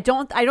possible, but I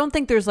don't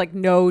think there's like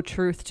no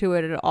truth to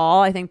it at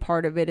all. I think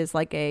part of it is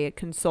like a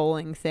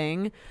consoling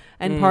thing,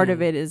 and part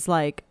of it is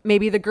like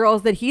maybe the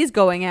girls that he's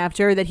going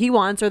after that he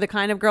wants are the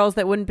kind of girls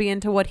that wouldn't be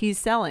into what he's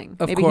selling.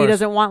 Maybe he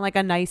doesn't want like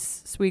a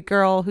nice sweet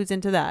girl who's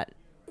into that.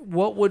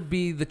 What would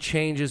be the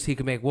changes he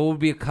could make? What would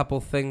be a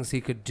couple things he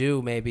could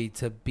do maybe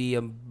to be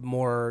a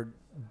more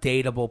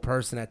dateable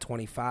person at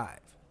 25?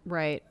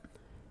 Right.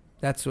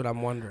 That's what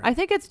I'm wondering. I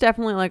think it's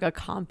definitely like a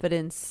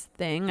confidence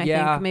thing. I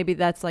think maybe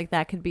that's like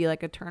that could be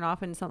like a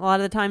turnoff, and a lot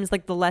of the times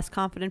like the less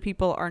confident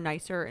people are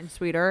nicer and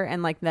sweeter,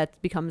 and like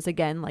that becomes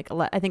again like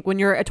I think when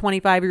you're a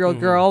 25-year-old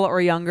girl or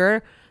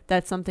younger,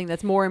 that's something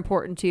that's more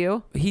important to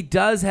you. He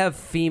does have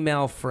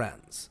female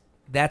friends.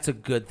 That's a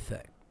good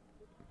thing.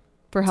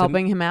 For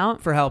helping him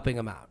out? For helping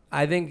him out.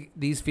 I think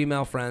these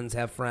female friends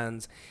have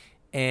friends,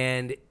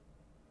 and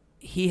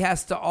he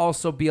has to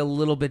also be a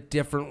little bit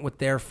different with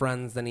their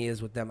friends than he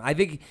is with them. I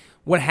think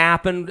what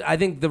happened, I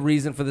think the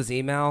reason for this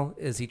email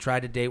is he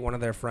tried to date one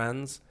of their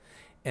friends,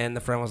 and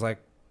the friend was like,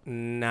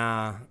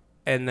 nah.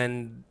 And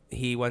then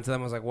he went to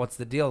them and was like, what's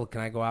the deal?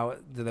 Can I go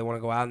out? Do they want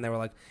to go out? And they were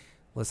like,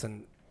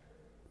 listen,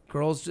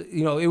 girls,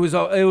 you know, it was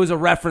a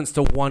reference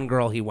to one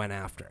girl he went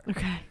after.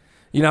 Okay.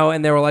 You know,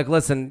 and they were like,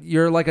 listen,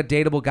 you're like a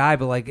dateable guy,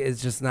 but like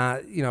it's just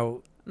not, you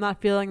know.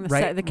 Not feeling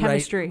the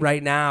chemistry.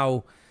 Right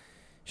now,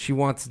 she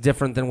wants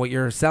different than what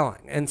you're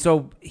selling. And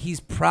so he's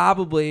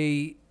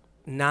probably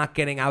not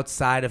getting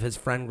outside of his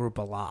friend group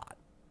a lot.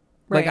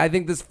 Like, I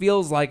think this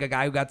feels like a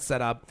guy who got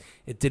set up,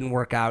 it didn't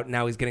work out,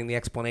 now he's getting the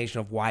explanation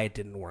of why it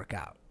didn't work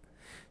out.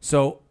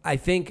 So I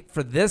think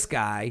for this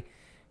guy,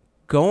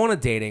 go on a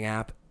dating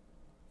app,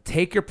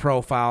 take your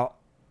profile,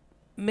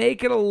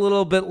 make it a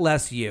little bit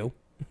less you.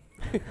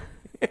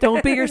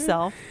 Don't be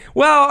yourself.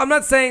 Well, I'm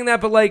not saying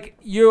that, but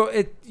like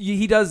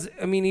he does.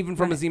 I mean, even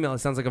from his email, it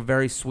sounds like a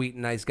very sweet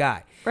and nice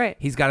guy. Right.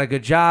 He's got a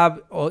good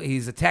job.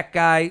 He's a tech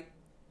guy.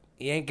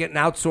 He ain't getting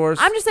outsourced.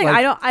 I'm just saying,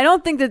 like, I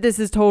don't think that this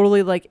is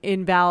totally like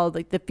invalid,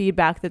 like the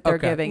feedback that they're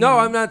giving. No,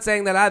 I'm not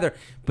saying that either.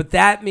 But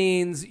that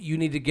means you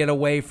need to get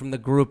away from the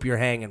group you're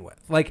hanging with.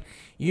 Like,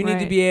 you need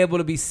to be able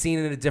to be seen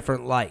in a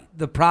different light.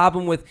 The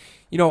problem with,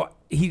 you know,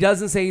 he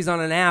doesn't say he's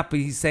on an app, but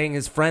he's saying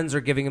his friends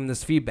are giving him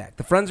this feedback.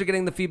 The friends are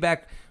getting the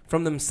feedback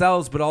from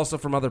themselves, but also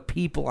from other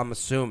people, I'm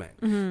assuming.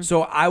 Mm-hmm.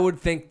 So I would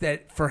think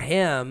that for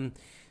him,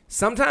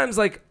 sometimes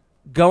like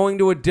going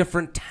to a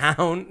different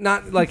town,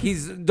 not like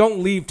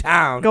don't leave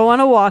town. Go on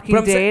a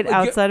walking date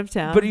outside of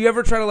town. But do you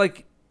ever try to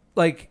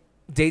like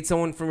date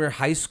someone from your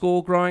high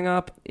school growing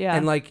up? Yeah.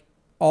 And like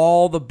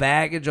all the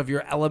baggage of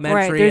your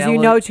elementary. Right. You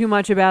know too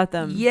much about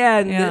them. Yeah.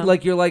 And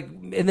like you're like,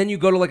 and then you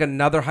go to like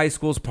another high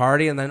school's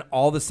party, and then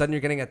all of a sudden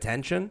you're getting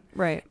attention.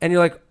 Right. And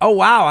you're like, oh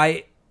wow,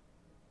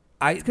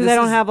 because they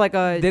don't have like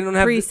a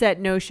preset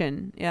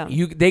notion. Yeah.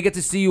 They get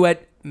to see you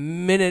at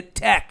Minute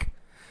Tech.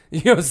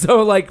 You know,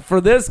 so like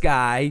for this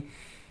guy,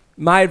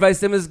 my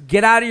advice to him is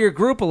get out of your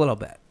group a little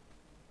bit.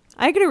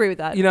 I can agree with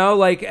that. You know,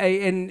 like,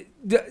 I'm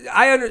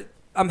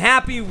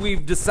happy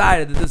we've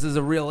decided that this is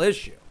a real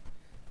issue,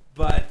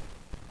 but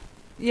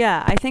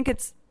yeah, I think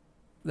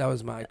that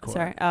was my core.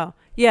 Sorry. Oh,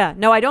 yeah.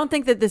 No, I don't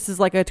think that this is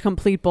like a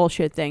complete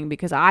bullshit thing,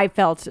 because I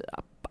felt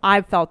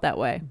that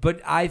way.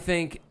 But I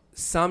think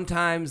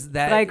sometimes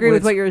that. But I agree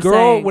with what you're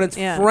saying. When it's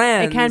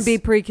friends, it can be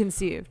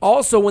preconceived.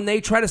 Also, when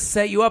they try to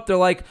set you up, they're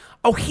like,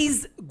 "Oh,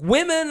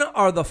 women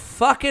are the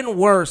fucking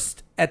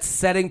worst at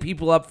setting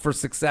people up for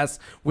success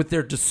with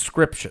their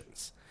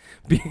descriptions."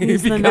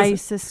 He's the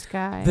nicest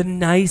guy. The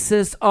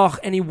nicest. Oh,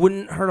 and he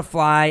wouldn't hurt a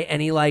fly,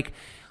 and he like,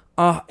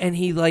 and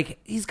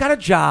he's got a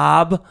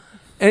job,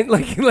 and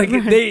like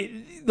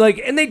they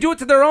and they do it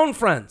to their own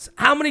friends.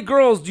 How many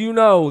girls do you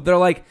know? They're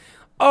like,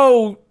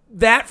 oh,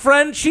 that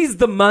friend, she's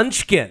the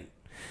munchkin.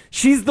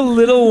 She's the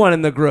little one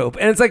in the group.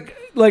 And it's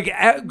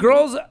like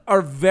girls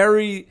are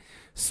very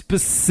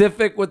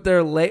specific with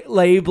their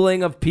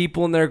labeling of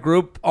people in their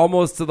group,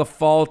 almost to the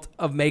fault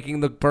of making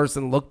the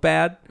person look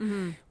bad.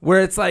 Mm-hmm. Where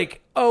it's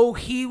like, oh,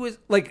 he was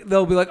like,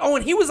 they'll be like, oh,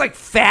 and he was like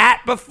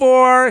fat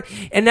before,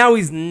 and now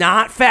he's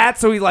not fat,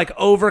 so he like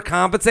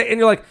overcompensate. And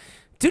you're like,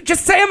 dude,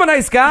 just say I'm a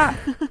nice guy.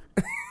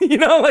 You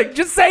know, like,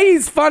 just say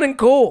he's fun and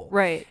cool.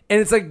 Right.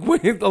 And it's like,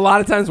 a lot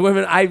of times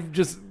women, I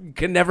just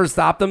can never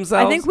stop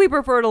themselves. I think we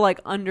prefer to like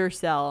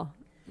undersell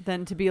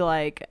than to be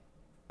like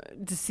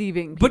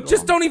deceiving people. But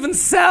just don't even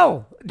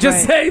sell.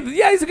 Just say,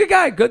 yeah, he's a good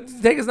guy. Good,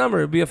 take his number.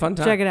 It'd be a fun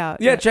time. Check it out.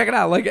 Yeah, check it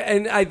out. Like,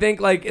 and I think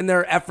like in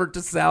their effort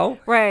to sell.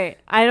 Right.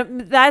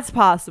 That's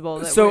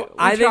possible. So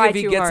I think if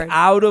he gets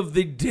out of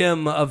the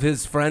dim of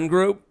his friend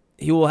group,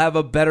 he will have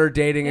a better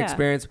dating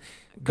experience.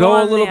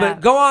 Go a little bit.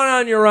 Go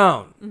on your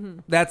own. Mm-hmm.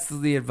 That's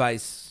the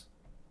advice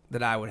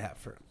that I would have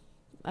for him.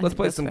 Let's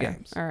play some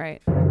games. All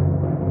right.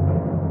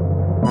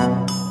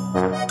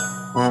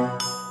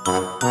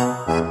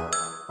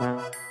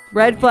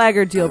 Red flag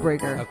or deal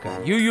breaker? Okay.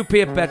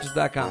 UUP at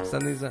Betches.com.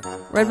 Send these in.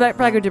 Red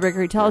flag or deal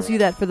breaker. He tells you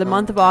that for the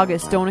month of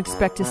August, don't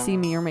expect to see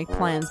me or make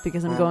plans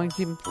because I'm going to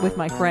be with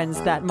my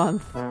friends that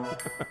month.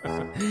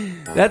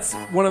 That's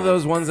one of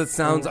those ones that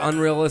sounds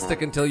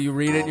unrealistic until you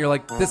read it and you're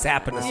like, this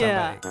happened to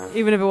somebody. Yeah,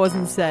 even if it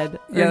wasn't said.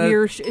 Yeah,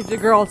 if the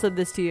girl said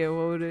this to you,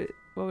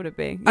 what would it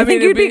be? I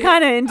think you'd be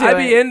kind of into it. I'd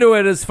be into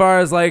it as far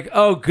as like,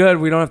 oh, good,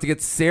 we don't have to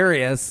get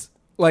serious.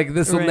 Like,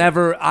 this will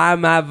never. I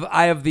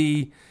have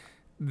the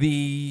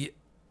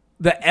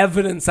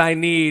evidence I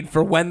need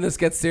for when this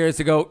gets serious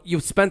to go,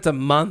 you've spent a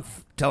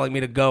month telling me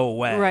to go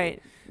away.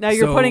 Right. Now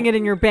you're putting it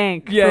in your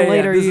bank for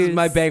later this use. Is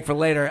my bank for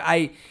later.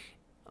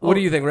 What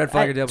do you think? Red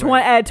flag or deal breaker?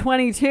 At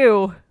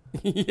 22,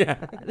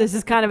 yeah, this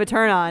is kind of a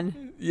turn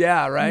on.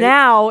 Yeah, right.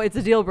 Now it's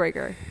a deal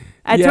breaker.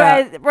 That's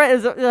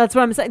what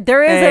I'm saying.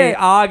 There is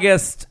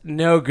August,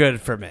 no good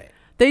for me.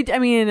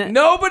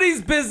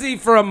 Nobody's busy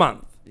for a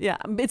month. Yeah,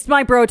 it's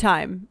my bro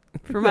time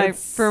for my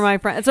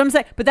friend. That's what I'm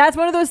saying. But that's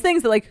one of those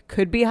things that like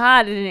could be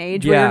hot at an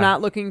age where you're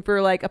not looking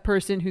for like a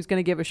person who's going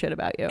to give a shit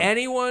about you.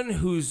 Anyone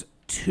who's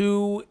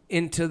too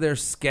into their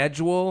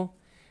schedule,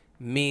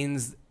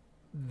 means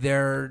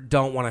they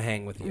don't want to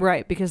hang with you.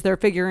 Right, because they're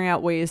figuring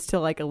out ways to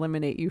like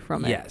eliminate you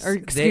from it. Yes. Or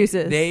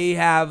excuses. They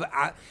have,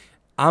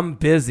 I'm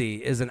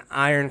busy is an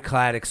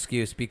ironclad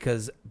excuse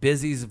because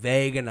busy's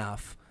vague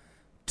enough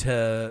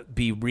to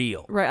be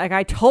real. Right, like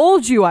I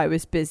told you I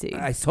was busy.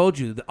 I told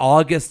you,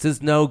 August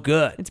is no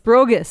good. It's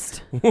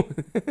Brogust.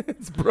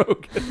 It's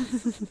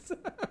broken.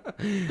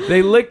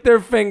 They lick their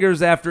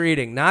fingers after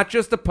eating, not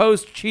just a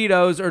post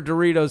Cheetos or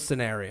Doritos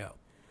scenario.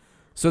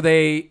 So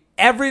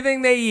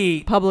everything they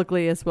eat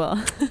Publicly as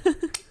well.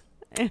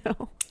 I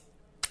know.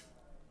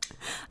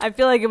 I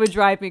feel like it would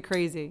drive me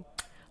crazy.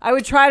 I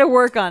would try to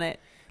work on it.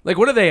 Like,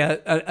 what are they,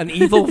 an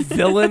evil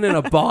villain in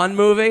a Bond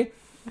movie?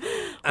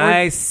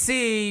 I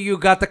see you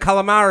got the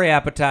calamari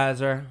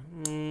appetizer.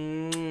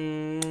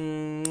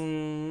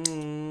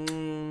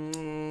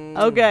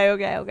 Okay.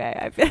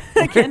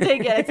 I can't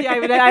take it.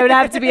 I would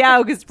have to be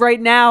out because right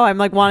now I'm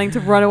like wanting to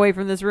run away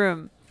from this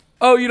room.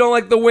 Oh, you don't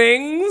like the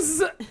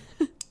wings?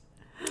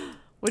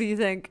 What do you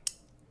think?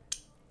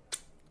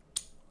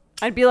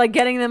 I'd be like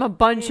getting them a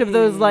bunch of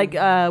those like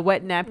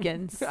wet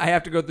napkins. I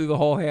have to go through the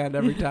whole hand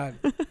every time.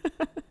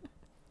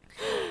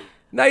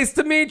 Nice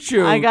to meet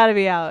you. I gotta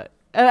be out.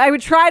 I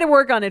would try to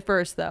work on it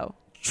first, though.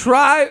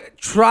 Try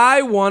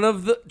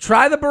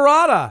the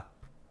burrata.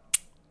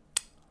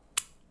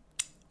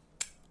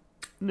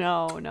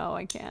 No,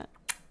 I can't.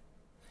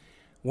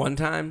 One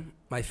time,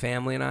 my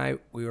family and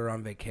we were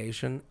on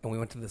vacation, and we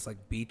went to this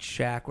like beach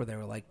shack where they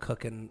were like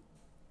cooking.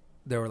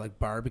 They were like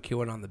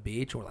barbecuing on the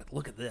beach. And we're like,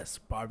 look at this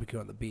barbecue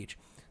on the beach.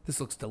 This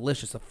looks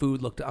delicious. The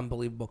food looked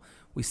unbelievable.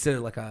 We sit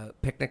at like a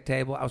picnic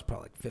table. I was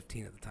probably like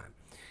 15 at the time.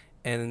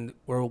 And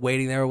we're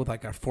waiting there with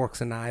like our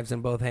forks and knives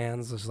in both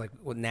hands, just like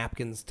with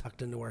napkins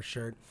tucked into our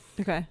shirt.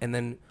 Okay. And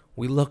then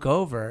we look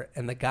over,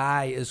 and the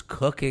guy is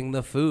cooking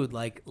the food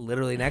like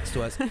literally next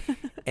to us.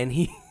 And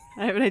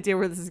I have an idea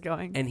where this is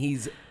going. And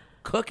he's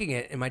cooking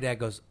it, and my dad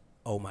goes,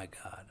 "Oh my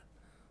God,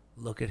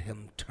 look at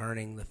him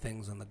turning the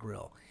things on the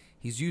grill."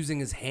 He's using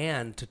his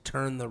hand to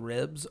turn the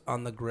ribs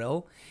on the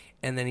grill,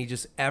 and then he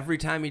just every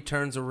time he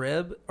turns a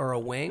rib or a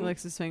wing, he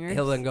licks his fingers.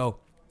 He'll then go,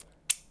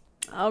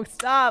 "Oh,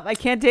 stop! I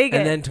can't take it."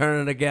 And then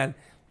turn it again,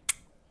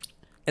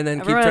 and then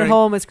everyone keep turning. At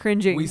home is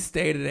cringing. We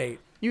stayed at 8.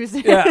 You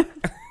stayed? Yeah,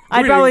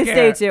 I'd probably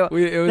stay too.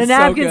 It was the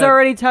napkins so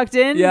already tucked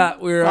in. Yeah,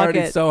 we were already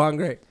it. so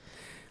hungry.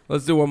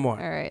 Let's do one more.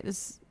 All right,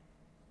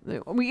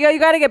 you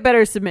got to get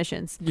better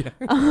submissions. Yeah.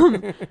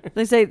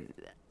 They say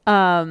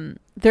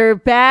they're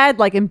bad,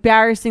 like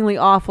embarrassingly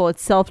awful at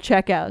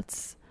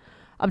self-checkouts.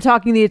 I'm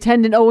talking the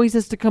attendant always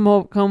has to come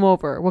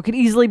over. What could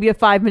easily be a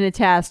 5-minute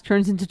task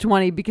turns into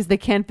 20 because they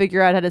can't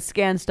figure out how to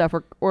scan stuff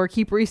or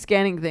keep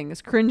rescanning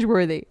things.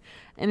 Cringeworthy.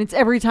 And it's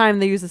every time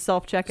they use a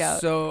self-checkout.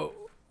 So,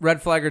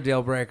 red flag or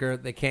deal breaker,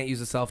 they can't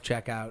use a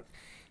self-checkout.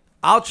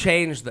 I'll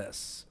change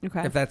this,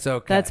 if that's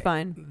okay. That's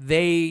fine.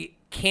 They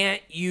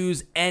can't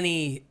use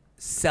any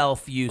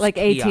self-use like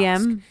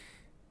kiosk.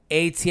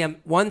 ATM?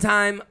 One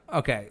time,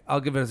 okay, I'll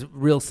give it a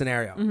real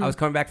scenario. I was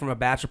coming back from a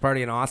bachelor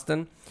party in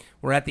Austin.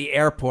 We're at the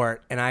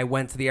airport, and I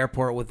went to the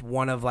airport with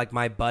one of like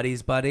my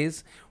buddies.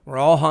 We're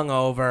all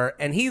hungover,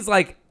 and he's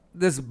like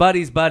this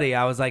buddy's buddy.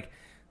 I was like,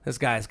 this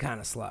guy's kind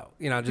of slow,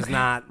 just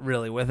not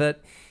really with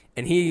it.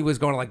 And he was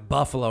going to like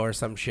Buffalo or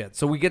some shit.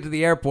 So we get to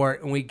the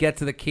airport, and we get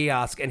to the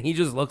kiosk, and he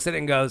just looks at it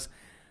and goes,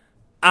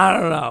 I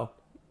don't know.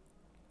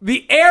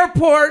 The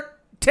airport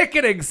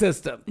ticketing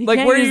system. He like,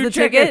 can't where use you the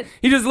check ticket? it?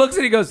 He just looks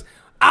at it and goes,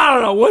 I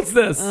don't know. What's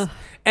this?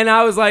 And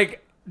I was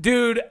like,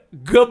 dude,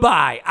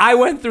 goodbye. I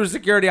went through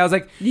security. I was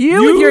like,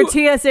 you with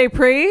your TSA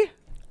pre?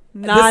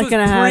 Not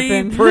going to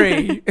happen.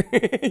 Pre.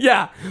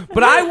 Yeah.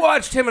 But I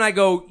watched him and I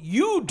go,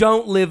 you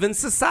don't live in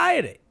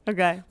society.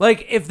 Okay.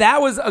 Like, if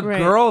that was a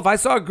girl, if I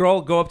saw a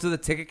girl go up to the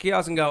ticket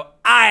kiosk and go,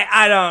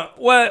 I don't,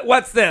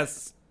 what's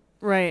this?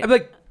 Right. I'd be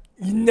like,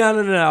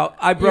 no.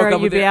 I broke up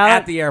with her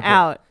at the airport.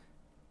 Out.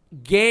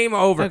 Game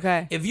over.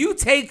 Okay. If you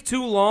take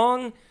too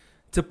long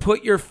to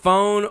put your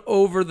phone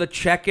over the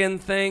check-in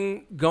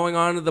thing going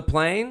onto the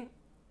plane,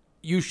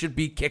 you should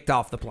be kicked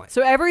off the plane.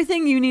 So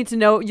everything you need to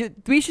know,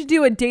 we should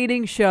do a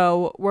dating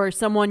show where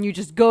you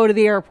just go to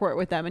the airport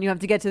with them and you have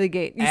to get to the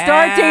gate. You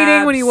start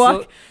dating when you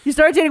walk. You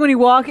start dating when you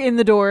walk in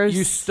the doors.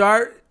 You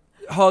start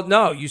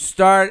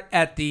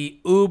at the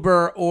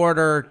Uber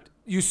order.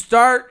 You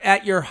start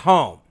at your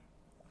home.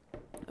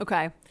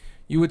 Okay.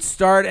 You would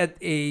start at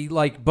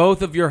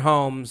both of your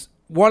homes,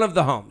 one of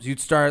the homes.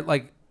 You'd start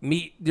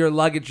meet your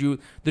luggage.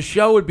 The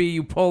show would be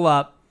you pull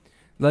up,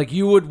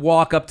 you would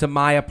walk up to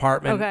my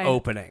apartment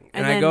opening,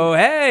 and I go,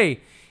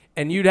 hey,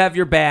 and you'd have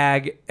your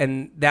bag,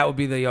 and that would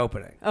be the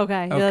opening.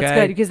 Okay, yeah, that's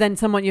good because then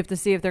you have to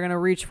see if they're going to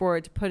reach for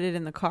it to put it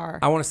in the car.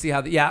 I want to see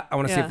how. I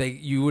want to see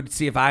if you would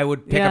see if I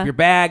would pick up your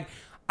bag.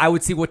 I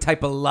would see what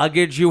type of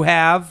luggage you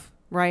have.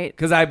 Right.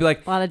 Because I'd be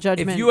like, a lot of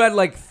judgment. If you had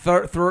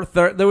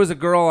there was a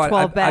girl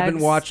I've been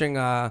watching.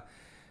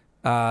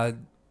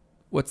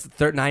 What's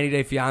the 90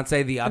 Day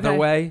Fiance? The Other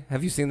Way.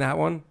 Have you seen that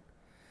one?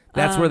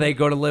 That's where they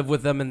go to live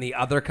with them in the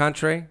other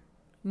country.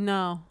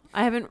 No,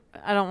 I haven't.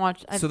 I don't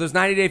watch. So there's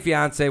 90 Day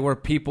Fiance where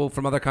people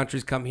from other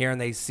countries come here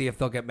and they see if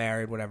they'll get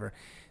married, whatever.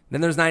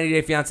 Then there's 90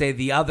 Day Fiancé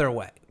the other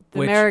way.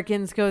 The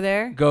Americans go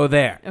there? Go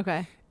there.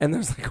 Okay. And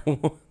there's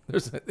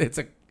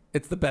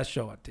it's the best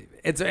show on TV.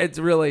 It's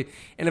really,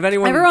 and if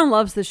anyone... Everyone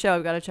loves the show.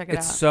 I've got to check it out.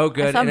 It's so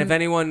good. And if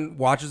anyone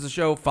watches the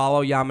show,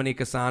 follow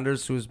Yamanika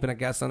Saunders, who's been a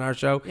guest on our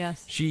show.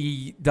 Yes.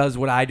 She does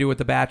what I do with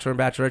The Bachelor and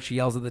Bachelorette. She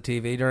yells at the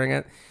TV during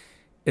it.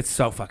 It's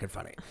so fucking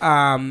funny.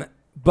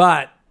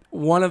 But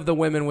one of the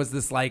women was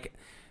this like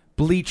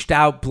bleached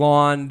out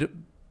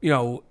blonde,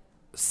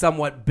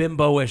 somewhat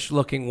bimbo-ish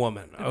looking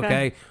woman.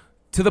 Okay.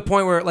 To the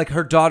point where like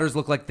her daughters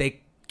look like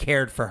they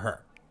cared for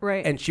her.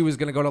 Right. And she was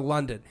going to go to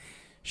London.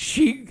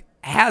 She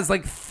has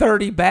like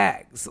 30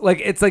 bags.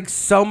 Like it's like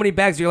so many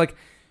bags. You're like,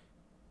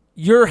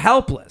 you're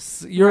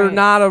helpless. You're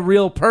not a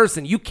real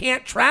person. You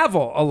can't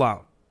travel alone.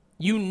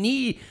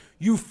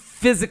 You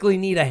physically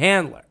need a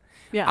handler.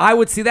 Yeah. I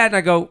would see that and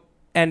I go,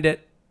 end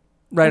it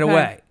right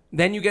away.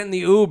 Then you get in the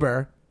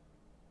Uber.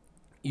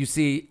 You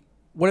see,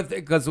 what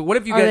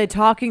if you Are they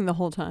talking the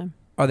whole time?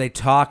 Are they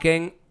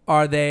talking?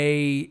 Do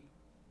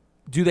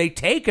they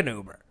take an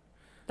Uber?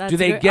 Are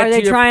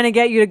they trying to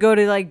get you to go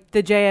to like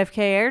the JFK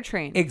Air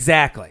train?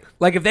 Exactly.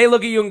 Like if they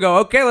look at you and go,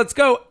 okay, let's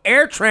go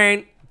air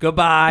train.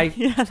 Goodbye.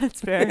 Yeah,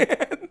 that's fair.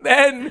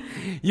 Then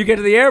you get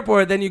to the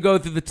airport. Then you go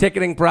through the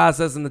ticketing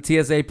process and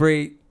the TSA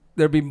pre.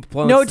 There'd be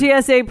no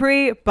TSA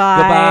pre. Bye.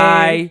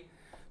 Goodbye.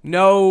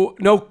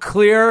 No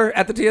clear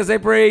at the TSA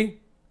pre.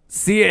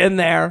 See you in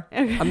there.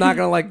 Okay. I'm not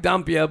gonna like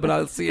dump you, but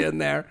I'll see you in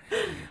there.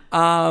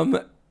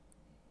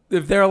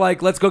 If they're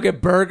like, let's go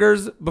get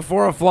burgers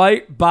before a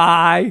flight.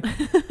 Bye.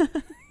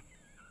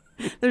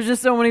 There's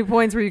just so many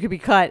points where you could be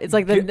cut. It's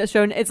like the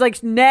show. It's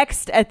like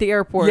next at the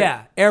airport.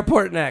 Yeah,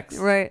 airport next.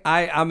 Right.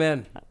 I'm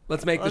in.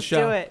 Let's make the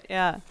show. Let's do it.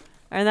 Yeah.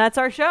 And that's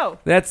our show.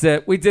 That's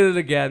it. We did it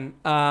again.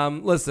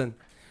 Listen,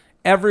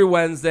 every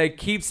Wednesday,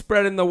 keep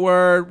spreading the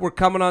word. We're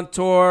coming on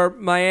tour.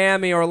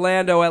 Miami,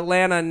 Orlando,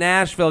 Atlanta,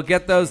 Nashville.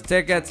 Get those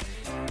tickets.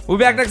 We'll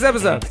be back next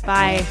episode.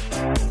 Bye.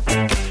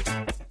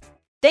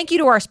 Thank you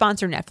to our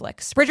sponsor,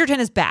 Netflix. Bridgerton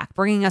is back,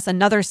 bringing us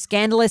another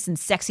scandalous and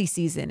sexy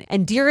season.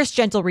 And dearest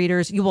gentle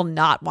readers, you will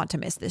not want to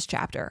miss this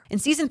chapter. In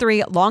season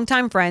 3,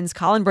 longtime friends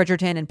Colin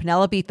Bridgerton and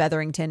Penelope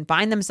Featherington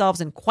find themselves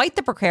in quite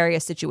the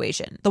precarious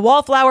situation. The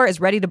wallflower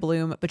is ready to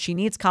bloom, but she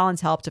needs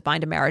Colin's help to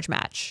find a marriage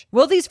match.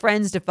 Will these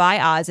friends defy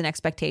odds and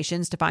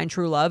expectations to find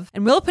true love?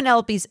 And will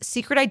Penelope's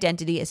secret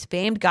identity as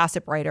famed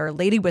gossip writer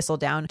Lady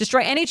Whistledown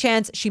destroy any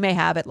chance she may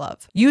have at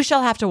love? You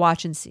shall have to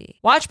watch and see.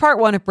 Watch part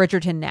 1 of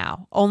Bridgerton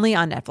now, only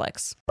on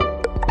Netflix.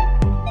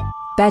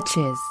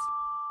 Betches.